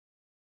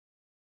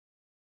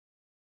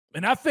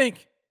 And I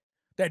think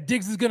that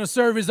Diggs is going to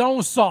serve his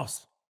own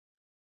sauce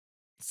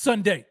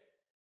Sunday.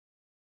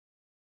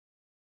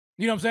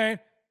 You know what I'm saying?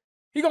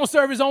 He's going to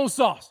serve his own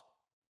sauce.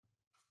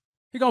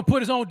 He's going to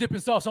put his own dipping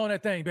sauce on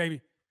that thing,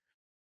 baby.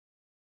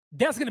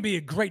 That's going to be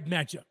a great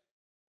matchup.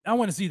 I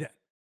want to see that.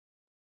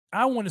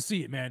 I want to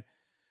see it, man.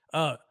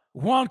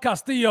 Juan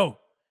Castillo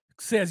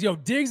says, yo,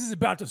 Diggs is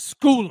about to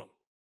school him.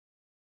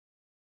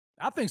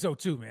 I think so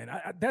too, man.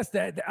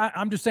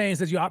 I'm just saying,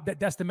 says, yo,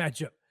 that's the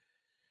matchup.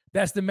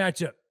 That's the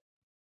matchup.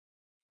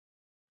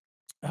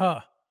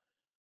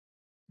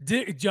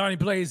 Johnny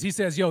Blaze, he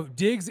says, yo,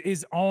 Diggs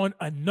is on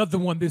another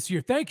one this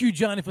year. Thank you,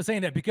 Johnny, for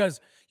saying that,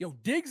 because, yo,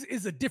 Diggs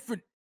is a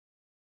different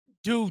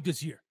dude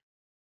this year.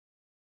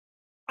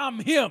 I'm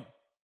him.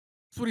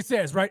 That's what he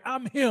says, right?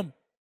 I'm him.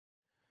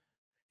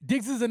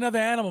 Diggs is another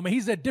animal, man.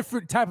 He's a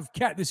different type of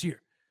cat this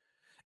year.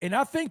 And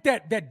I think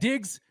that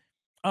Diggs,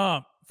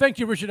 thank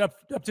you, Richard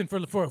Upton,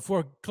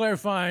 for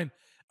clarifying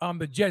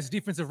the Jets'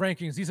 defensive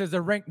rankings. He says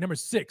they're ranked number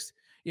 6.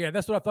 Yeah,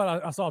 that's what I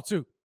thought I saw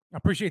too. I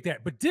appreciate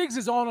that. But Diggs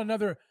is on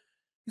another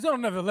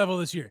level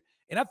this year.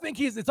 And I think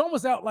it's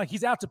almost out like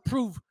he's out to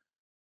prove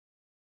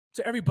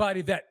to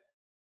everybody that,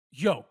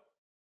 yo,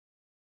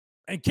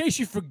 in case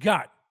you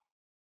forgot,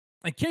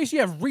 in case you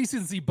have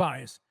recency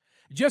bias,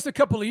 just a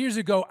couple of years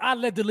ago, I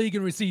led the league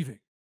in receiving.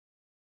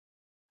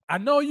 I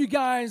know you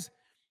guys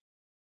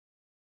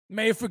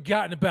may have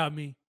forgotten about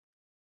me.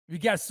 You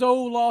got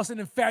so lost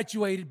and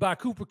infatuated by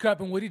Cooper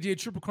Kupp and what he did,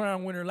 Triple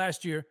Crown winner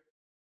last year.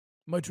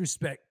 Much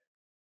respect.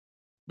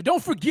 But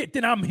don't forget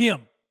that I'm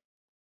him.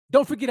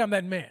 Don't forget I'm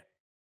that man.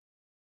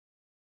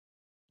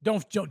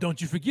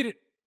 Don't you forget it.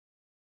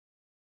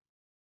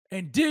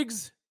 And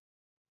Diggs,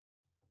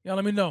 y'all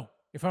let me know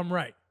if I'm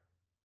right.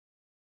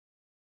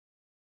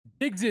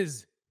 Diggs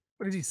is,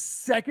 what is he,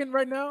 second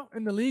right now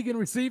in the league in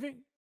receiving?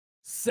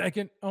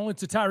 Second, only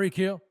to Tyreek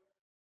Hill.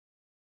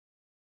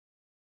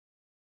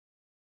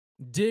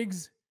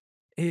 Diggs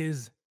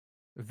is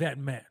that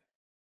man.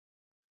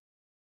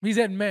 He's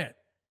that man.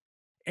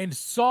 And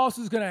Sauce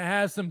is going to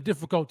have some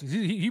difficulties.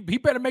 He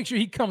better make sure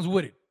he comes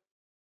with it.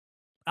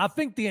 I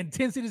think the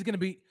intensity is going to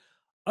be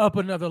up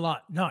another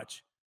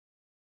notch.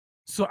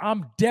 So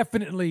I'm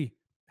definitely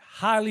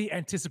highly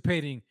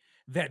anticipating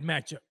that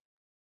matchup.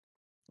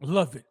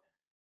 Love it.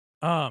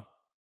 Another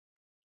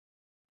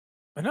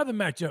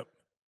matchup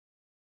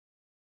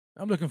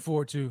I'm looking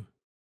forward to,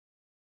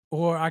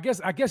 or I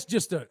guess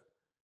just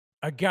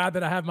a guy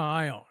that I have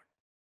my eye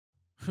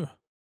on.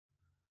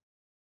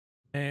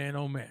 Man,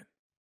 oh man.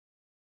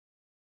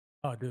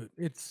 Oh, dude,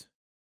 it's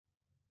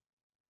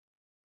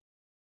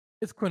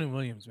Quinnen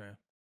Williams, man.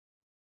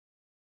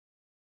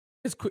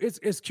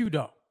 It's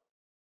Q-Dog.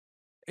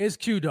 It's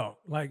Q-Dog.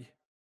 Like,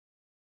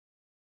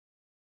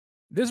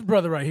 this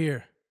brother right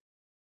here,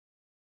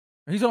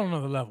 he's on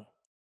another level.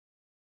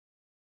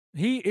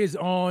 He is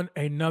on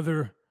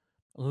another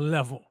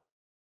level.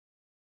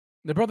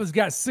 The brother's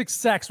got 6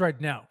 sacks right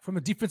now from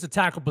the defensive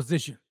tackle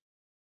position.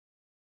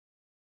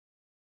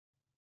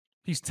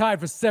 He's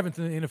tied for 7th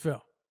in the NFL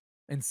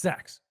in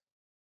sacks.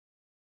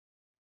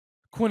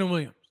 Quinnen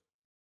Williams.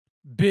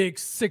 big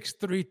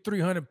 6'3",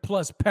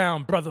 300-plus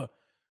pound brother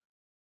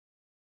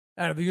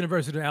out of the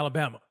University of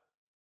Alabama.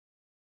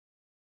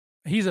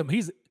 He's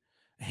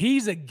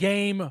a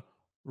game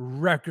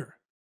wrecker.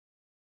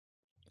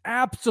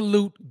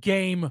 Absolute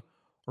game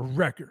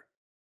wrecker.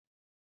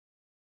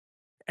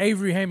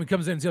 Avery Heyman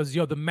comes in and says,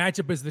 yo, the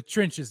matchup is the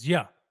trenches.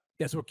 Yeah,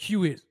 that's where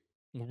Q is.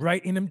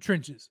 Right in them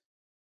trenches.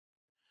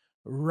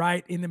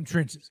 Right in them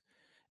trenches.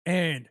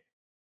 And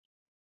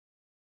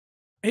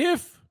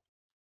if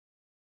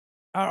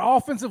our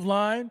offensive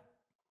line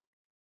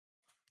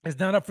is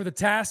not up for the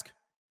task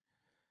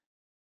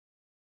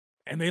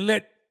and they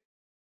let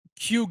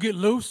Q get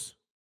loose,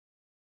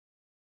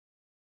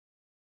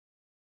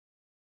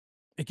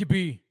 it could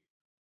be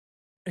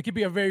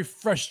a very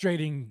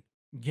frustrating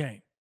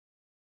game,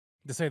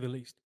 to say the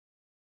least.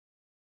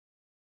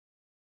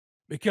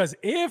 Because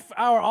if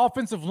our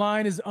offensive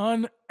line is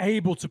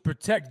unable to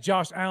protect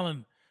Josh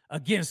Allen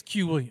against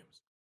Q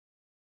Williams,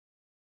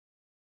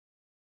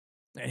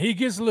 and he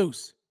gets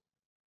loose,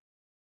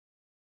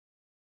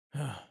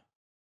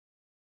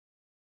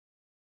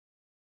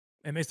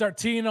 and they start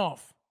teeing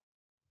off,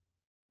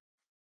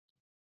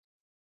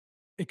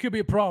 it could be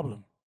a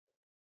problem.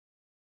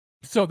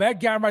 So that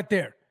guy right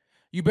there,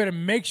 you better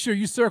make sure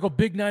you circle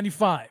Big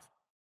 95,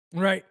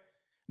 right?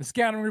 The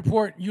scouting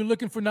report, you're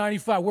looking for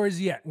 95. Where is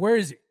he at? Where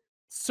is he?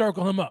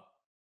 Circle him up.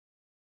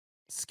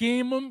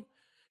 Scheme him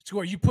to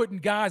where you putting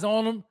guys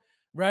on him,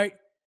 right?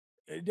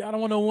 I don't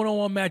want no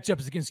one-on-one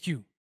matchups against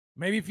Q.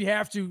 Maybe if you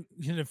have to,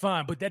 then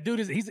fine. But that dude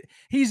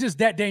he's just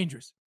that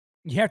dangerous.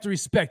 You have to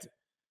respect it.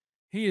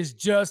 He is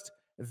just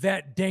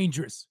that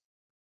dangerous.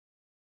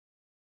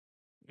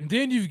 And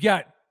then you've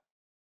got,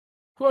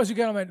 who else you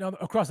got on that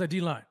across that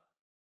D line?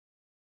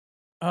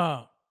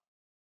 Let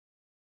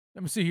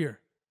me see here.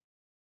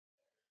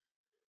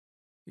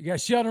 You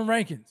got Sheldon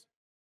Rankins,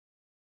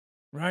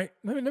 right?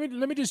 Let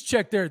me just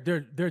check their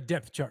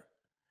depth chart.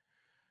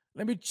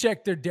 Let me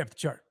check their depth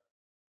chart.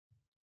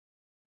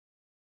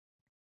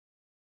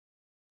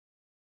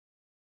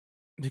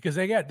 Because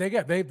they've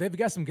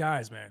got some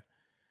guys, man.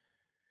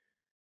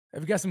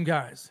 They've got some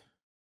guys.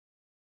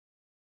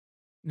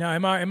 Now,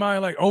 am I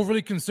like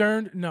overly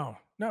concerned? No,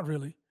 not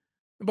really.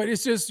 But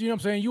it's just, you know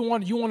what I'm saying? You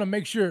want to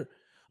make sure,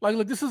 like,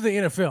 look, this is the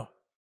NFL.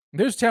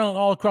 There's talent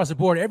all across the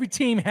board. Every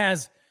team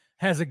has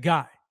a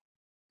guy.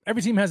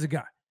 Every team has a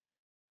guy.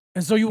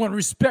 And so you want to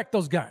respect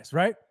those guys,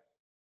 right?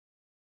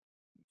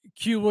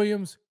 Q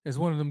Williams is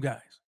one of them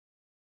guys.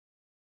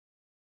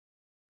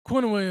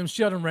 Quinn Williams,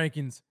 Sheldon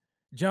Rankins,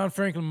 John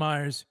Franklin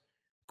Myers,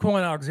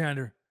 Quan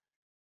Alexander,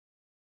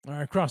 all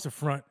right, across the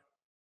front.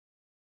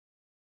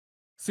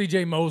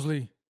 C.J. Mosley.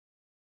 I'm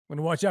going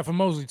to watch out for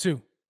Mosley,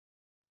 too.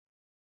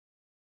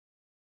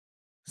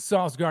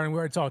 Sauce Gardner, we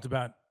already talked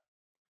about.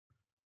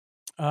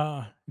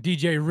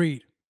 DJ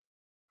Reed,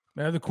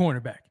 the other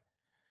cornerback,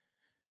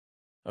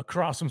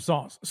 across from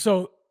Sauce.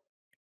 So,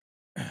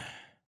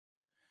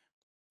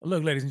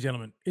 look, ladies and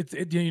gentlemen,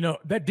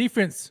 that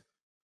defense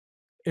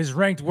is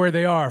ranked where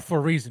they are for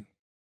a reason.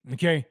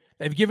 Okay,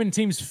 they've given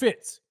teams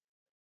fits.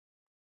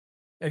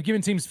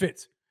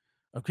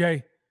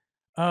 Okay,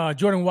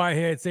 Jordan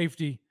Whitehead,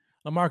 safety.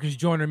 LaMarcus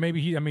Joyner, maybe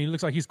he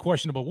looks like he's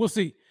questionable. We'll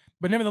see.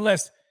 But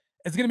nevertheless,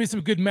 it's going to be some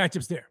good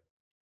matchups there.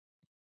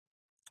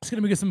 It's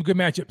going to be some good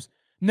matchups.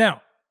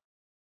 Now,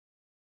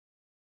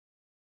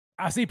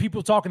 I see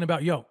people talking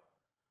about,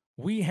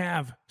 we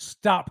have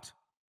stopped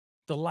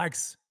the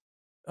likes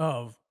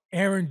of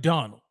Aaron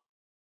Donald,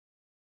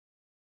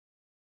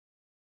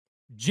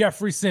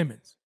 Jeffrey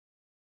Simmons,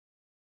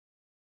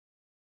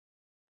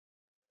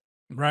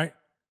 right?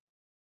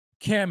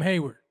 Cam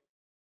Hayward.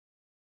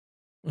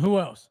 Who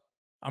else?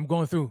 I'm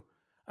trying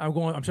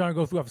to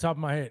go through off the top of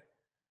my head.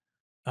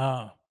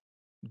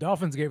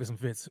 Dolphins gave us some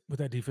fits with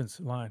that defense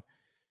line.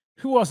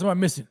 Who else am I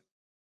missing?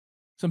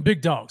 Some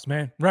big dogs,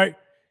 man, right?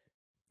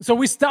 So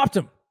we stopped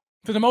them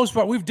for the most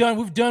part. We've done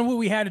what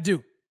we had to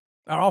do.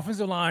 Our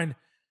offensive line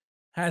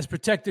has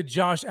protected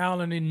Josh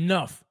Allen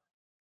enough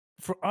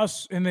for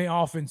us in the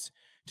offense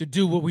to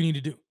do what we need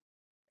to do.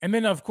 And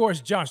then, of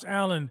course, Josh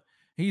Allen,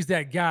 he's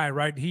that guy,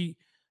 right? He,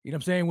 you know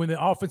what I'm saying, when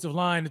the offensive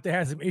line, if they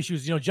have some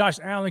issues, Josh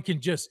Allen can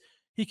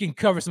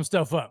cover some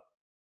stuff up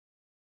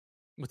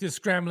with his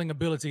scrambling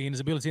ability and his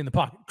ability in the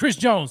pocket. Chris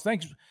Jones,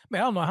 thanks.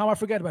 Man, I don't know how I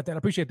forgot about that. I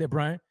appreciate that,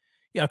 Brian.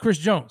 Yeah, Chris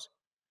Jones.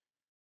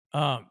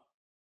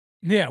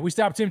 Yeah, we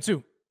stopped him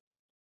too.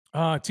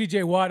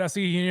 TJ Watt, I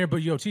see you in here,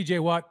 but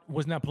TJ Watt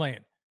was not playing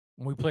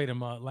when we played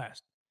him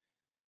last.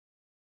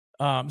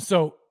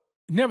 So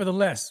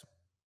nevertheless,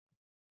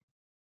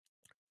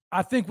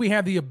 I think we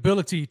have the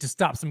ability to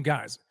stop some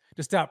guys,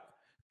 to stop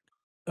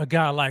a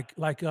guy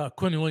like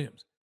Quinn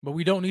Williams, but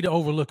we don't need to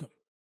overlook him.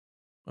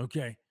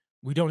 Okay,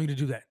 we don't need to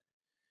do that.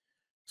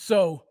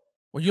 So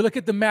when you look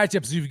at the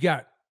matchups, you've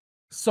got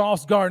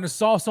Sauce Gardner,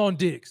 Sauce on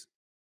Diggs.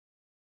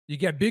 You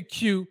got Big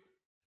Q,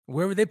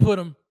 wherever they put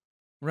him,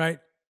 right?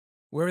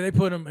 Wherever they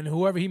put him, and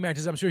whoever he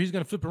matches, I'm sure he's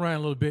going to flip around a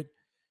little bit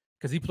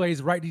because he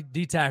plays right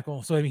D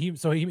tackle. So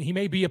he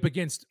may be up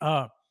against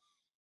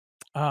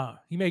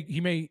he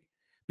may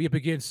be up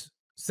against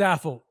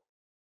Saffold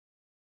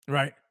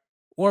right?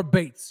 Or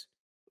Bates,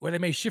 where they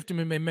may shift him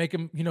and may make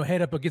him,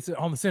 head up against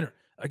on the center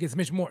against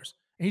Mitch Morse.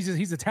 And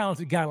he's a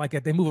talented guy like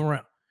that. They move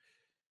around.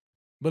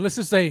 But let's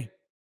just say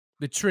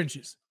the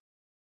trenches,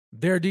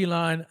 their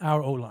D-line,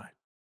 our O-line.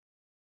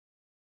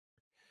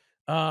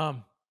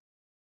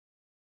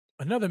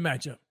 Another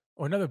matchup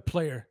or another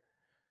player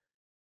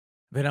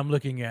that I'm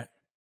looking at.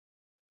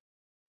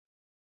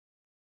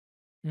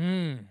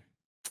 Let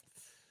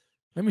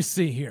me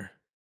see here.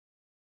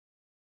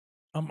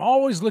 I'm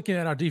always looking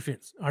at our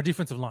defense, our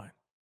defensive line.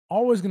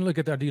 Always going to look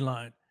at our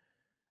D-line.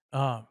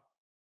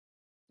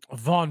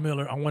 Von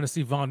Miller. I want to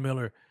see Von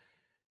Miller.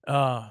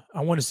 I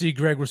want to see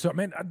Greg Rousseau.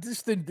 Man, I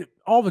just think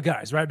all the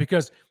guys, right?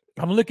 Because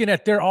I'm looking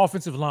at their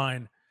offensive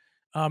line.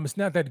 It's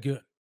not that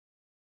good.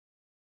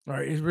 All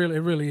right, it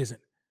really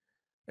isn't.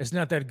 It's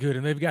not that good,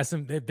 and they've got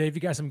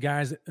some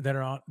guys that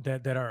are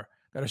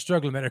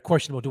struggling, that are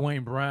questionable.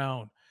 Dwayne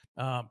Brown,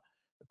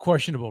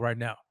 questionable right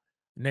now.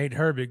 Nate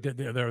Herbig,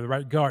 they're the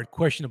right guard,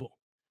 questionable.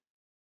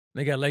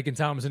 They got Laken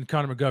Thompson,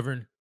 Connor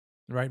McGovern,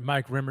 right?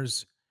 Mike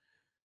Rimmers.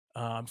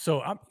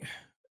 So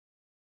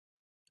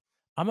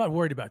I'm not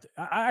worried about that.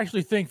 I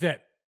actually think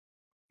that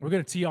we're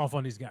going to tee off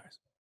on these guys.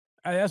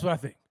 That's what I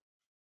think.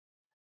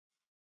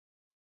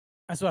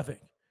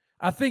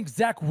 I think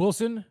Zach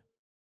Wilson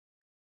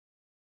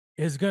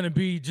is going to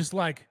be just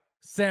like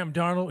Sam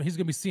Darnold. He's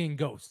going to be seeing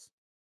ghosts.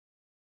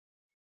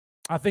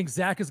 I think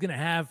Zach is going to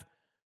have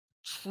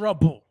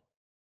trouble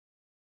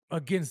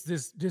against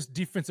this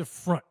defensive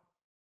front.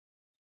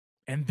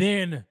 And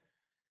then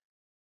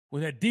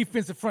when that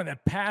defensive front,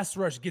 that pass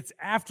rush gets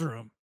after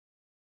him,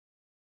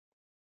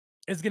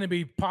 it's going to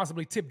be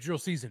possibly tip drill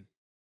season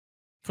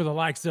for the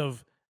likes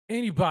of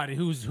anybody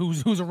who's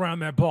around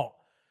that ball.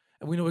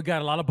 And we know we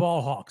got a lot of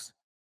ball hawks.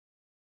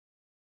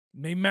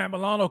 Maybe Matt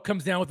Milano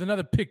comes down with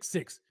another pick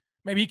six.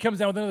 Maybe he comes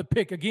down with another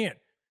pick again,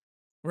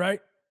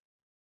 right?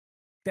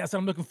 That's what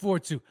I'm looking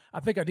forward to. I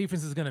think our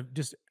defense is going to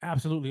just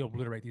absolutely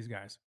obliterate these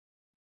guys.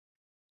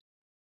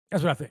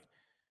 That's what I think.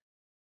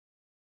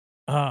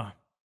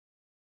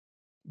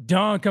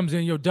 Don comes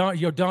in.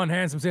 Don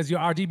Handsome says,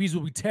 our DBs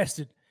will be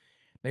tested.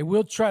 They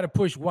will try to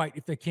push White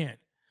if they can.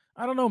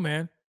 I don't know,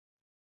 man.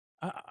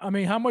 I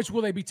mean, how much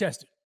will they be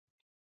tested?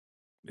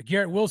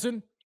 Garrett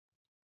Wilson?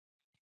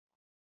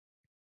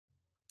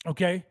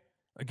 Okay.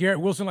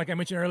 Garrett Wilson, like I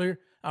mentioned earlier,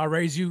 I'll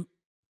raise you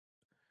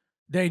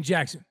Dane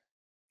Jackson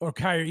or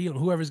Kyrie Elam,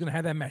 whoever's going to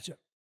have that matchup.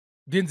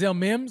 Denzel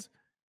Mims?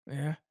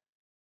 Yeah.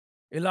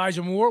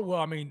 Elijah Moore? Well,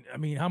 I mean,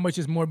 how much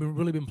has Moore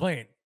really been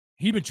playing?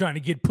 He's been trying to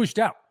get pushed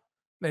out.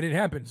 That didn't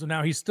happen, so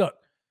now he's stuck.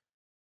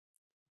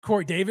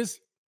 Corey Davis?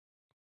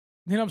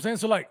 You know what I'm saying?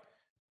 So, like,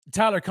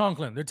 Tyler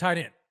Conklin, they're tight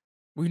end.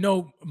 We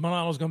know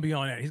Milano's going to be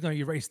on that. He's going to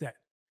erase that.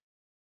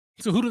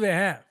 So who do they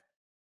have?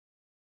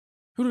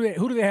 Who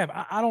do they have?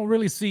 I don't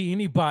really see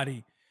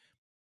anybody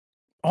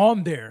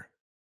on there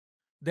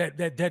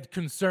that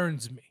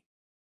concerns me.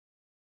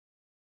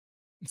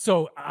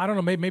 So I don't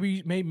know.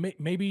 Maybe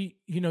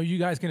you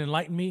guys can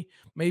enlighten me.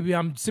 Maybe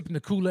I'm sipping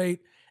the Kool-Aid.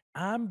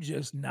 I'm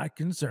just not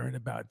concerned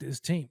about this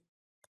team.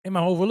 Am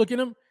I overlooking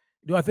them?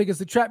 Do I think it's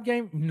a trap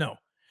game? No.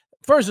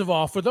 First of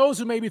all, for those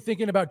who may be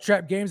thinking about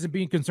trap games and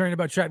being concerned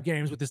about trap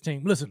games with this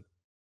team, listen.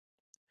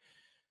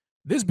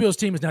 This Bills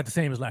team is not the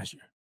same as last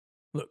year.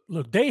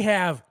 Look, they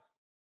have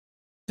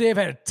had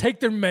to take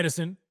their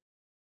medicine.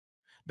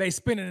 They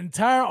spent an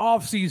entire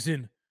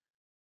offseason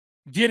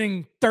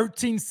getting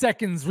 13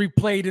 seconds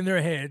replayed in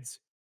their heads,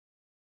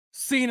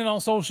 seeing it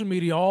on social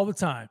media all the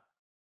time,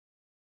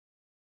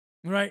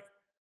 right?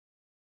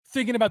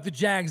 Thinking about the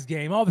Jags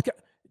game.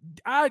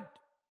 I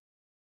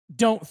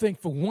don't think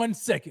for 1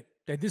 second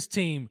that this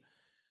team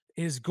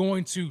is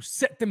going to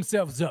set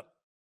themselves up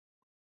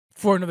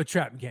for another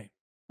trap game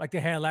like they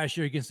had last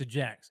year against the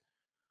Jags,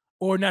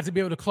 or not to be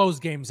able to close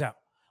games out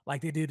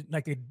like they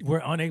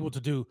were unable to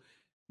do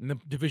in the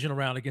divisional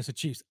round against the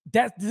Chiefs.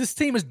 This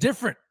team is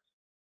different.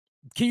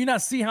 Can you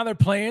not see how they're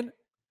playing?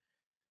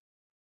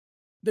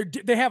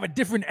 They have a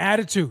different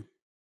attitude.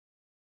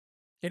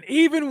 And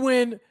even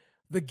when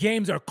the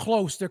games are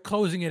close, they're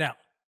closing it out.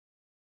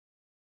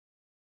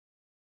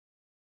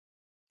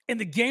 And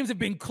the games have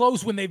been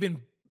close when they've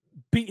been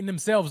beating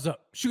themselves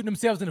up, shooting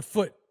themselves in the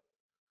foot,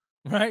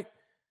 right?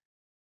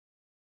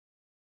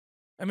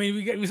 I mean,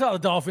 we saw the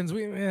Dolphins.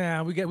 We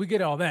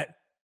get all that.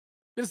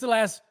 This is the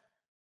last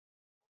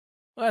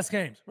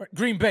games. Right?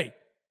 Green Bay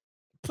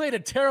played a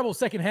terrible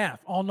second half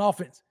on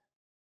offense.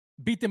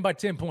 Beat them by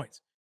 10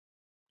 points.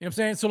 You know what I'm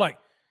saying? So, like,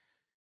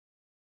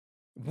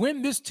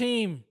 when this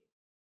team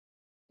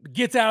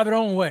gets out of their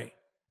own way,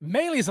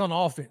 mainly it's on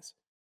offense,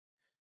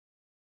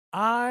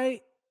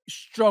 I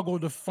struggle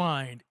to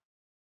find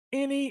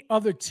any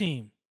other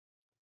team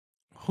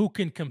who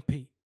can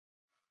compete.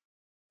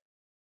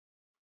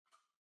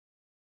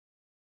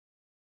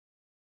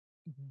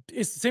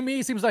 To me,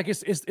 it seems like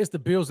it's the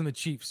Bills and the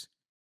Chiefs.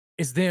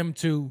 It's them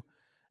two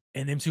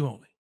and them two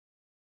only.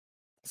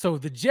 So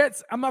the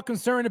Jets, I'm not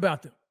concerned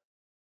about them.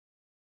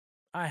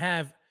 I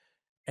have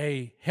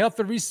a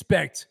healthy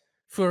respect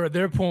for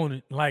their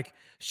opponent, like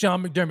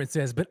Sean McDermott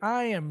says, but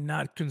I am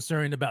not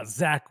concerned about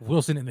Zach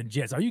Wilson and the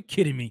Jets. Are you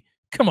kidding me?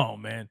 Come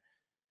on, man.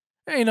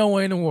 There ain't no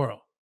way in the world.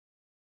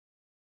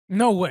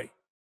 No way.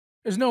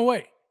 There's no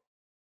way.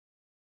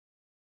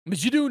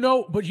 But you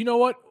know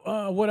what?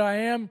 What I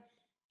am,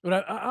 but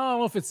I don't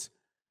know if it's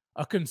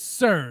a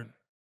concern,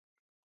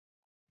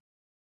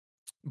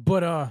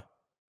 but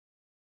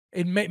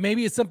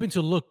maybe it's something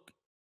to look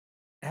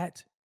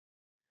at,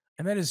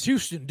 and that is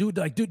Houston.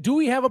 Do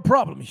we have a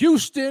problem?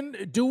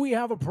 Houston, do we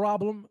have a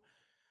problem?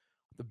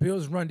 The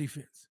Bills' run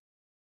defense.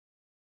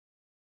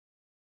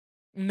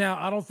 Now,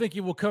 I don't think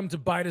it will come to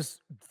bite us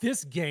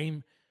this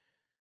game.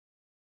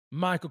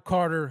 Michael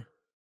Carter,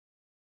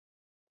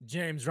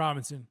 James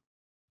Robinson.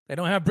 They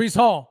don't have Breece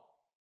Hall.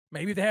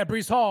 Maybe if they had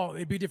Breece Hall,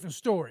 it'd be a different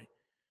story.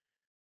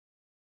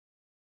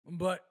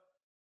 But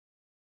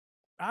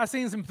I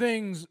seen some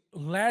things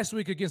last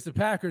week against the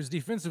Packers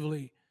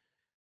defensively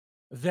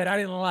that I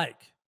didn't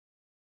like.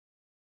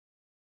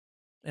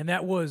 And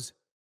that was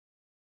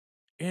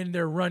in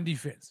their run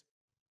defense.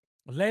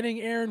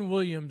 Letting Aaron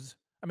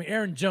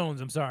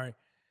Jones,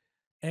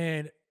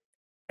 and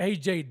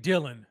A.J.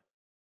 Dillon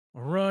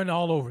run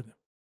all over them.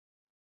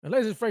 And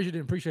Leslie Frazier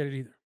didn't appreciate it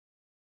either.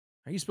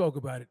 He spoke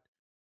about it.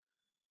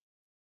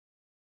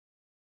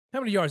 How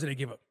many yards did they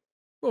give up?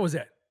 What was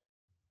that?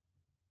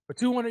 For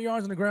 200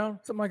 yards on the ground?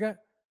 Something like that?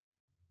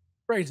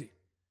 Crazy.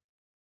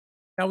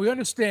 Now, we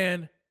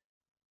understand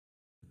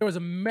there was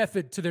a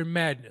method to their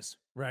madness,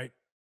 right?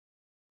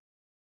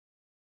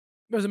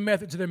 There was a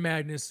method to their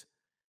madness.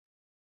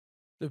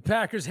 The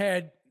Packers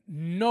had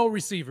no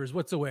receivers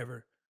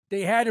whatsoever.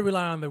 They had to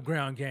rely on the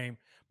ground game.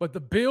 But the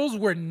Bills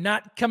were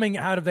not coming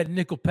out of that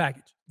nickel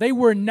package. They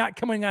were not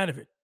coming out of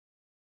it.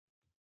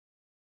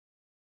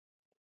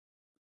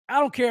 I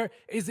don't care.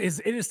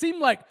 It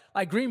seemed like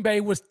Green Bay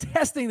was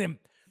testing them,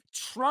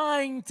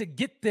 trying to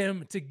get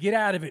them to get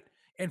out of it.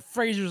 And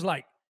Frazier's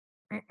like,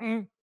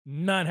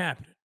 not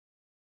happening.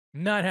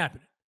 Not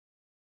happening.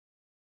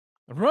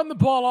 Run the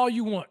ball all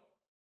you want,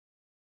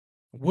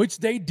 which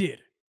they did.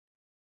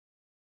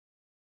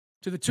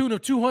 To the tune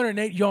of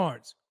 208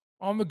 yards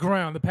on the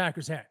ground the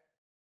Packers had.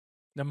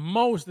 The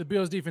most the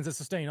Bills defense has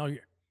sustained all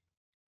year.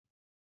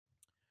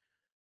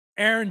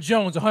 Aaron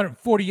Jones,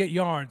 148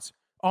 yards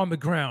on the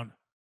ground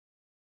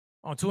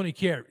on 20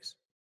 carries.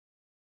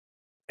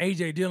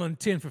 A.J. Dillon,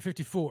 10 for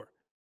 54.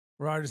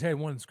 Rodgers had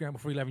one scramble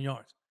for 11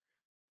 yards.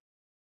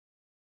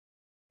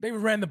 They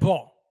ran the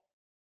ball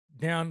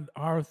down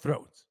our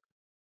throats.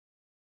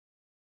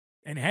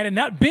 And had it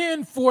not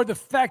been for the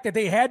fact that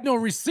they had no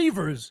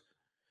receivers,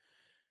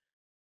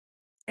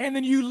 and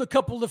then you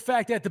couple the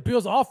fact that the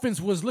Bills' offense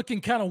was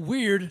looking kind of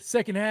weird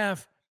second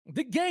half,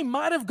 the game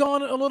might have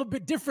gone a little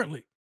bit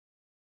differently.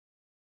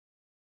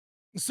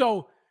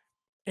 So,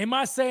 am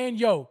I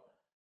saying,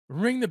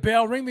 ring the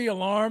bell, ring the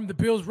alarm, the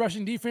Bills'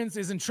 rushing defense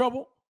is in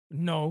trouble?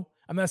 No,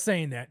 I'm not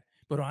saying that.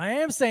 But what I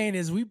am saying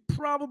is we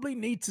probably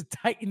need to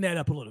tighten that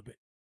up a little bit,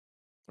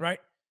 right?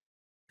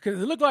 Because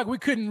it looked like we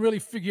couldn't really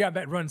figure out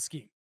that run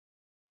scheme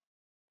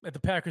that the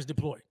Packers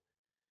deployed.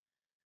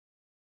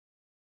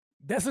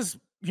 That's just,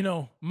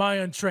 my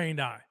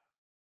untrained eye.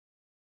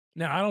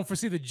 Now, I don't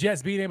foresee the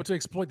Jets being able to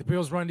exploit the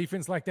Bills' run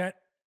defense like that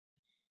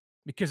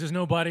because there's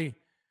nobody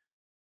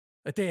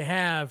that they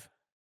have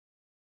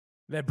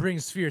that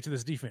brings fear to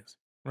this defense,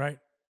 right?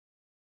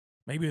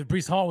 Maybe if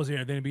Breece Hall was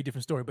here, then it'd be a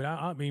different story. But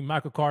I mean,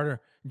 Michael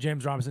Carter,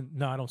 James Robinson,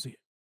 no, I don't see it.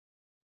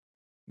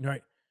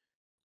 Right?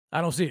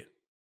 I don't see it.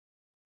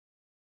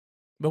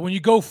 But when you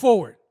go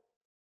forward,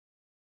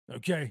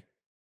 okay,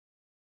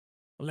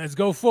 let's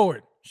go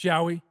forward,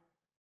 shall we?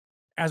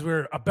 As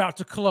we're about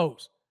to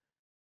close.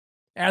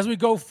 As we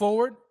go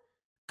forward,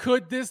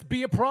 could this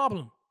be a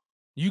problem?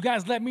 You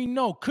guys let me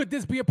know. Could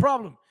this be a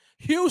problem?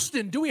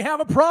 Houston, do we have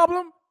a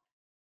problem?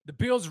 The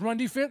Bills' run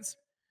defense?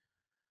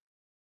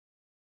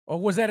 Or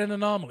was that an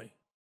anomaly?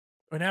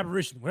 Or an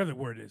aberration? Whatever the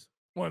word is.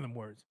 One of them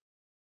words.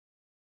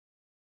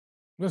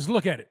 Let's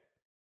look at it.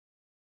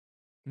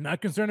 I'm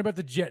not concerned about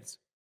the Jets.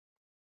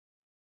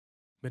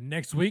 But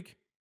next week,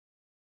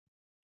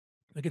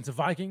 against the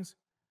Vikings,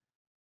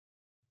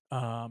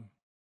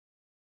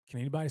 can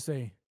anybody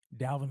say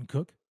Dalvin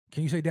Cook?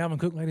 Can you say Dalvin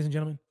Cook, ladies and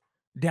gentlemen?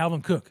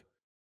 Dalvin Cook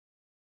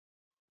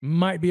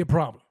might be a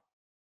problem.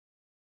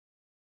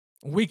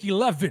 Week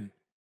 11,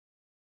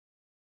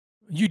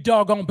 you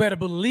doggone better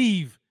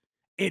believe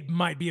it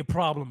might be a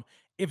problem.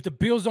 If the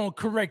Bills don't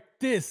correct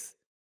this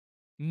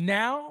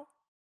now,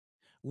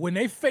 when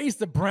they face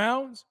the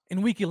Browns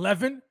in week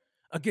 11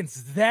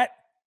 against that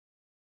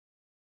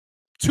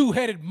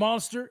two-headed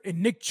monster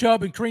in Nick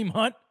Chubb and Kareem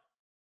Hunt,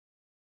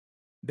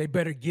 they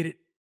better get it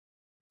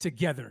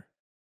together.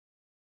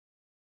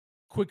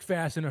 Quick,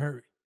 fast, in a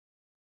hurry.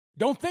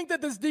 Don't think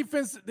that this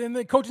defense and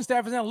the coaching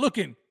staff is now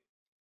looking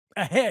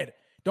ahead.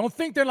 Don't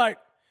think they're like,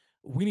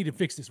 we need to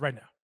fix this right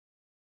now.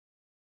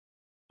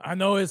 I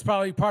know it's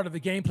probably part of the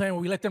game plan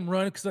where we let them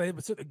run because they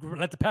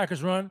let the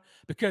Packers run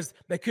because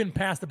they couldn't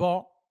pass the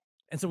ball.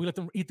 And so we let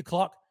them eat the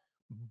clock.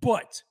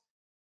 But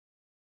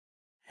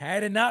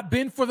Had it not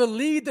been for the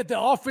lead that the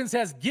offense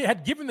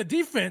had given the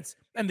defense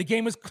and the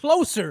game was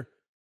closer.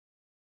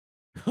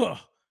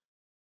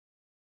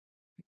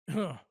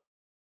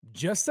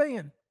 Just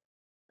saying.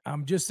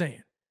 I'm just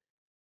saying.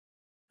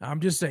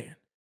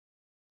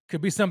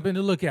 Could be something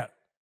to look at.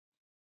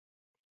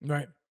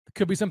 Right?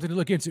 Could be something to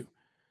look into.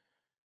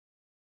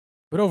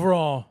 But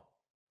overall,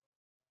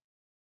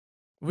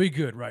 we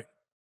good, right?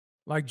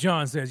 Like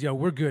John says, yo,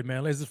 we're good,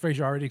 man. Leslie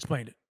Frazier already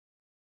explained it.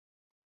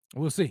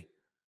 We'll see.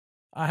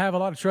 I have a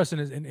lot of trust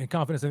and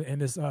confidence in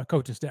this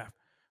coaching staff,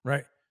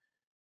 right?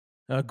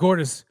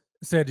 Gordis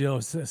said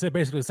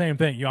basically the same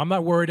thing. I'm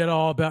not worried at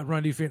all about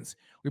run defense.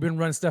 We've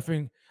been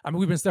stuffing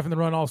the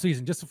run all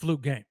season, just a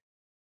fluke game.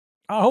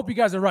 I hope you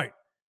guys are right.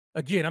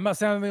 Again, I'm not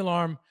sounding the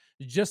alarm.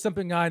 It's just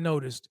something I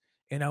noticed,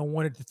 and I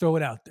wanted to throw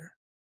it out there.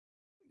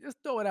 Just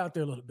throw it out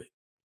there a little bit.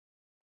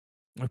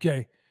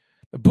 Okay?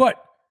 But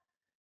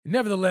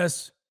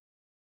nevertheless,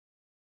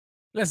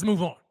 let's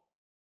move on.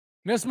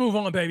 Let's move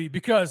on, baby,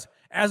 because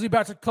as we're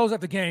about to close out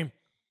the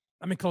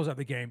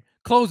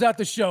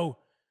show,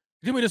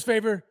 do me this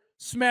favor,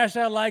 smash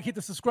that like, hit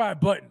the subscribe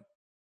button.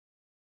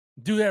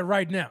 Do that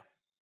right now.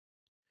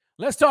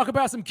 Let's talk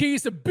about some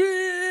keys to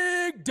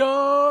big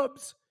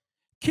dubs.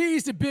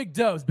 Keys to big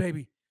dubs,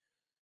 baby.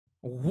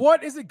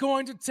 What is it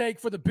going to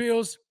take for the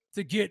Bills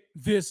to get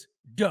this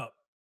dub?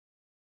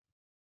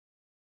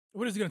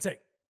 What is it going to take?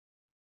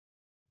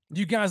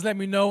 You guys let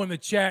me know in the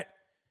chat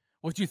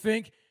what you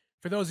think.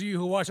 For those of you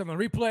who watch on the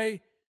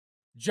replay,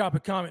 drop a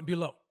comment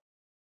below.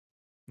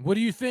 What do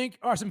you think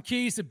are some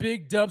keys to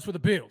big dubs for the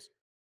Bills?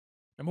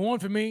 Number one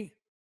for me,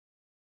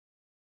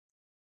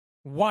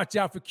 watch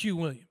out for Q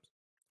Williams.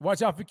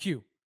 Watch out for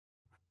Q.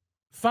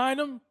 Find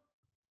him.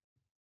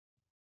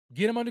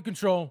 Get him under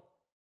control.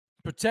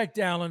 Protect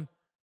Allen.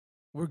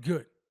 We're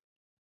good.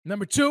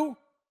 Number two,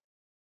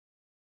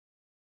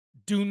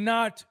 do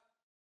not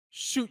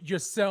shoot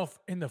yourself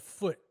in the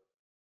foot.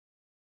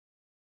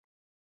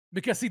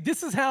 Because, see,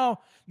 this is how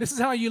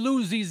you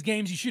lose these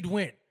games you should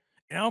win.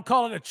 And I don't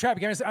call it a trap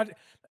game.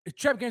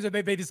 Trap games,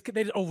 they just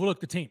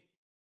overlook the team.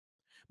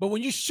 But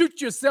when you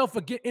shoot yourself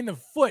in the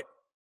foot,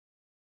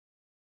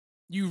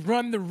 you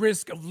run the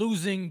risk of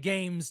losing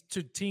games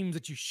to teams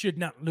that you should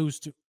not lose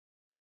to.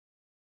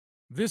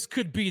 This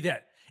could be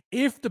that.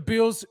 If the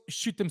Bills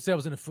shoot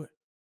themselves in the foot,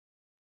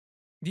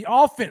 the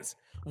offense,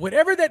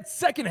 whatever that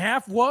second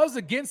half was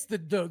against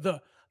the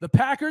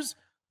Packers,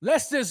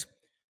 let's just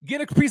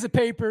get a piece of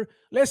paper.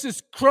 Let's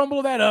just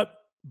crumble that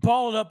up,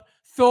 ball it up,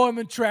 throw them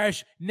in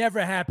trash.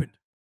 Never happened.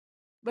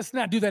 Let's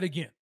not do that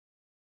again.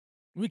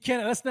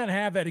 Let's not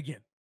have that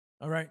again.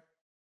 All right.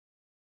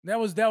 That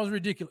was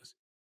ridiculous.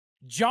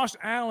 Josh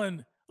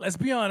Allen, let's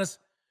be honest,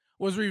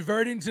 was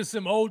reverting to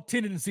some old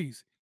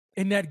tendencies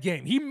in that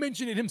game. He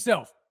mentioned it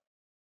himself.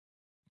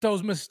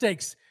 Those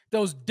mistakes,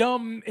 those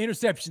dumb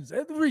interceptions,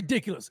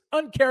 ridiculous,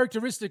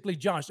 uncharacteristically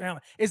Josh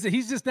Allen.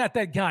 He's just not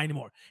that guy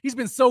anymore. He's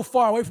been so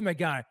far away from that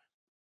guy.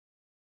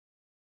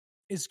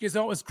 It's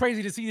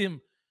crazy to see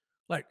him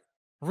like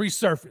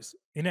resurface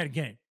in that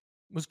game.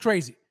 It was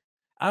crazy.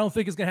 I don't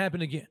think it's going to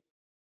happen again.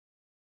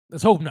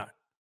 Let's hope not.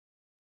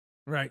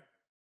 Right?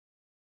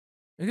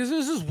 Because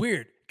this is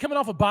weird. Coming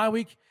off a bye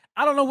week,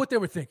 I don't know what they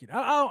were thinking.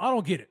 I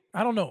don't get it.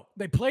 I don't know.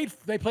 They played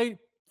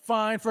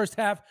fine first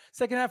half.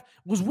 Second half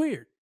was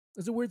weird.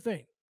 It's a weird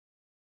thing.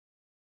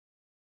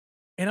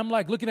 And I'm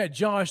like looking at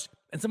Josh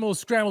and some of those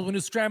scrambles when he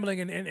was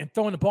scrambling and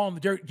throwing the ball in the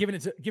dirt, giving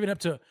it up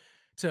to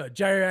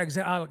Jaire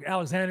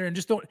Alexander and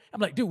just don't. I'm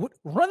like, dude,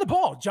 run the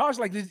ball. Josh,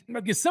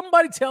 did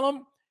somebody tell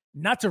him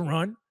not to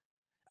run?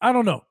 I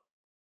don't know.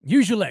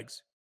 Use your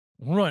legs.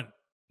 Run.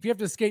 If you have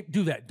to escape,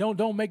 do that.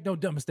 Don't make no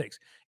dumb mistakes.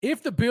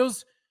 If the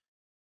Bills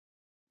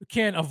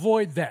can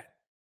avoid that,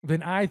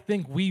 then I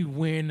think we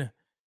win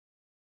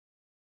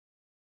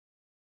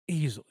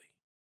easily.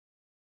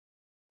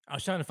 I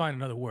was trying to find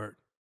another word,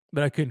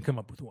 but I couldn't come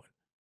up with one.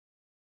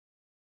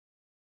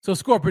 So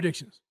score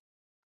predictions.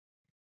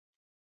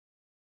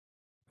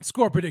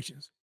 Score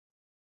predictions.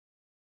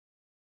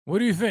 What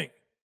do you think?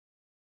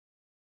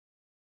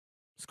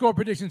 Score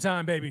prediction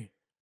time, baby.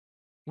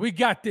 We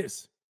got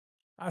this.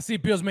 I see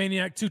Bills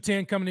Maniac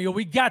 210 coming to you.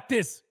 We got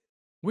this.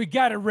 We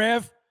got it,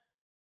 Rev.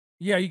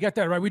 Yeah, you got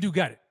that right. We do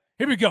got it.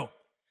 Here we go.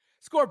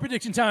 Score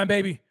prediction time,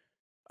 baby.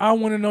 I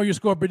want to know your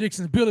score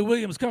predictions. Billy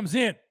Williams comes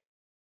in.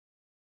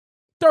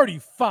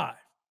 35-7.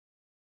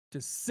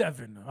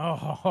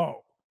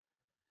 Oh,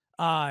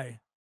 I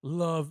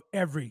love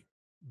every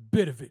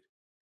bit of it.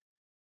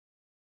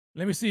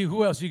 Let me see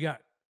who else you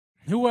got.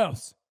 Who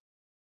else?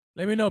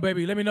 Let me know,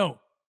 baby. Let me know.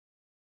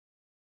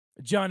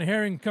 John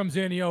Herring comes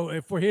in,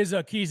 for his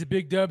keys to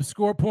big dubs,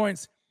 score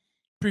points,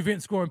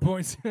 prevent scoring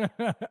points.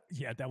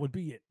 Yeah, that would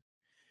be it.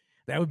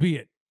 That would be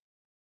it.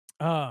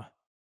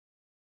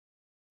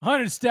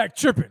 100 stack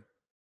tripping.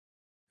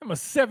 I'm a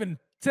 7-3.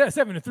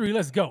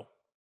 Let's go.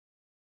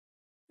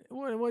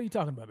 What are you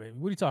talking about, baby?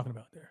 What are you talking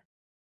about there?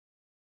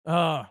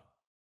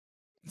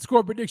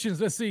 Score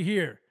predictions. Let's see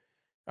here.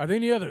 Are there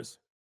any others?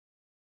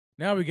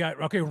 Now we got,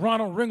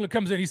 Ronald Ringler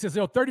comes in. He says,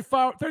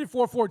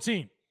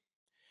 34-14.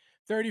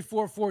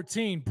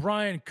 34-14.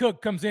 Brian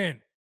Cook comes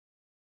in.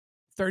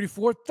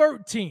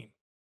 34-13.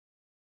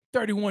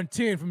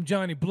 31-10 from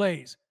Johnny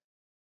Blaze.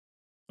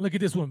 Look at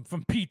this one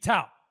from Pete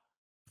Tau.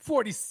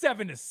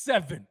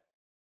 47-7.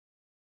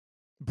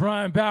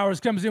 Brian Bowers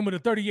comes in with a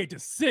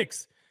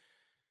 38-6.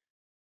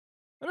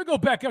 Let me go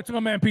back up to my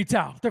man Pete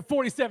Tau. They're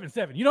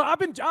 47-7. You know, I've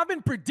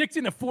been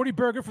predicting a 40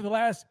 burger for the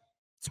last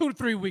 2 to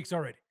 3 weeks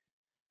already.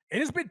 It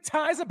has been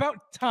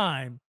about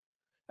time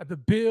that the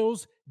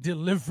Bills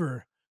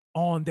deliver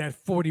on that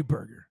 40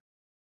 burger.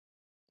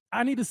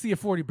 I need to see a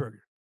 40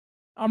 burger.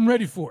 I'm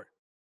ready for it.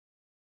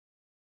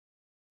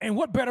 And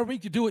what better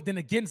week to do it than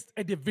against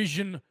a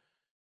division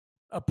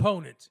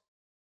opponent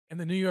in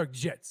the New York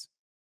Jets?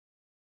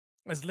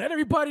 Let's let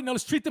everybody know.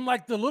 Let's treat them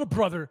like the little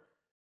brother,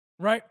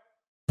 right?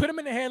 Put him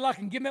in the headlock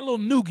and give him that little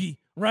noogie,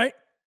 right?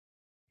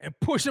 And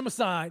push him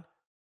aside.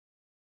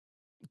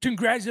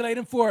 Congratulate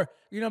him for,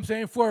 you know what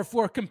I'm saying,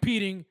 for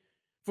competing,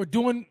 for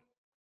doing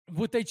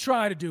what they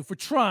try to do, for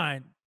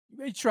trying.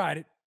 They tried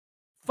it.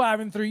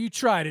 5-3, you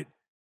tried it.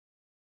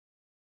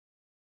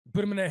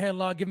 Put him in that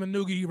headlock, give him a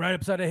noogie right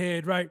upside the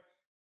head, right?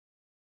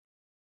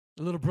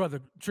 The little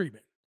brother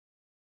treatment.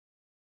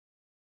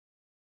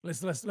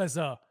 Let's I'm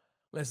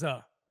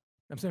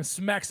saying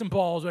smack some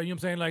balls, right? You know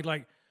what I'm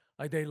saying?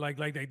 They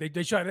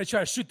try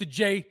to shoot the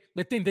J.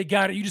 They think they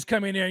got it. You just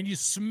come in there and you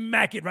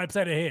smack it right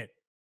upside the head.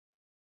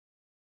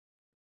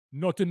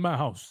 Not in my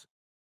house,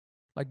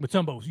 like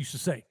Mutombo used to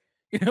say.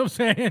 You know what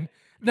I'm saying?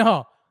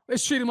 No,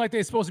 let's treat them like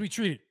they're supposed to be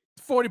treated.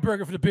 40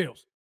 burger for the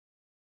Bills.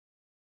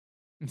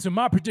 And so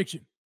my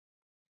prediction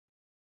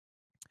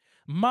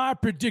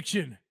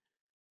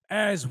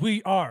as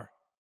we are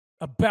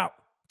about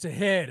to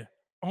head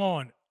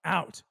on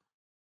out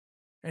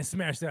and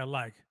smash that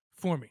like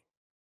for me.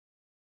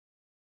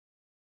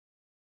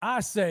 I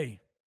say,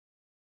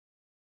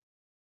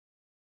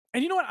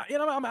 and you know what?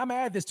 I'm gonna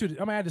add this to it.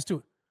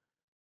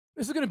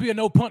 This is gonna be a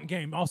no punt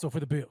game also for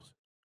the Bills.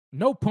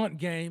 No punt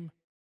game.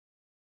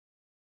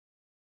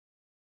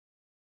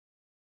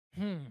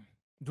 Do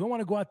I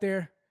want to go out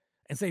there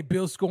and say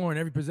Bills score in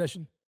every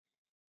possession?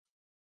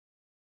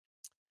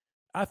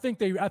 I think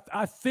they.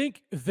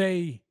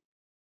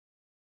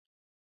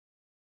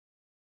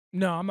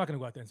 No, I'm not gonna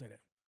go out there and say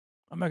that.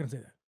 I'm not gonna say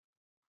that.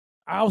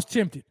 I was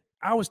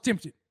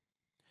tempted.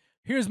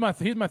 Here's my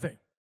thing.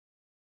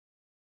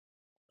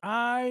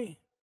 I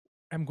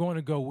am going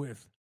to go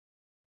with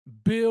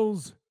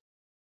Bills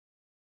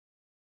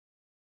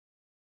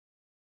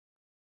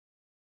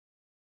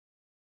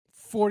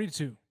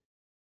 42. I'm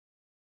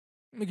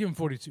going to give him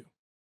 42.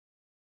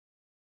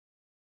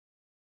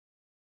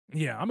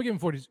 Yeah, I'm going to give him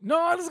 42.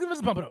 No,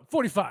 let's bump it up.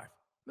 45.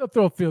 They'll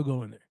throw a field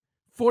goal in there.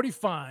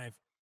 45.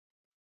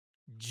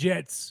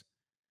 Jets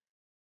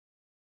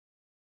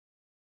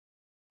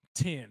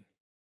 10.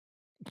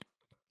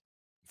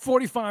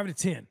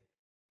 45-10.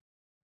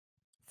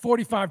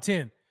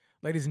 45-10,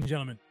 ladies and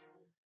gentlemen.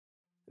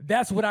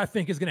 That's what I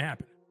think is going to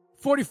happen.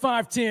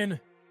 45-10.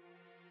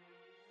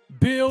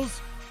 Bills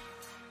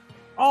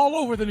all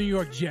over the New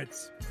York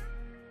Jets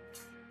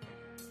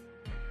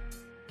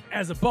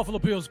as the Buffalo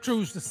Bills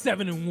cruise to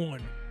 7-1.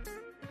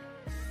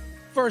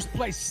 First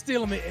place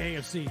still in the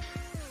AFC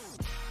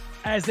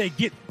as they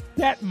get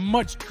that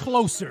much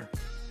closer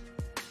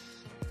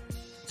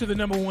to the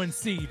number 1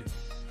 seed,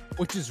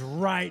 which is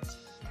right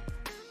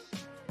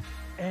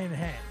in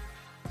hand.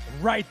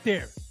 Right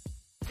there.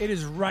 It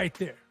is right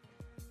there.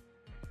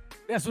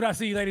 That's what I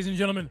see, ladies and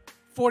gentlemen.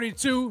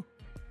 45-10.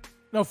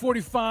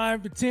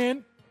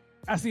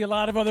 I see a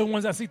lot of other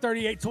ones. I see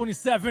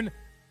 38-27. You know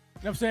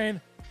what I'm saying?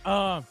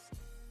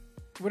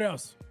 What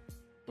else?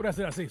 What else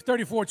did I see?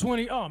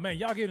 34-20. Oh, man,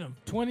 y'all giving them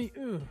 20?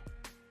 Ugh.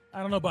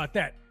 I don't know about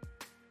that.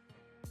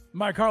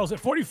 Mike Carlos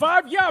at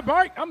 45? Yeah,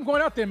 Mike. I'm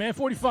going out there, man.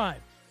 45.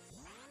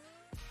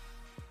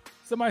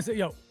 Somebody said,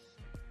 yo.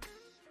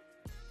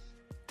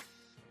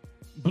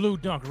 Blue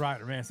Dunk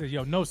Rider, man, says,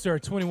 yo, no, sir,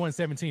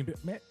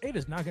 21-17. Man, it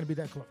is not going to be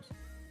that close.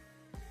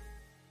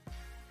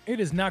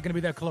 It is not going to be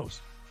that close.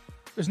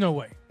 There's no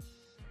way.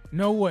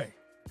 No way.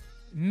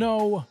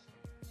 No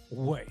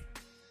way.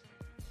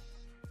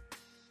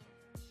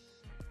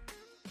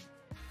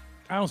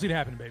 I don't see it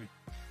happening, baby.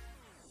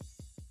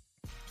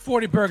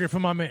 40 burger for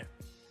my man,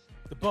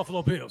 the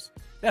Buffalo Bills.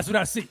 That's what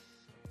I see.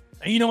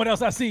 And you know what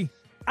else I see?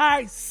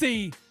 I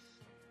see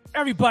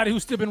everybody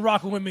who's still been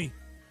rocking with me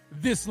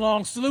this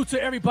long. Salute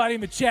to everybody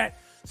in the chat.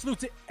 Salute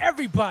to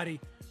everybody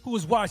who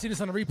is watching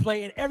this on the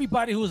replay and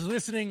everybody who is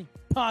listening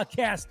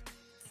podcast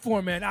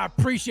format. I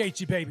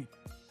appreciate you, baby.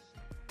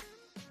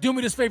 Do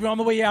me this favor on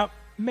the way out.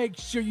 Make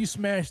sure you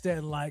smash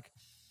that like.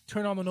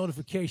 Turn on the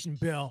notification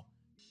bell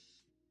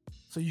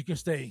so you can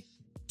stay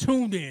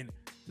tuned in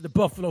to the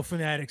Buffalo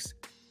Fanatics.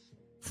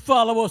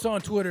 Follow us on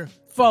Twitter.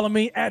 Follow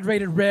me at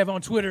Rated Rev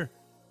on Twitter.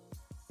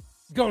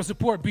 Go to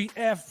Support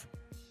BF.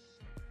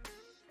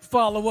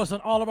 Follow us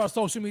on all of our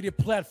social media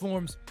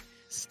platforms.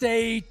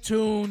 Stay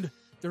tuned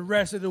the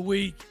rest of the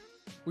week.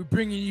 We're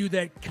bringing you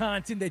that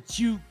content that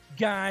you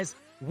guys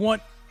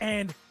want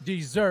and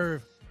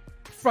deserve.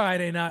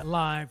 Friday Night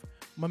Live,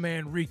 my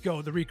man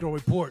Rico, the Rico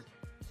Report.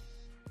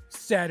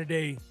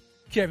 Saturday,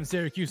 Kevin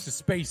Syracuse's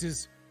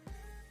Spaces.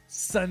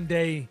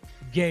 Sunday,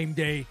 game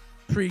day,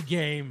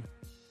 pregame.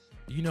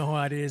 You know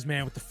how it is,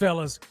 man. With the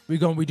fellas, we're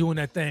going to be doing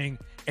that thing.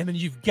 And then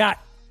you've got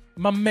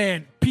my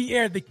man,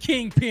 Pierre the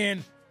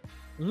Kingpin,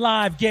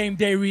 live game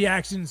day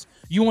reactions.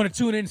 You want to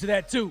tune into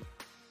that too.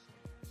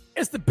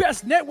 It's the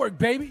best network,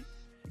 baby.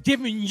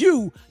 Giving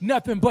you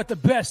nothing but the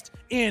best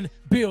in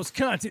Bills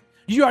content.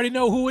 You already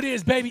know who it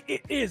is, baby.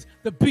 It is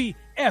the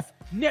BF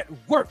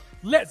Network.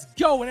 Let's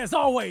go. And as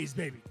always,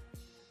 baby,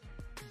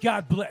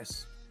 God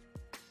bless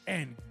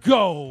and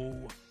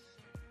go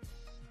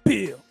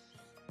Bills.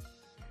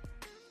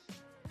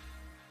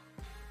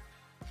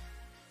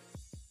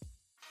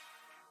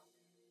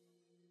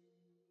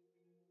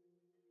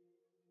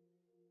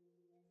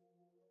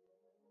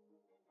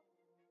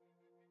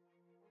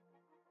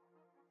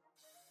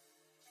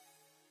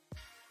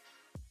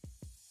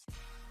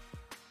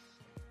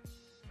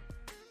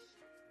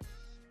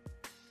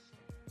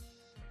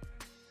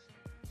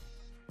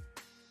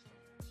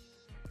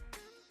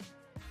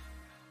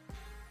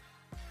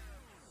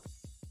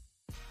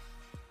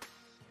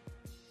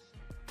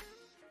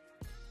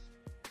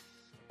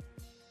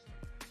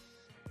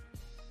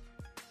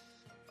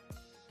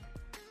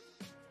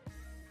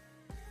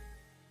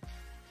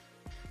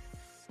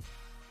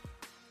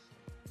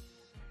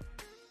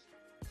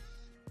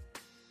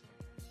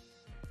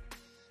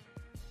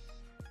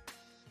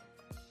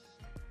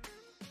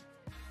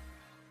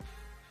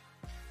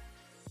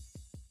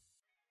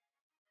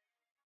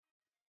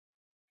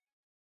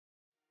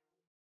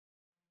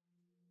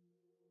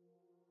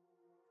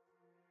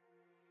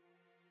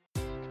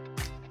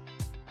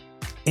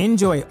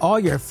 Enjoy all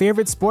your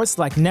favorite sports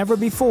like never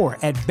before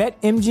at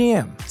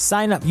BetMGM.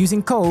 Sign up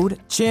using code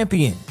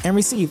CHAMPION and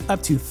receive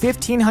up to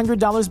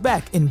 $1,500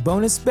 back in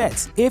bonus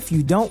bets if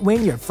you don't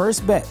win your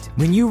first bet.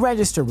 When you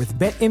register with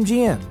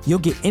BetMGM, you'll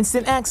get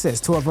instant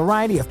access to a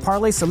variety of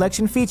parlay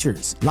selection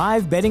features,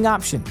 live betting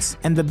options,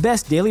 and the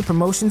best daily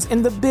promotions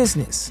in the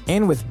business.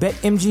 And with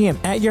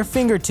BetMGM at your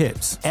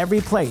fingertips,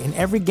 every play and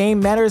every game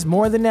matters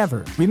more than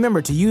ever.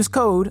 Remember to use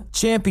code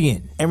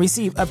CHAMPION and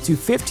receive up to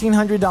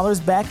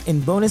 $1,500 back in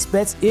bonus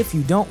bets if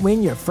you don't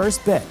win your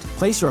first bet.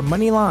 Place your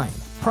money line,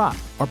 prop,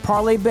 or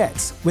parlay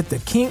bets with the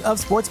king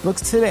of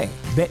sportsbooks today.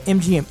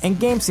 BetMGM and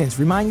GameSense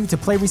remind you to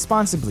play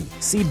responsibly.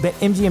 See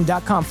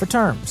BetMGM.com for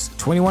terms.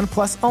 21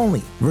 plus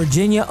only.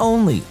 Virginia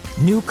only.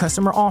 New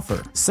customer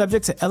offer.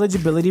 Subject to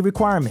eligibility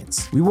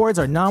requirements. Rewards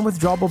are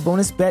non-withdrawable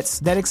bonus bets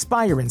that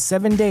expire in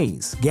 7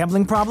 days.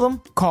 Gambling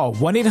problem? Call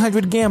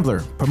 1-800-GAMBLER.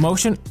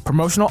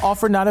 Promotional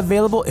offer not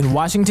available in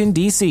Washington,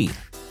 D.C.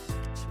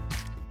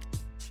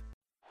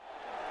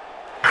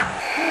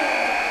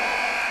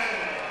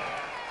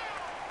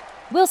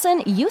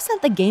 Wilson, you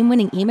sent the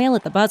game-winning email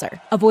at the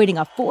buzzer, avoiding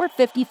a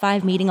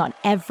 4:55 meeting on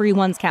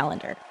everyone's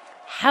calendar.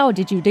 How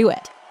did you do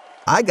it?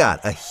 I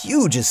got a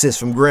huge assist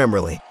from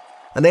Grammarly,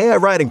 an AI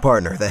writing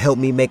partner that helped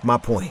me make my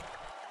point.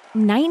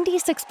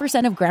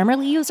 96% of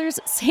Grammarly users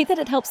say that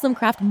it helps them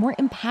craft more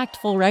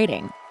impactful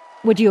writing.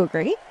 Would you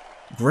agree?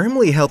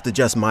 Grammarly helped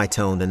adjust my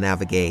tone to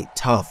navigate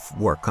tough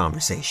work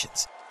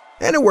conversations.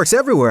 And it works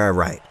everywhere I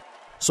write,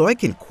 so I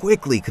can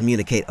quickly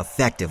communicate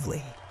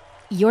effectively.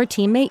 Your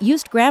teammate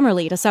used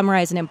Grammarly to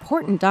summarize an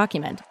important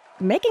document,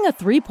 making a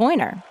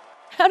 3-pointer.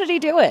 How did he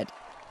do it?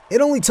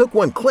 It only took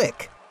one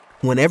click.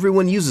 When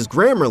everyone uses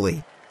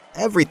Grammarly,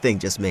 everything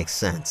just makes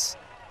sense.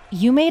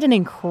 You made an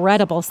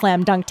incredible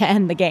slam dunk to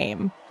end the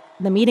game.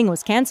 The meeting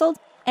was canceled,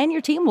 and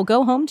your team will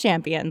go home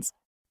champions.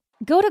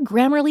 Go to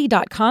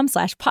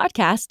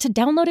Grammarly.com/podcast to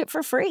download it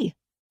for free.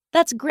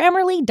 That's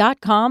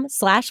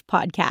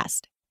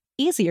Grammarly.com/podcast.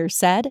 Easier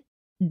said,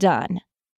 done.